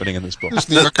what's happening in this book.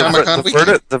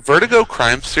 The Vertigo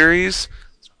crime series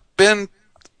has been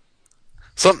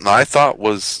something I thought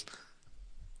was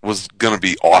was going to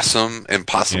be awesome and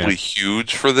possibly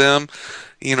huge for them.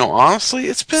 Honestly,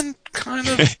 it's been kind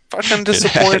of fucking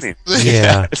disappointing.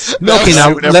 Yeah. Okay,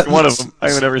 now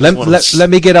let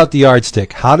me get out the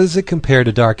yardstick. How does it compare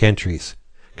to Dark Entries?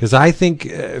 Because I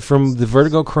think from the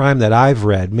Vertigo crime that I've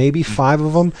read, maybe 5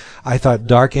 of them, I thought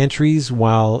Dark Entries,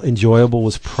 while enjoyable,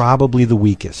 was probably the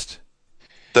weakest.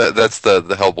 That's the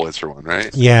Hellblazer one, right?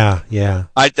 Yeah.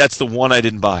 That's the one I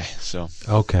didn't buy. So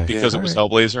okay, because it was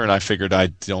Hellblazer, and I figured I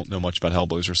don't know much about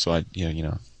Hellblazer, so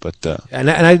but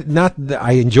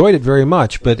I enjoyed it very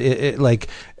much, but it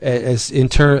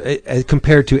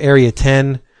compared to Area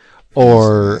 10,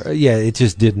 it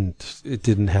just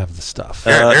didn't have the stuff.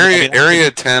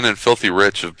 Area 10 and Filthy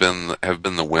Rich have been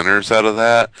the winners out of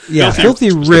that. Yeah,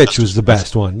 Filthy Rich was the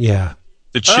best one. Yeah,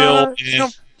 the Chill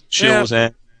was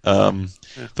in.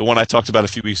 The one I talked about a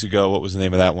few weeks ago. What was the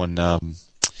name of that one? The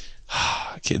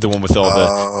one with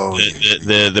all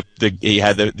he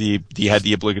had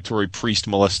the obligatory priest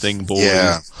molesting boys.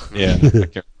 Yeah. I can't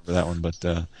remember that one, but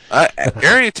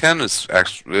Area 10 is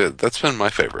actually that's been my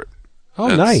favorite.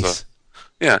 Oh, nice.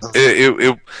 Yeah,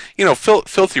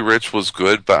 Filthy Rich was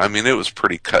good, but I mean it was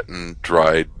pretty cut and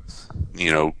dried,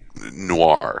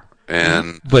 noir,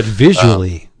 but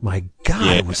visually, my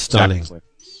God, it was stunning. Exactly.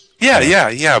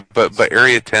 Yeah. But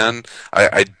Area 10,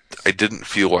 I didn't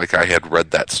feel like I had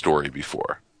read that story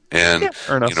before. And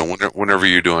whenever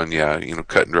you're doing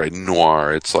cut and dried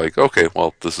noir, it's like, okay,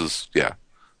 well, this is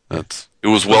it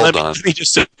was well done. Let me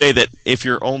just say that if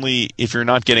you're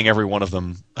not getting every one of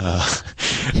them,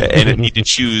 and you need to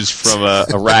choose from a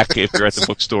rack if you're at the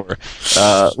bookstore,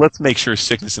 let's make sure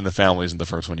Sickness in the Family isn't the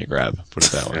first one you grab. Put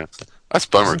it that way. Yeah. That's a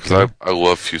bummer because I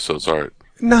love Fuso's art.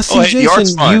 Now, see,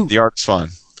 Jason, the art's fun.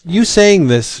 You saying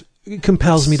this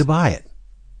compels me to buy it.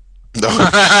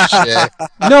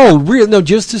 No,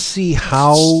 just to see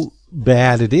how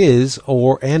bad it is,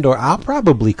 or I'll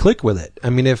probably click with it.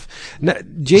 I mean, if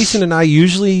Jason and I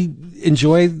usually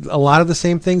enjoy a lot of the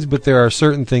same things, but there are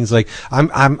certain things like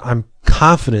I'm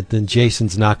confident that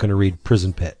Jason's not going to read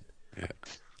Prison Pit.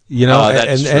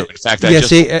 That's true. In fact, I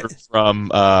just ordered from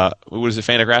what is it,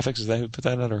 Fantagraphics? Is that who put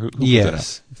that out, or who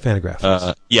yes, put that out?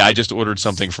 Fantagraphics. I just ordered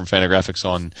something from Fantagraphics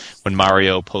on when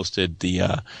Mario posted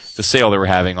the sale they were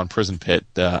having on Prison Pit.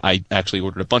 I actually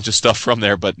ordered a bunch of stuff from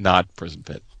there, but not Prison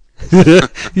Pit. Don't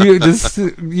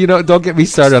get me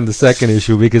started on the second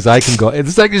issue because I can go. The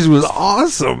second issue was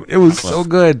awesome. It was so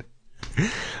good.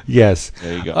 Yes.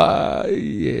 There you go.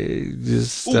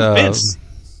 Vince,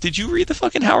 did you read the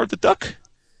fucking Howard the Duck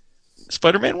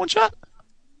Spider-Man one shot?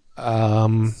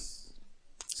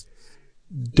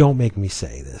 Don't make me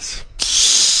say this.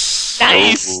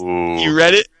 Nice. Ooh. You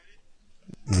read it?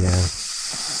 Yeah.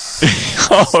 It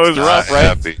was rough, right?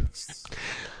 Happy.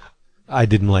 I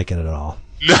didn't like it at all.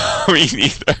 No, me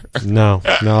neither. No.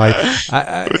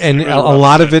 I and a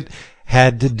lot of it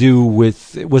had to do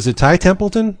with, was it Ty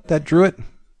Templeton that drew it?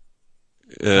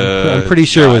 I'm pretty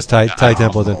sure it was Ty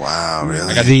Templeton. Wow,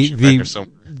 really?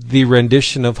 The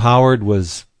rendition of Howard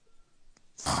was.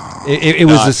 It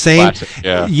was the same. Classic,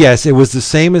 yeah. Yes, it was the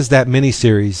same as that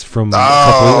miniseries from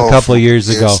a couple of years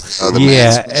ago.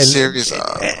 Series.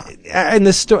 And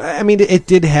the story. I mean, it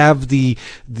did have the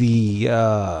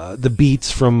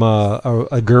beats from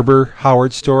a Gerber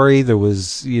Howard story. There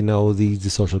was, the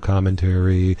social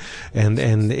commentary, and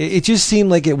it just seemed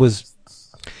like it was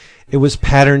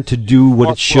patterned to do what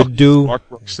it should do. Mark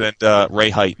Brooks and Ray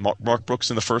Height. Mark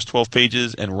Brooks in the first 12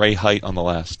 pages, and Ray Height on the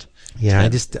last. Yeah,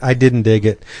 I didn't dig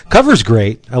it. Cover's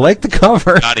great. I like the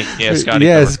cover.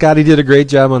 Scotty. Scotty did a great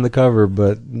job on the cover,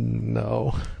 but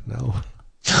no.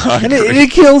 And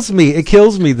it kills me. It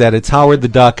kills me that it's Howard the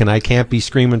Duck and I can't be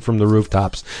screaming from the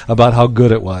rooftops about how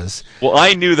good it was. Well,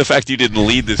 I knew the fact you didn't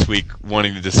lead this week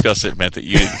wanting to discuss it meant that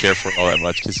you didn't care for it all that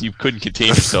much because you couldn't contain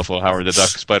yourself. Well, Howard the Duck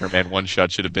Spider-Man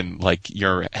one-shot should have been like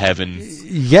your heaven.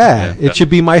 Yeah, it should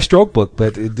be my stroke book,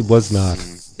 but it was not.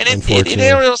 And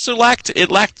it also lacked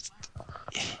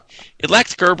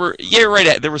Gerber. Yeah, you're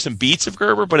right. There were some beats of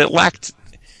Gerber, but it lacked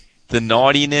the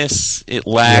naughtiness. It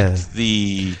lacked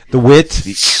the wit.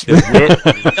 The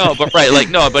wit. No, but right,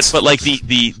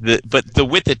 but the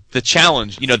wit the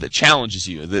challenge, that challenges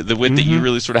you. The wit that you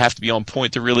really sort of have to be on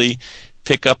point to really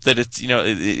pick up that it's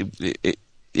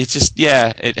it's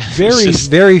just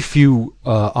very few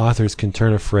authors can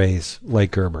turn a phrase like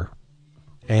Gerber.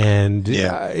 And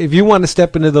if you want to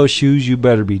step into those shoes, you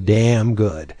better be damn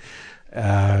good.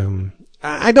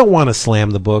 I don't want to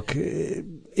slam the book.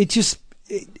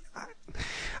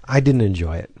 I didn't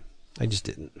enjoy it. I just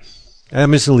didn't.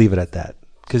 I'm just going to leave it at that.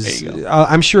 because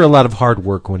I'm sure a lot of hard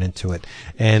work went into it,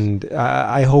 and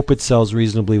I hope it sells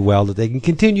reasonably well, that they can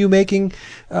continue making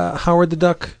Howard the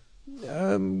Duck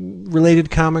related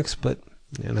comics, but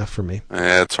not for me.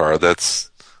 It's hard.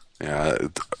 That'll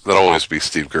always be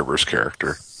Steve Gerber's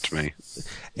character to me.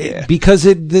 Because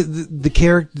the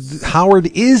character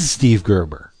Howard is Steve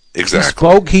Gerber.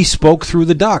 Exactly. He spoke through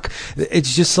the Duck.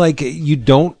 It's just like you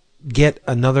don't get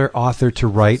another author to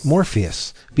write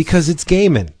Morpheus because it's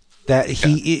Gaiman. That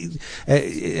he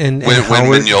and when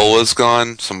Howard, Mignola's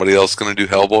gone, somebody else going to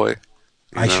do Hellboy?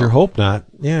 I sure hope not.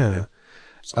 Yeah.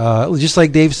 Just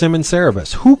like Dave Simmons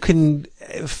Cerebus, who can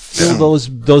fill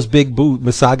those big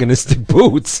misogynistic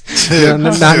boots?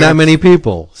 Not many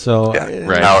people. So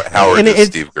Howard is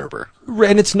Steve Gerber,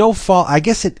 and it's no fault. I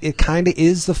guess it kind of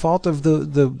is the fault of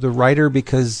the writer,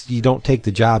 because you don't take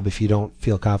the job if you don't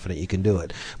feel confident you can do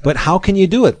it. But how can you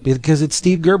do it? Because it's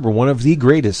Steve Gerber, one of the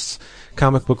greatest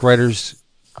comic book writers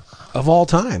of all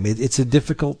time. It's a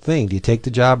difficult thing. Do you take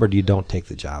the job or do you don't take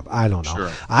the job? I don't know.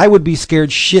 Sure. I would be scared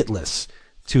shitless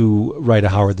to write a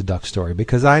Howard the Duck story,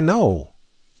 because I know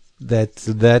that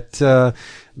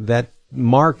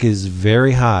mark is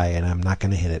very high, and I'm not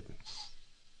going to hit it.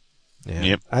 Yeah.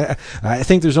 Yep. I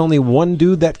think there's only one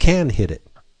dude that can hit it,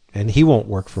 and he won't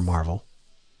work for Marvel.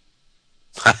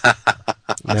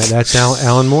 That's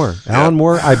Alan Moore. Alan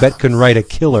Moore, I bet, can write a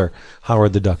killer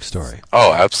Howard the Duck story.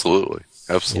 Oh, absolutely.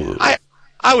 I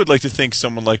would like to think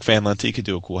someone like Van Lente could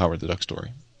do a cool Howard the Duck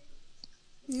story.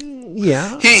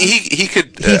 Yeah, he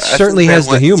could. He certainly has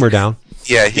the humor down.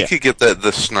 Yeah, he could get the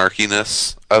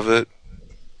snarkiness of it.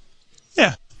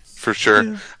 Yeah, for sure.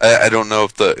 Yeah. I don't know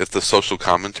if the social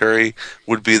commentary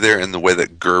would be there in the way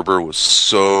that Gerber was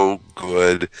so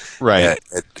good at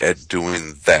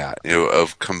doing that.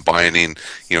 Of combining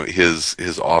his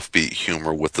offbeat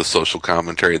humor with the social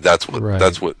commentary. That's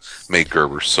what made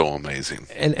Gerber so amazing.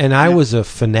 And I was a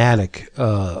fanatic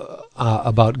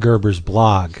about Gerber's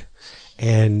blog.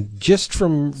 And just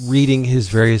from reading his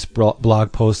various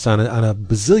blog posts on a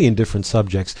bazillion different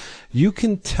subjects, you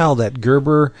can tell that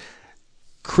Gerber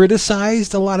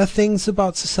criticized a lot of things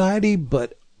about society,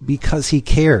 but because he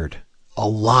cared a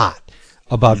lot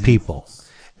about people.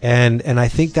 And I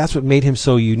think that's what made him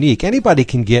so unique. Anybody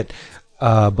can get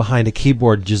behind a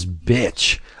keyboard, just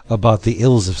bitch about the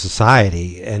ills of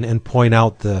society and point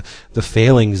out the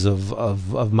failings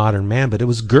of modern man. But it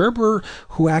was Gerber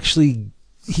who actually...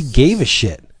 he gave a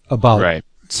shit about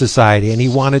society, and he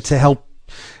wanted to help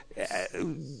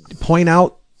point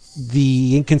out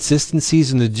the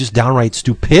inconsistencies and the just downright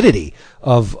stupidity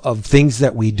of things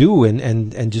that we do,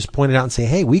 and just point it out and say,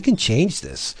 hey, we can change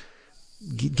this.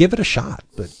 Give it a shot.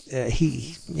 But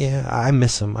I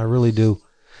miss him. I really do.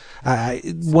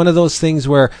 One of those things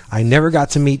where I never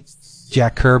got to meet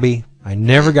Jack Kirby. I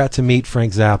never got to meet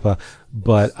Frank Zappa,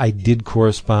 but I did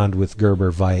correspond with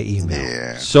Gerber via email.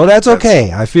 Yeah, so that's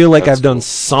okay. I feel like I've done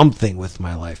something with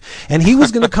my life. And he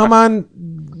was going to come on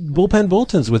Bullpen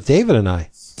Bulletins with David and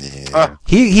I. Yeah.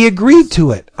 He agreed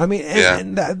to it. I mean,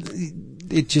 and that,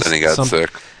 it just... Then he got sick.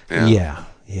 Yeah.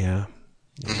 That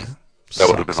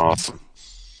would have been awesome.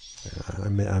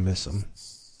 I miss him.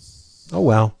 Oh,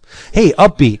 well. Hey,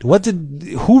 Upbeat,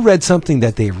 who read something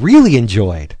that they really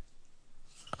enjoyed?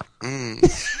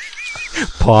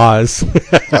 Pause.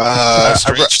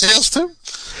 Strange Tales too?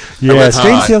 Yeah,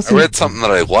 Strange Tales too. I read something that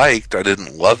I liked. I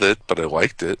didn't love it, but I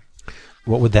liked it.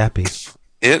 What would that be?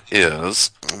 It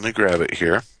is... let me grab it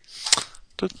here.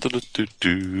 It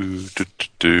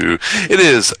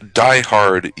is Die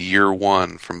Hard Year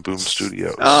One from Boom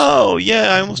Studios. Oh,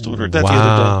 yeah, I almost ordered that the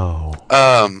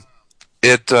other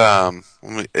day.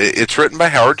 It's written by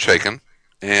Howard Chaykin.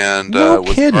 And, no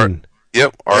kidding.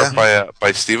 Art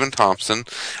by Stephen Thompson.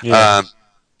 Yeah.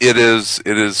 It is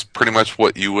pretty much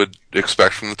what you would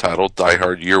expect from the title, Die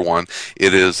Hard Year One.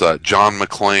 It is John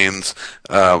McClane's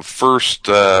first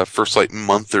like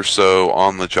month or so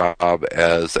on the job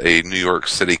as a New York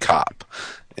City cop,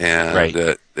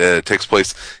 and it takes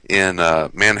place in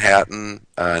Manhattan,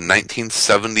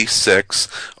 1976,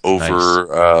 over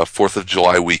 4th of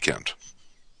July weekend.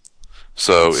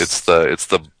 So it's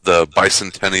the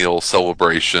bicentennial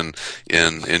celebration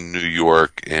in New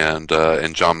York, and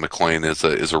John McClane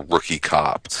is a rookie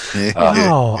cop.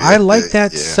 I like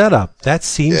that setup. That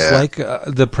seems like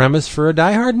the premise for a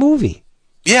Die Hard movie.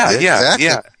 Exactly.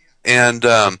 And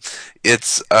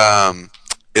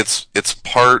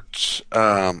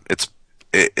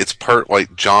it's part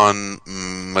like John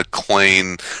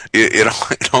McClane.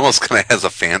 It almost kind of has a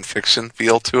fan fiction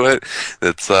feel to it.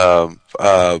 It's but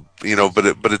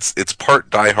it's part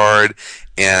Die Hard,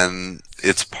 and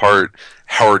it's part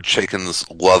Howard Chaykin's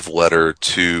love letter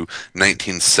to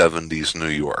 1970s New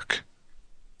York.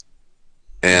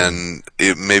 And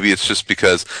maybe it's just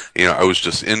because, I was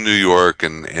just in New York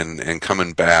and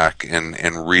coming back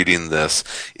and reading this.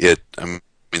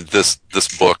 This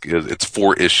book it's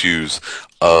 4 issues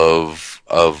of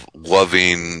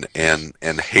loving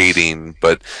and hating,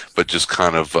 but just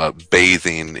kind of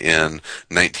bathing in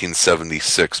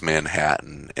 1976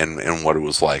 Manhattan and what it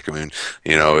was like. I mean,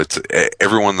 it's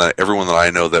everyone that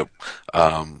I know that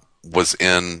was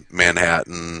in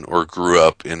Manhattan or grew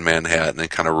up in Manhattan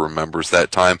and kind of remembers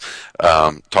that time,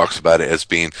 talks about it as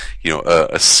being,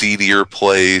 a seedier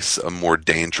place, a more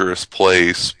dangerous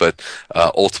place, but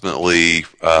ultimately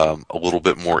a little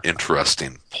bit more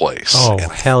interesting place. Oh,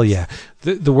 hell yeah.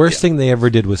 The worst thing they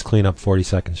ever did was clean up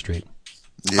 42nd Street.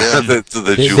 Yeah, the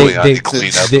Giuliani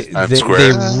cleanup Times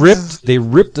Square. They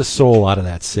ripped the soul out of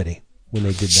that city when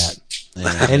they did that.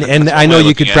 Yeah. And I know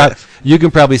you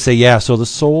can probably say, yeah, so the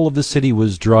soul of the city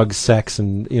was drugs, sex,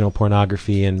 and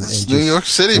pornography and just New York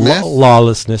City, man.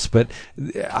 Lawlessness. But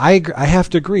I have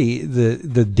to agree,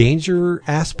 the danger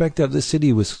aspect of the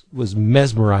city was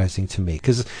mesmerizing to me,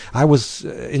 because I was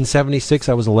in '76.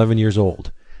 I was 11 years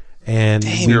old. And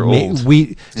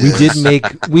we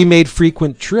made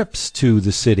frequent trips to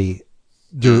the city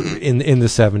in the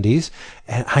 70s,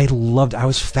 and I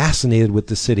was fascinated with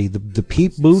the city, the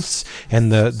peep booths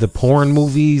and the porn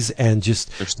movies, and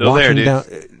just they're still walking there,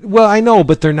 dude. Well, I know,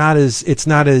 but it's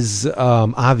not as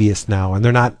obvious now, and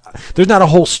there's not a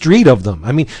whole street of them.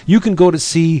 I mean, you can go to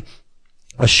see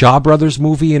a Shaw Brothers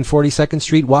movie in 42nd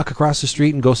Street, walk across the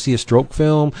street and go see a stroke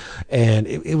film, and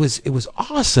it was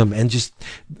awesome. And just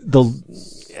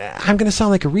I'm going to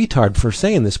sound like a retard for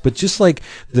saying this, but just like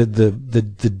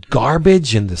the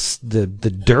garbage and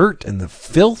the dirt and the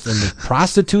filth and the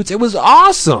prostitutes, it was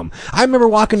awesome. I remember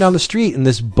walking down the street and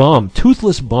this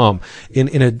toothless bum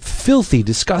in a filthy,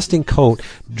 disgusting coat,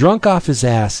 drunk off his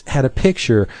ass, had a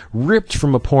picture ripped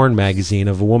from a porn magazine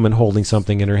of a woman holding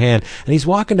something in her hand, and he's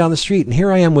walking down the street, and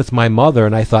here I am with my mother,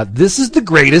 and I thought, this is the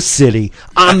greatest city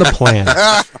on the planet.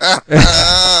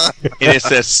 And it's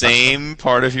that same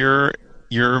part of your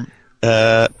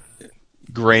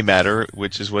gray matter,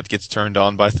 which is what gets turned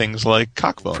on by things like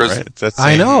cockbone, right? It's that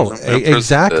I know, same,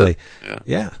 exactly.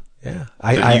 Yeah.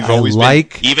 I always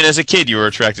like... even as a kid, you were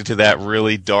attracted to that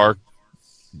really dark...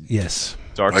 Yes.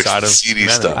 Dark like side of seedy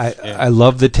stuff. I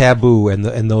love the taboo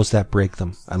and those that break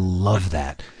them. I love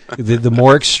that. The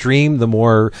more extreme, the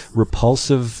more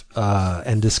repulsive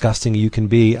and disgusting you can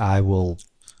be, I will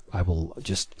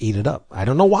just eat it up. I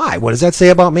don't know why. What does that say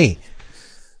about me?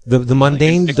 The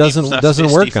mundane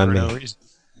doesn't work on me.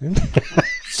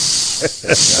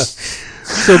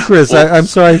 So, Chris, I'm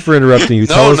sorry for interrupting you.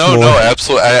 Tell us more. No,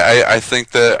 absolutely. I think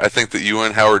that you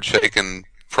and Howard Chaykin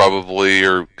probably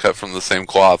are cut from the same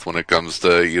cloth when it comes to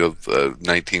the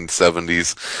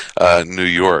 1970s New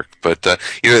York. But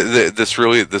this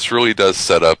really does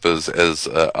set up as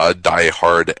a Die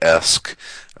Hard-esque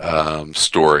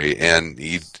story, and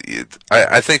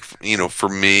I think for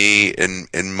me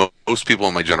and most people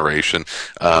in my generation,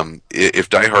 if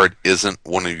Die Hard isn't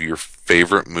one of your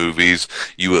favorite movies,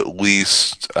 you at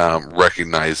least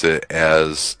recognize it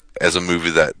as a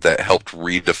movie that helped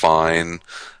redefine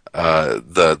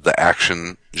the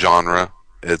action genre.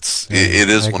 It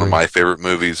is one of my favorite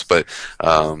movies, but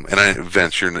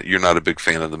Vince, you're not a big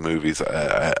fan of the movies,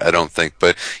 I don't think,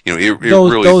 but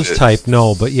those type,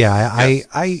 no, but I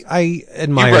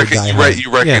admire Die Hard.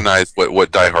 You recognize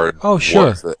what Die Hard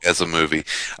was as a movie,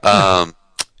 and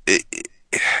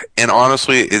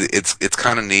honestly, it's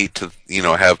kind of neat to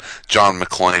have John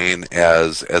McClane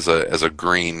as a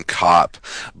green cop,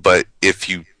 but if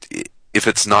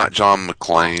it's not John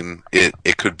McClane,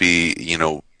 it could be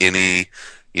any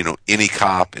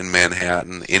cop in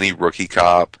Manhattan, any rookie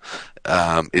cop.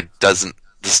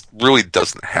 This really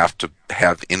doesn't have to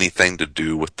have anything to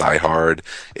do with Die Hard.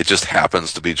 It just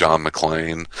happens to be John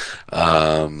McClane.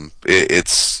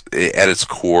 It's at its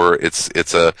core, it's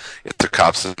a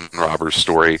cops and robbers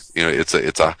story. It's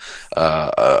a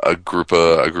group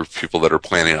of people that are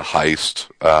planning a heist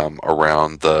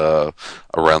around the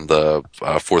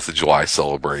 4th of July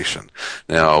celebration.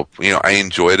 Now, I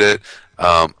enjoyed it.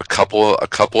 A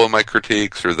couple of my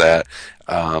critiques are that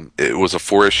it was a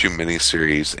 4-issue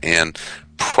miniseries, and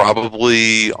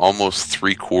probably almost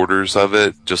 3/4 of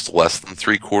it, just less than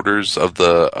 3/4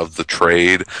 of the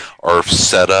trade, are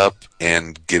set up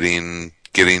and getting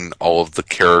all of the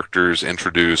characters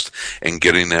introduced and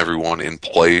getting everyone in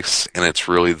place, and it's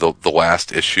really the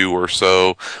last issue or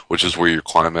so, which is where your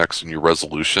climax and your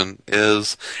resolution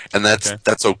is, and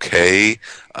that's okay.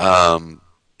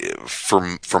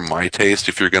 for my taste,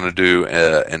 if you're going to do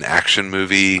an action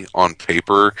movie on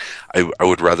paper, I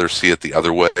would rather see it the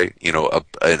other way.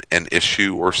 An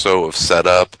issue or so of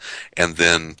setup, and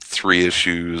then 3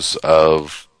 issues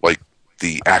of like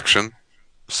the action.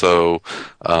 So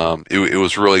it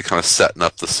was really kind of setting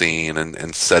up the scene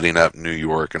and setting up New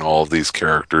York and all of these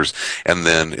characters, and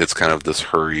then it's kind of this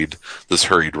hurried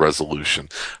resolution.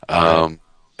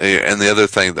 And the other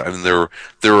thing, there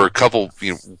were a couple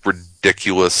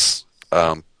ridiculous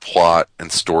plot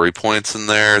and story points in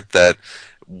there that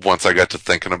once I got to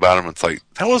thinking about them, it's like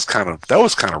that was kind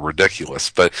of ridiculous.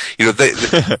 But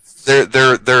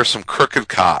there are some crooked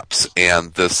cops,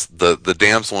 and the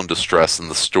damsel in distress in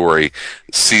the story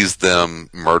sees them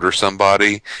murder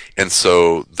somebody, and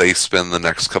so they spend the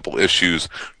next couple issues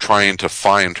trying to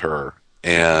find her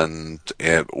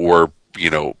or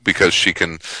because she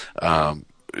can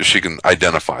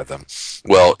identify them.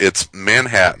 Well, it's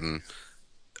Manhattan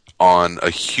on a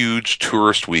huge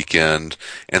tourist weekend,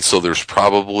 and so there's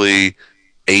probably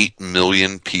 8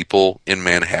 million people in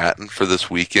Manhattan for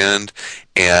this weekend,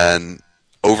 and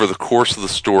over the course of the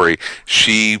story,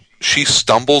 she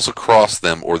stumbles across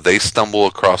them, or they stumble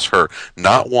across her,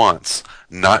 not once,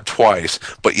 not twice,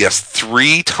 but yes,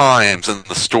 3 times in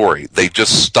the story. They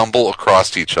just stumble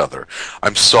across each other.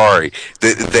 I'm sorry.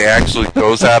 They actually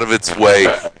goes out of its way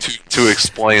to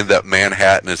explain that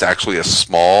Manhattan is actually a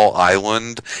small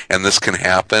island, and this can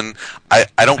happen. I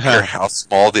don't care how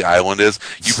small the island is.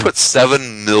 You put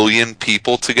 7 million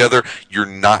people together, you're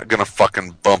not going to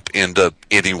fucking bump into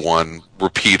anyone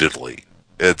repeatedly.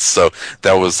 So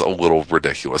that was a little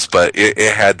ridiculous, but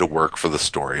it had to work for the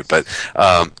story. But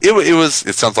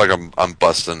it sounds like I'm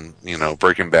busting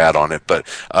Breaking Bad on it, but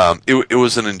it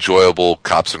was an enjoyable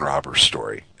cops and robbers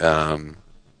story.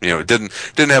 It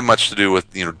didn't have much to do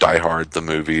with Die Hard, the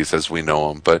movies as we know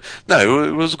them, but no,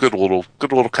 it was a good little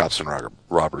cops and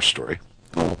robbers story.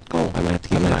 Cool. I'm gonna have to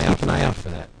keep an eye out for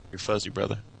that. You're fuzzy,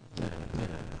 brother.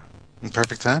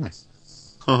 Perfect timing.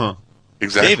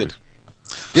 Exactly. David.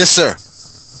 Yes, sir.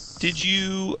 Did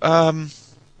you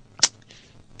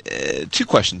 2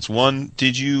 questions. One,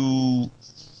 did you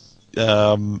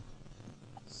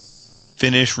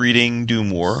finish reading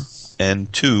Doom War?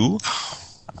 And 2,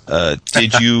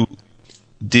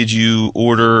 did you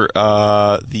order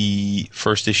the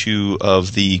first issue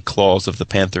of the Claws of the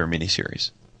Panther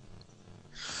miniseries?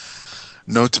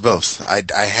 No to both.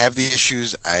 I have the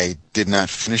issues. I did not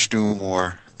finish Doom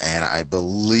War, and I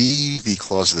believe the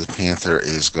Claws of the Panther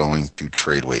is going to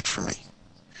trade weight for me.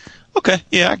 Okay,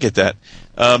 yeah, I get that.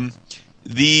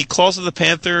 The Claws of the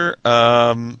Panther,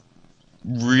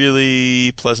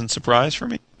 really pleasant surprise for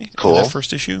me. Cool. That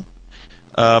first issue.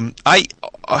 To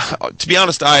be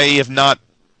honest, I have not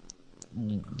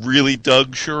really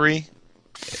dug Furie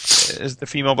as the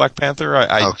female Black Panther.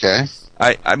 Okay.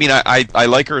 I mean, I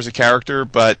like her as a character,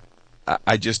 but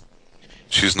I just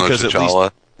she's no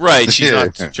T'Challa. Right, she's not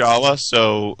T'Challa,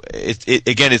 so it's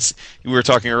we were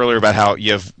talking earlier about how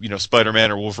you have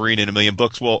Spider-Man or Wolverine in a million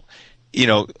books. Well,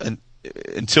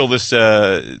 until this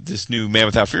new Man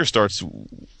Without Fear starts,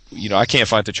 I can't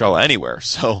find T'Challa anywhere.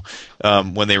 So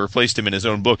when they replaced him in his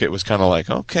own book, it was kind of like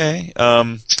okay,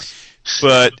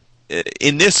 but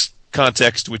in this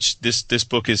context, which this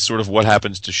book is sort of what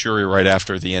happens to Furie right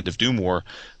after the end of Doom War.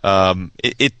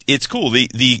 It's cool.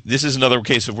 This is another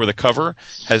case of where the cover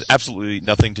has absolutely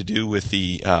nothing to do with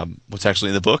the what's actually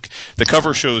in the book. The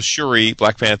cover shows Furie,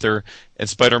 Black Panther, and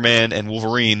Spider-Man and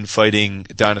Wolverine fighting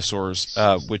dinosaurs,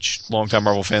 which longtime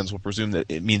Marvel fans will presume that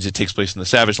it means it takes place in the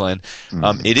Savage Land.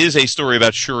 Mm-hmm. It is a story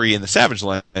about Furie in the Savage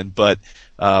Land, but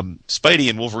Spidey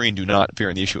and Wolverine do not appear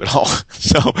in the issue at all.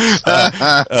 So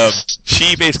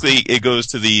she basically it goes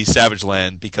to the Savage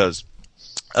Land because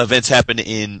events happen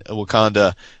in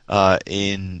Wakanda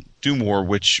in Doom War,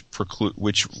 which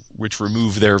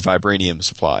remove their vibranium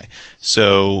supply.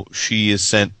 So she is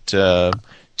sent to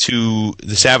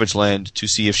the Savage Land to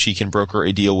see if she can broker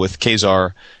a deal with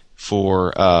Kazar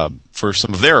for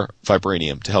some of their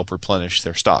vibranium to help replenish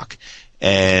their stock.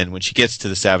 And when she gets to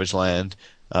the Savage Land,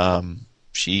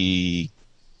 she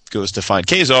goes to find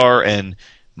Kazar, and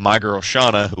my girl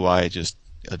Shauna, who I just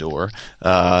adore,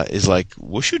 is like,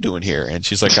 "What's you doing here?" And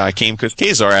she's like, "I came because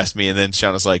Kazar asked me." And then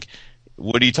Shauna's like,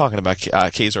 "What are you talking about?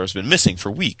 Kazar's been missing for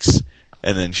weeks."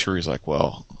 And then Shuri's like,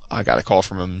 "Well, I got a call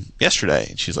from him yesterday."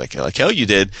 And she's like hell you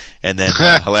did. And then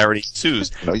hilarity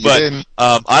ensues. No, you didn't.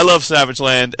 I love Savage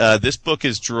Land. This book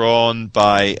is drawn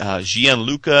by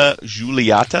Gianluca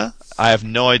Giulietta. I have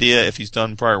no idea if he's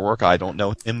done prior work. I don't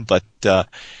know him, but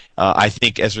I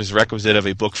think as is requisite of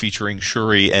a book featuring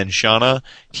Furie and Shauna,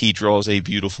 he draws a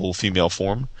beautiful female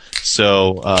form.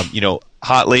 So,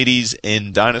 hot ladies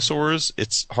and dinosaurs,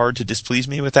 it's hard to displease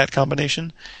me with that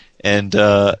combination, and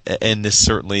this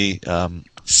certainly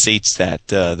sates that.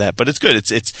 But it's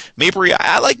good. It's Mabry.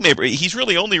 I like Mabry. He's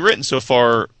really only written so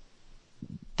far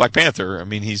Black Panther. I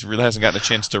mean, he's really hasn't gotten a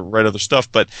chance to write other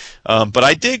stuff, but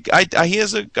I dig.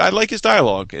 I like his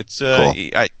dialogue. It's cool.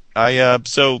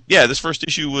 So yeah, this first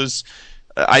issue was.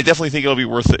 I definitely think it'll be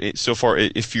worth it. So far,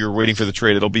 if you're waiting for the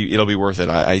trade, it'll be worth it.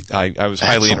 I was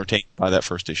highly entertained by that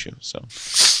first issue. So,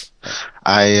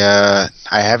 I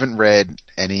haven't read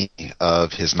any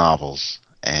of his novels,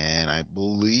 and I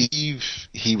believe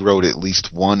he wrote at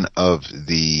least one of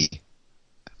the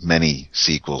many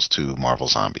sequels to Marvel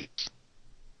Zombies.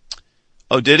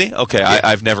 Oh, did he? Okay, Yeah.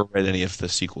 I've never read any of the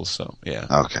sequels, so yeah.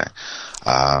 Okay.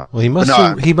 Well, he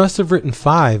must have written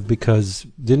 5 because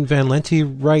didn't Van Lente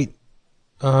write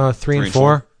 3 and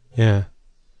 4? Yeah.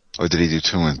 Or did he do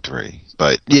 2 and 3?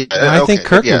 But yeah, I think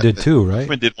Kirkman did 2, right?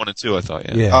 Kirkman did 1 and 2, I thought.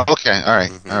 Yeah. Yeah. Oh, okay. All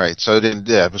right. All right. So then,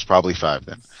 yeah, it was probably 5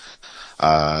 then.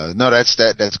 No, that's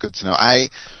good to know.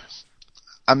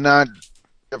 I'm not.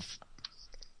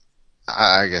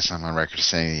 I guess I'm on record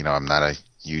saying, I'm not a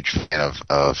huge fan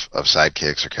of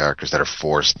sidekicks or characters that are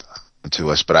forced to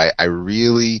us, but I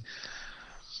really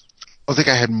don't think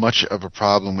I had much of a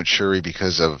problem with Shuri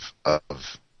because of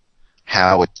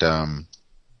how it how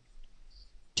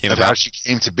she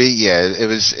came to be. Yeah,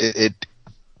 it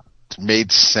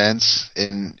made sense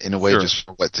in a way, Sure. just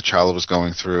for what T'Challa was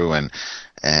going through, and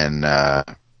I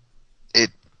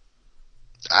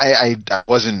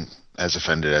wasn't as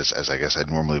offended as I guess I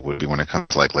normally would be when it comes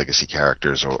to like legacy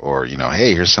characters or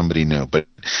hey, here's somebody new, but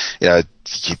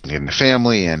keeping it in the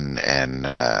family and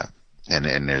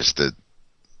there's the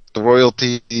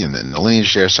royalty and then the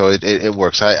lineage there, so it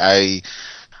works. I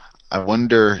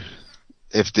wonder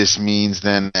if this means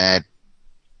then that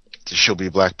she'll be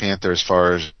Black Panther as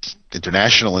far as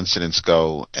international incidents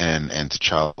go, and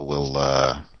T'Challa will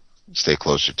stay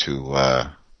closer to, I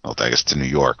guess to New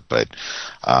York. But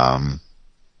I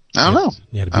don't know.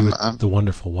 Yeah, to be with the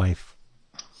wonderful wife.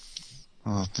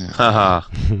 Well, yeah. Haha.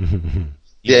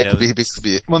 Yeah, it could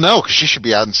be. Well, no, because she should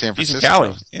be out in San He's Francisco.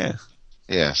 in Cali. Yeah.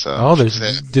 Yeah. So.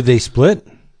 Did they split?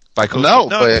 By No,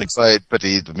 I think so. but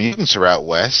the mutants are out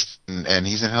west, and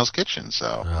he's in Hell's Kitchen.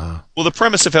 So. Well, the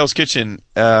premise of Hell's Kitchen,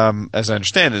 as I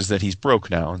understand, is that he's broke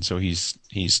now, and so he's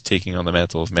taking on the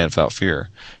mantle of Man Without Fear.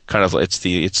 Kind of,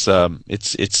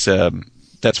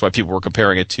 that's why people were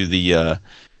comparing it to the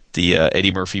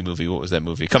Eddie Murphy movie. What was that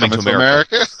movie? Coming to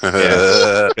America.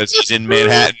 Yeah, because he's in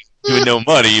Manhattan doing no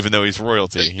money, even though he's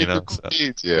royalty. So.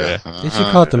 Yeah. They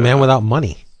should call it The Man Without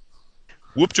Money.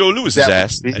 Whoop Joe Lewis's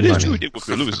ass. That And it's true, he did whoop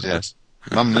Joe Lewis's ass.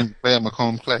 I'm in play, I'm a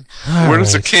cone play. Where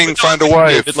does a king find a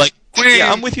wife? David,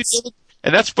 yeah, I'm with you, David.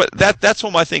 And that's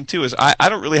what my thing too is. I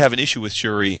don't really have an issue with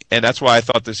Shuri, and that's why I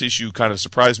thought this issue kind of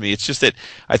surprised me. It's just that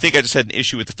I think I just had an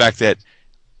issue with the fact that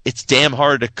it's damn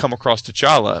hard to come across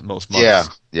T'Challa most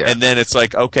months. Yeah. And then it's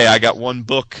like, okay, I got one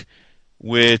book,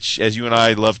 which, as you and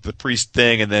I loved the Priest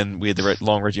thing, and then we had the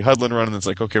long Reggie Hudlin run, and it's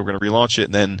like, okay, we're going to relaunch it,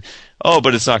 and then,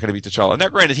 but it's not going to be T'Challa. Now,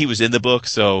 granted, he was in the book,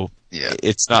 so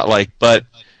it's not like, but,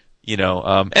 and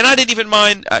I didn't even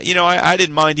mind, I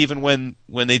didn't mind even when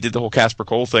they did the whole Casper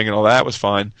Cole thing and all that was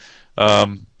fine.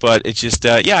 But it's just,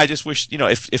 I just wish,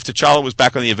 if T'Challa was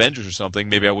back on the Avengers or something,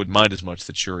 maybe I wouldn't mind as much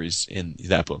that Shuri's in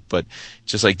that book. But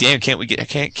it's just like, damn, can't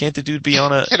the dude be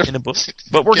in a book?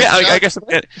 But I guess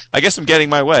I'm getting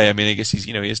my way. I mean, I guess he's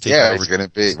taking over. He's gonna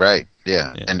be right.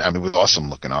 Yeah. And I mean, with awesome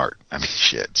looking art. I mean,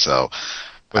 shit. So.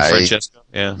 With Francesco,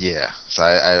 yeah. Yeah, so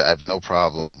I have no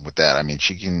problem with that. I mean,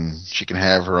 she can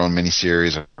have her own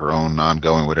miniseries, her own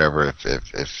ongoing whatever.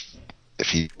 If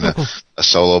he's a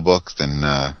solo book,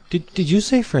 then Did you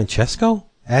say Francesco?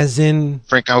 As in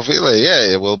Franco Villa? Yeah,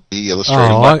 it will be illustrated.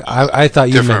 Oh, I thought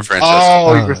you meant Francesco.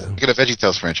 Oh, you're thinking of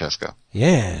VeggieTales Francesco.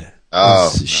 Yeah.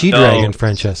 Oh, She-Dragon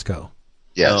Francesco.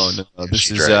 Yes. No. This is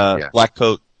She-Dragon, Black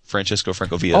Coat Francesco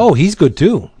Francovilla. Oh, he's good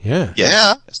too. Yeah.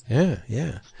 Yeah.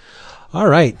 Yeah. All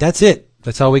right, that's it.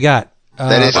 That's all we got.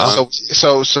 That is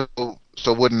so.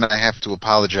 Wouldn't I have to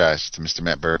apologize to Mr.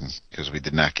 Matt Burton because we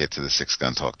did not get to the Six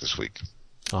Gun talk this week?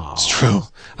 Oh, It's true.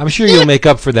 I'm sure you'll make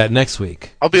up for that next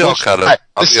week. I'll be all caught up.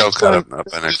 I'll be all caught up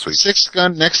by next week. Six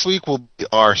Gun next week will be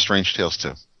our Strange Tales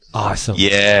 2. Awesome.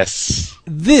 Yes.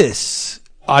 This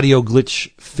audio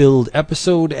glitch-filled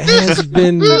episode has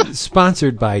been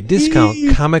sponsored by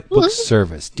Discount Comic Book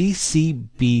Service,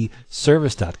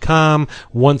 dcbservice.com.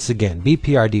 Once again,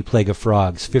 BPRD Plague of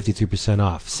Frogs, 53%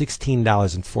 off,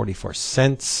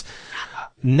 $16.44.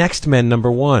 Next Men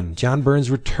 #1, John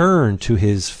Byrne's return to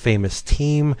his famous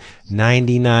team,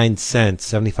 99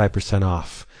 cents, 75%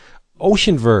 off.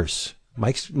 Oceanverse,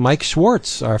 Mike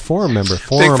Schwartz, our forum member.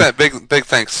 Big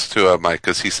thanks to Mike,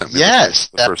 because he sent me the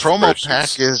that first promo spreadsheets.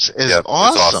 pack is It's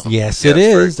awesome. Yes, Yeah, it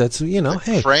it's is. That's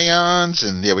hey. Crayons,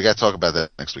 and we got to talk about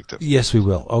that next week too. Yes, we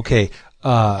will. Okay.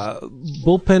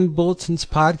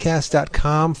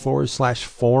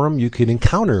 bullpenbulletinspodcast.com/forum. You could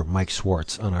encounter Mike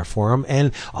Schwartz on our forum,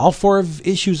 and all 4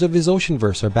 issues of his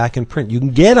Oceanverse are back in print. You can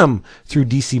get them through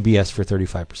DCBS for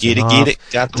 35% off. Get it.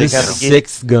 Got The to get it.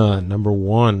 Sixth Gun, number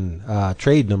 1,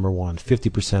 trade number 1,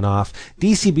 50% off.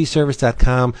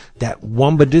 DCBService.com. That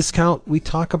Wumba discount we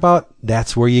talk about,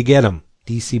 that's where you get them.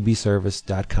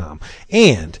 DCBService.com.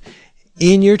 And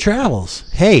in your travels,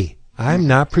 hey, I'm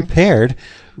not prepared.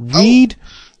 Read.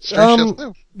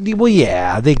 Well,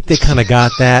 yeah, they kind of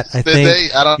got that. I think.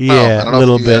 They? I don't know. Yeah, I don't know a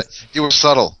little bit. You were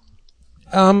subtle.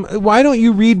 Why don't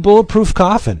you read Bulletproof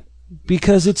Coffin?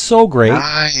 Because it's so great.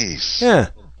 Nice. Yeah.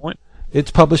 It's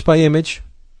published by Image,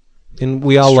 and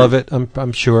we all love it,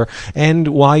 I'm sure. And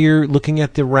while you're looking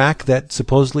at the rack that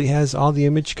supposedly has all the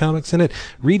Image comics in it,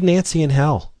 read Nancy in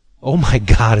Hell. Oh my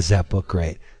God, is that book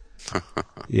great?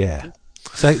 Yeah.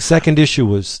 Second issue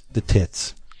was the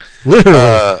tits.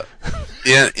 Literally.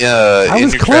 In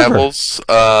your clever. travels,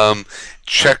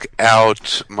 check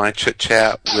out my chit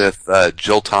chat with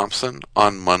Jill Thompson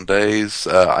on Mondays.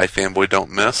 I Fanboy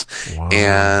Don't Miss,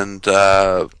 and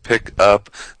pick up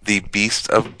the Beast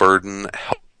of Burden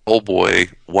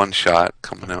Hellboy one shot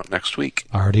coming out next week.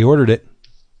 I already ordered it.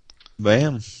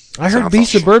 Bam. I heard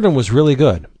Beast of Burden was really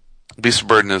good. Beast of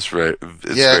Burden is very.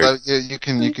 You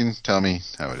can tell me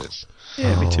how it is.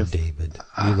 Yeah, me too. David,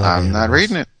 I'm not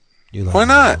reading it. Why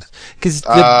not? Because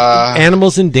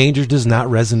Animals in Danger does not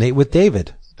resonate with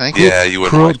David. Thank you. Yeah, you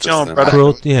wouldn't like this then.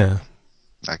 Yeah.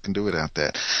 I can do without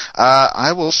that.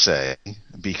 I will say,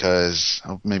 because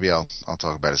maybe I'll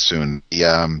talk about it soon.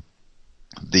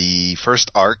 The first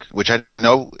arc, which I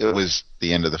know it was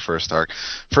the end of the first arc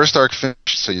finished,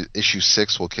 so issue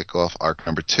 6 will kick off arc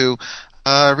number 2.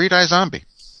 Read iZombie.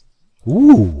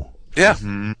 Ooh. Yeah.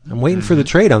 I'm waiting for the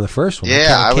trade on the first one.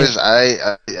 Yeah, I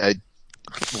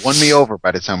won me over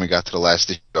by the time we got to the last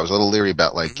issue. I was a little leery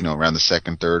about around the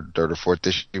second, third or fourth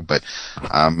issue, but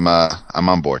I'm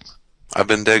on board. I've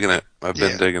been digging it.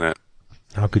 Digging it.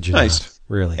 How could you Nice. not?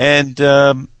 Really? And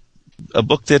a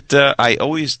book that I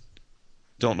always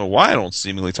don't know why I don't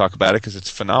seemingly talk about it, because it's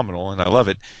phenomenal and I love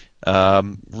it.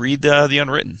 Read The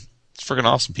Unwritten. It's freaking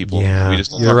awesome, people. Yeah, we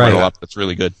just talk you're about right. it a lot, but it's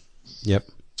really good. Yep.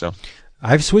 So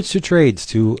I've switched to trades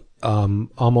to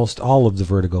almost all of the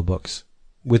Vertigo books,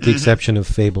 with the exception of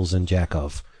Fables and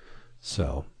Jakov.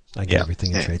 So I get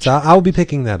everything in trades. I'll be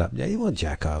picking that up. Yeah, you want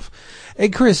Jakov. Hey,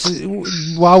 Chris,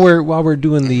 while we're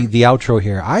doing the outro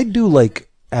here, I do like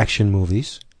action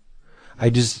movies. I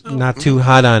just not too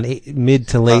hot on mid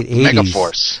to late 80s.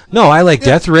 Megaforce. No, I like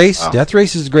Death Race. Oh. Death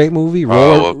Race is a great movie.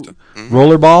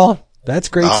 Rollerball. That's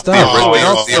great stuff.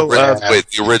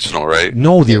 The original, right?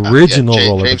 No, the original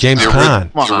Rollerball. James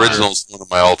Caan. The original is one of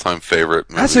my all-time favorite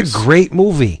movies. That's a great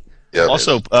movie. Yeah,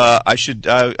 also, I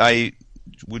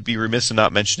would be remiss in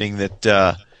not mentioning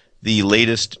that the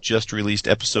latest just released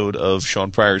episode of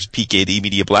Sean Pryor's Peak AD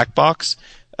Media Black Box,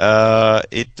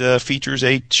 it features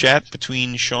a chat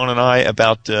between Sean and I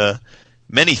about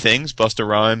many things, Busta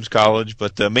Rhymes, college,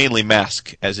 but mainly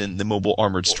Mask, as in the Mobile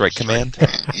Armored Strike Command.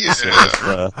 Yeah.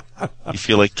 So if you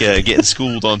feel like getting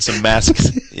schooled on some masks,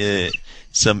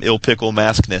 some ill pickle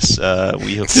maskness,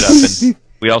 we hooked it up.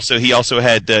 And he also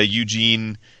had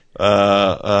Eugene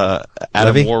Adam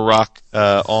Levy? Warrock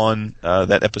on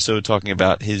that episode talking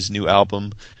about his new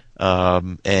album,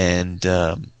 and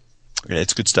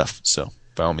it's good stuff. So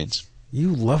by all means,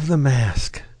 You love The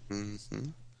Mask. Mm-hmm.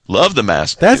 love the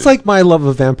Mask. That's like my love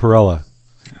of Vampirella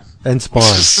and Spawn.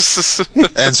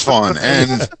 And Spawn.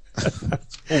 And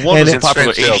Well, one And was a it's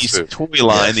popular Strange Tales, 80s toy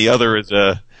line. The other is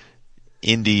a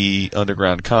indie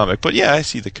underground comic. But yeah, I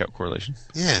see the correlation.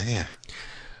 yeah.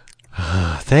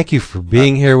 Thank you for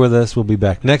being here with us. We'll be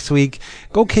back next week.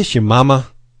 Go kiss your mama.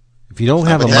 If you don't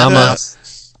have a mama,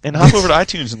 And hop over to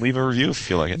iTunes and leave a review if you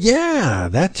feel like it. yeah,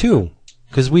 that too.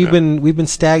 Because we've been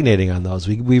stagnating on those.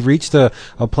 We've reached a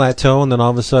plateau, and then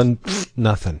all of a sudden,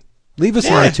 nothing. Leave us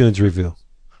an iTunes review.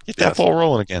 Get that ball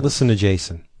rolling again. Listen to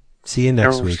Jason. See you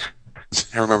next week.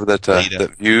 I remember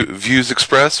that views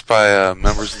expressed by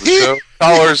members of the show,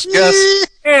 callers, guests,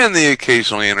 and the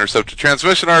occasionally intercepted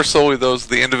transmission are solely those of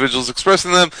the individuals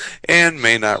expressing them and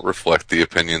may not reflect the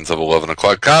opinions of 11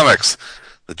 O'Clock Comics.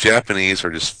 The Japanese are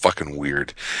just fucking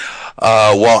weird.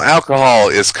 While alcohol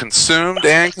is consumed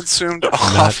and consumed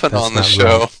often on the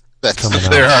show, coming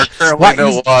There out. are currently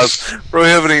no laws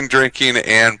prohibiting drinking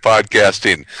and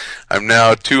podcasting. I'm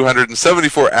now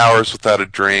 274 hours without a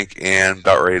drink and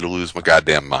about ready to lose my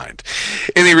goddamn mind.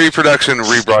 Any reproduction,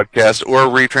 rebroadcast, or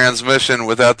retransmission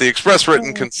without the express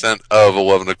written consent of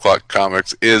 11 O'Clock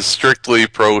Comics is strictly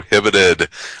prohibited.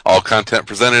 All content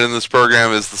presented in this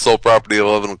program is the sole property of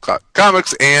 11 O'Clock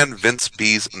Comics and Vince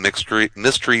B's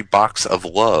Mystery Box of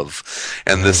Love.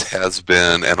 And this has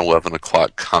been an 11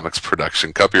 O'Clock Comics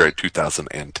production. Copyright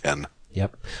 2010.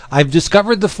 Yep. I've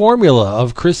discovered the formula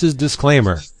of Chris's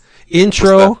disclaimer.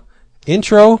 Intro,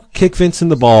 kick Vince in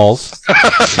the balls.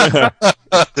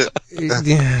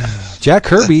 Jack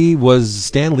Kirby was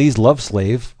Stan Lee's love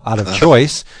slave out of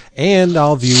choice, and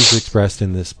all views expressed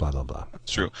in this blah, blah, blah.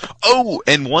 That's true. Oh,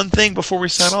 and one thing before we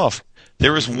sign off.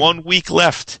 There is 1 week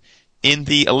left in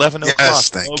the 11 o'clock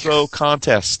logo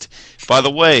contest. By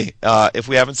the way, if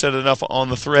we haven't said it enough on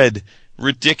the thread,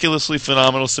 ridiculously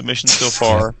phenomenal submissions so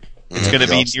far. It's going to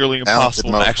be nearly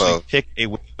impossible to actually pick a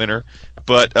winner.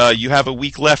 But you have a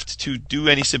week left to do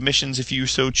any submissions if you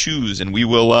so choose, and we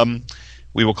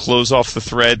will close off the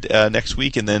thread next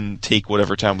week and then take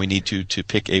whatever time we need to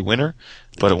pick a winner.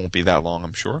 But it won't be that long,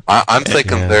 I'm sure. I'm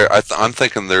thinking I'm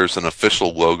thinking there's an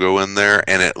official logo in there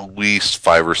and at least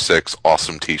 5 or 6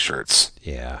 awesome T-shirts.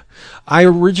 Yeah, I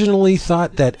originally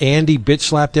thought that Andy bitch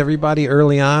slapped everybody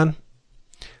early on,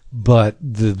 but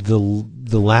the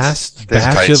last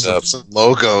batch of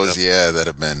logos, that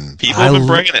have been people have been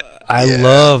bringing it. I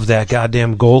love that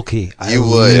goddamn goal key. I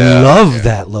love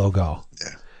that logo. Yeah.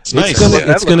 It's nice.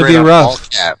 It's gonna be rough.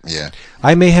 Yeah.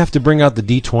 I may have to bring out the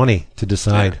D20 to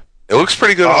decide. It looks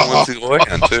pretty good on Lindsay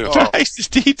Lohan, too. Nice,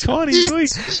 D20,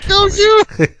 please. Go you!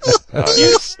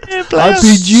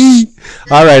 RPG.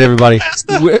 All right, everybody.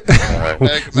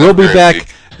 We'll be back.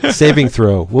 Saving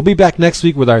throw. We'll be back next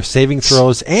week with our saving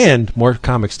throws and more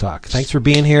comics talk. Thanks for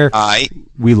being here.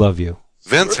 We love you.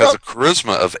 Vince has a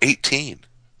charisma of 18.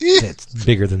 It's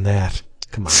bigger than that.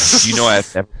 Come on. You know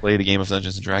I've never played a game of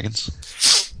Dungeons and Dragons.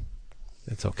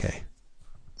 It's okay.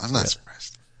 I'm not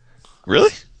surprised.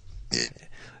 Really? Yeah.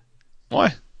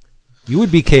 Why? You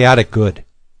would be chaotic good.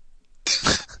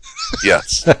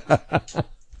 Yes.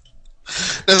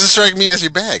 Doesn't strike me as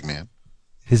your bag, man.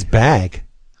 His bag.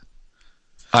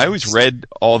 I always read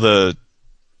all the,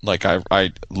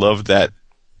 I loved that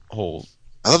whole...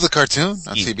 I love the cartoon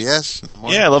on CBS.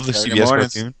 Yeah, I love the CBS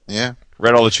cartoon. Yeah.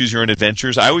 Read all the Choose Your Own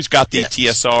Adventures. I always got the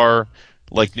TSR,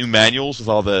 new manuals with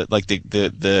all the,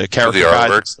 the character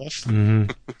guides and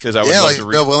stuff. Because I would love to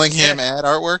read. Bill Willingham ad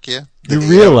artwork, You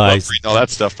realize... reading all that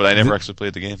stuff, but I never actually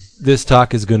played the game. This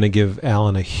talk is going to give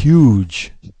Alan a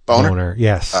huge boner.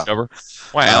 Yes. Cover.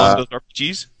 Why, Alan does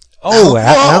RPGs? Oh,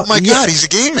 my God, he's a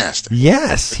game master.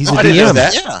 Yes, he's a DM. I didn't know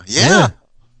that. Yeah.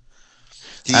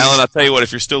 Alan, I'll tell you what,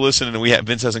 if you're still listening and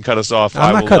Vince hasn't cut us off,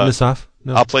 I'm not cutting this off.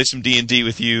 No. I'll play some D&D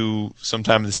with you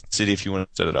sometime in the city if you want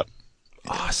to set it up.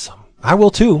 Awesome. I will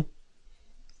too.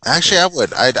 Actually, I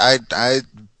would. I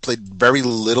played very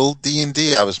little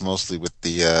D&D. I was mostly with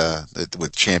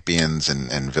with champions and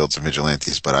Vilds and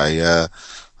Vigilantes, but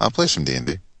I'll play some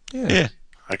D&D. Yeah.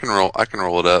 I can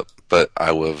roll it up, but I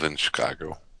live in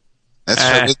Chicago. That's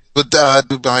right. But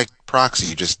by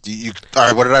proxy, you all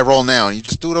right, what did I roll now? And you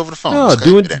just do it over the phone. No,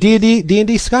 do it D&D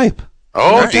Skype.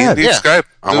 Oh, D&D Skype.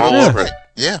 I'm all over it.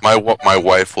 Yeah. My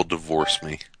wife will divorce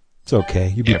me. It's okay.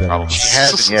 You'd be better off. She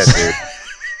hasn't yet,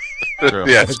 dude.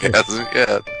 Yeah, she hasn't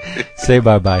yet. Say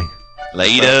bye-bye.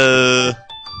 Later.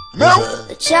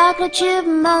 The chocolate chip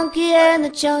monkey and the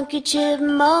chunky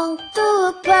chipmunk threw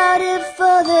a party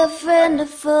for their friend a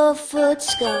 4-foot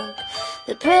skunk.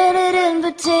 They printed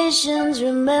invitations,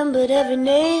 remembered every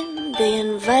name. They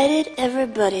invited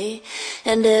everybody,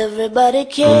 and everybody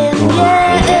came.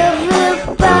 Yeah,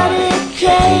 everybody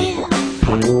came.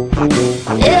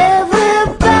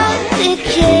 Everybody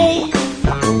came.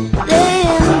 They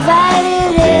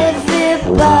invited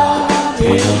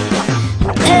everybody.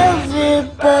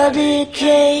 Everybody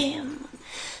came.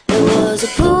 There was a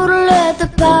poodle at the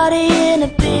party in a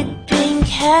big pink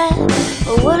hat,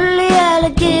 a woolly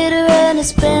alligator and a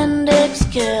spandex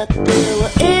cat. There were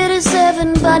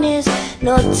 87 bunnies,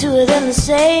 not 2 of them the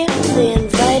same. They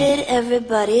invited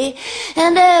everybody,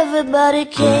 and everybody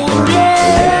came.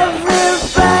 Yeah,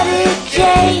 everybody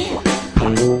came.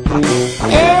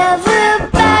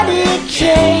 Everybody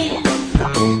came.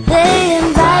 They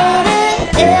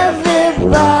invited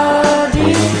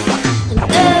everybody,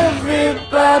 and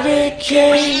everybody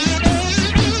came.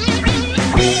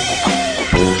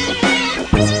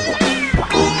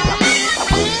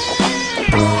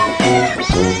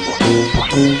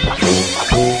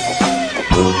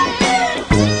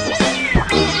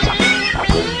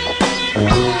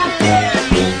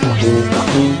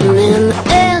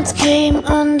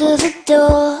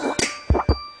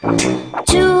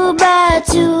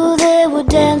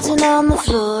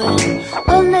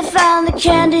 the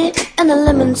candy and the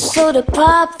lemon soda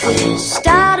pop. We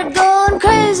started going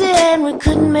crazy and we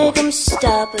couldn't make them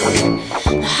stop. And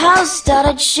the house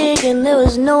started shaking, there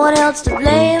was no one else to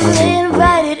blame. They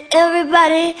invited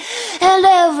everybody and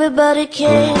everybody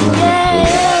came,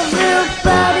 yeah.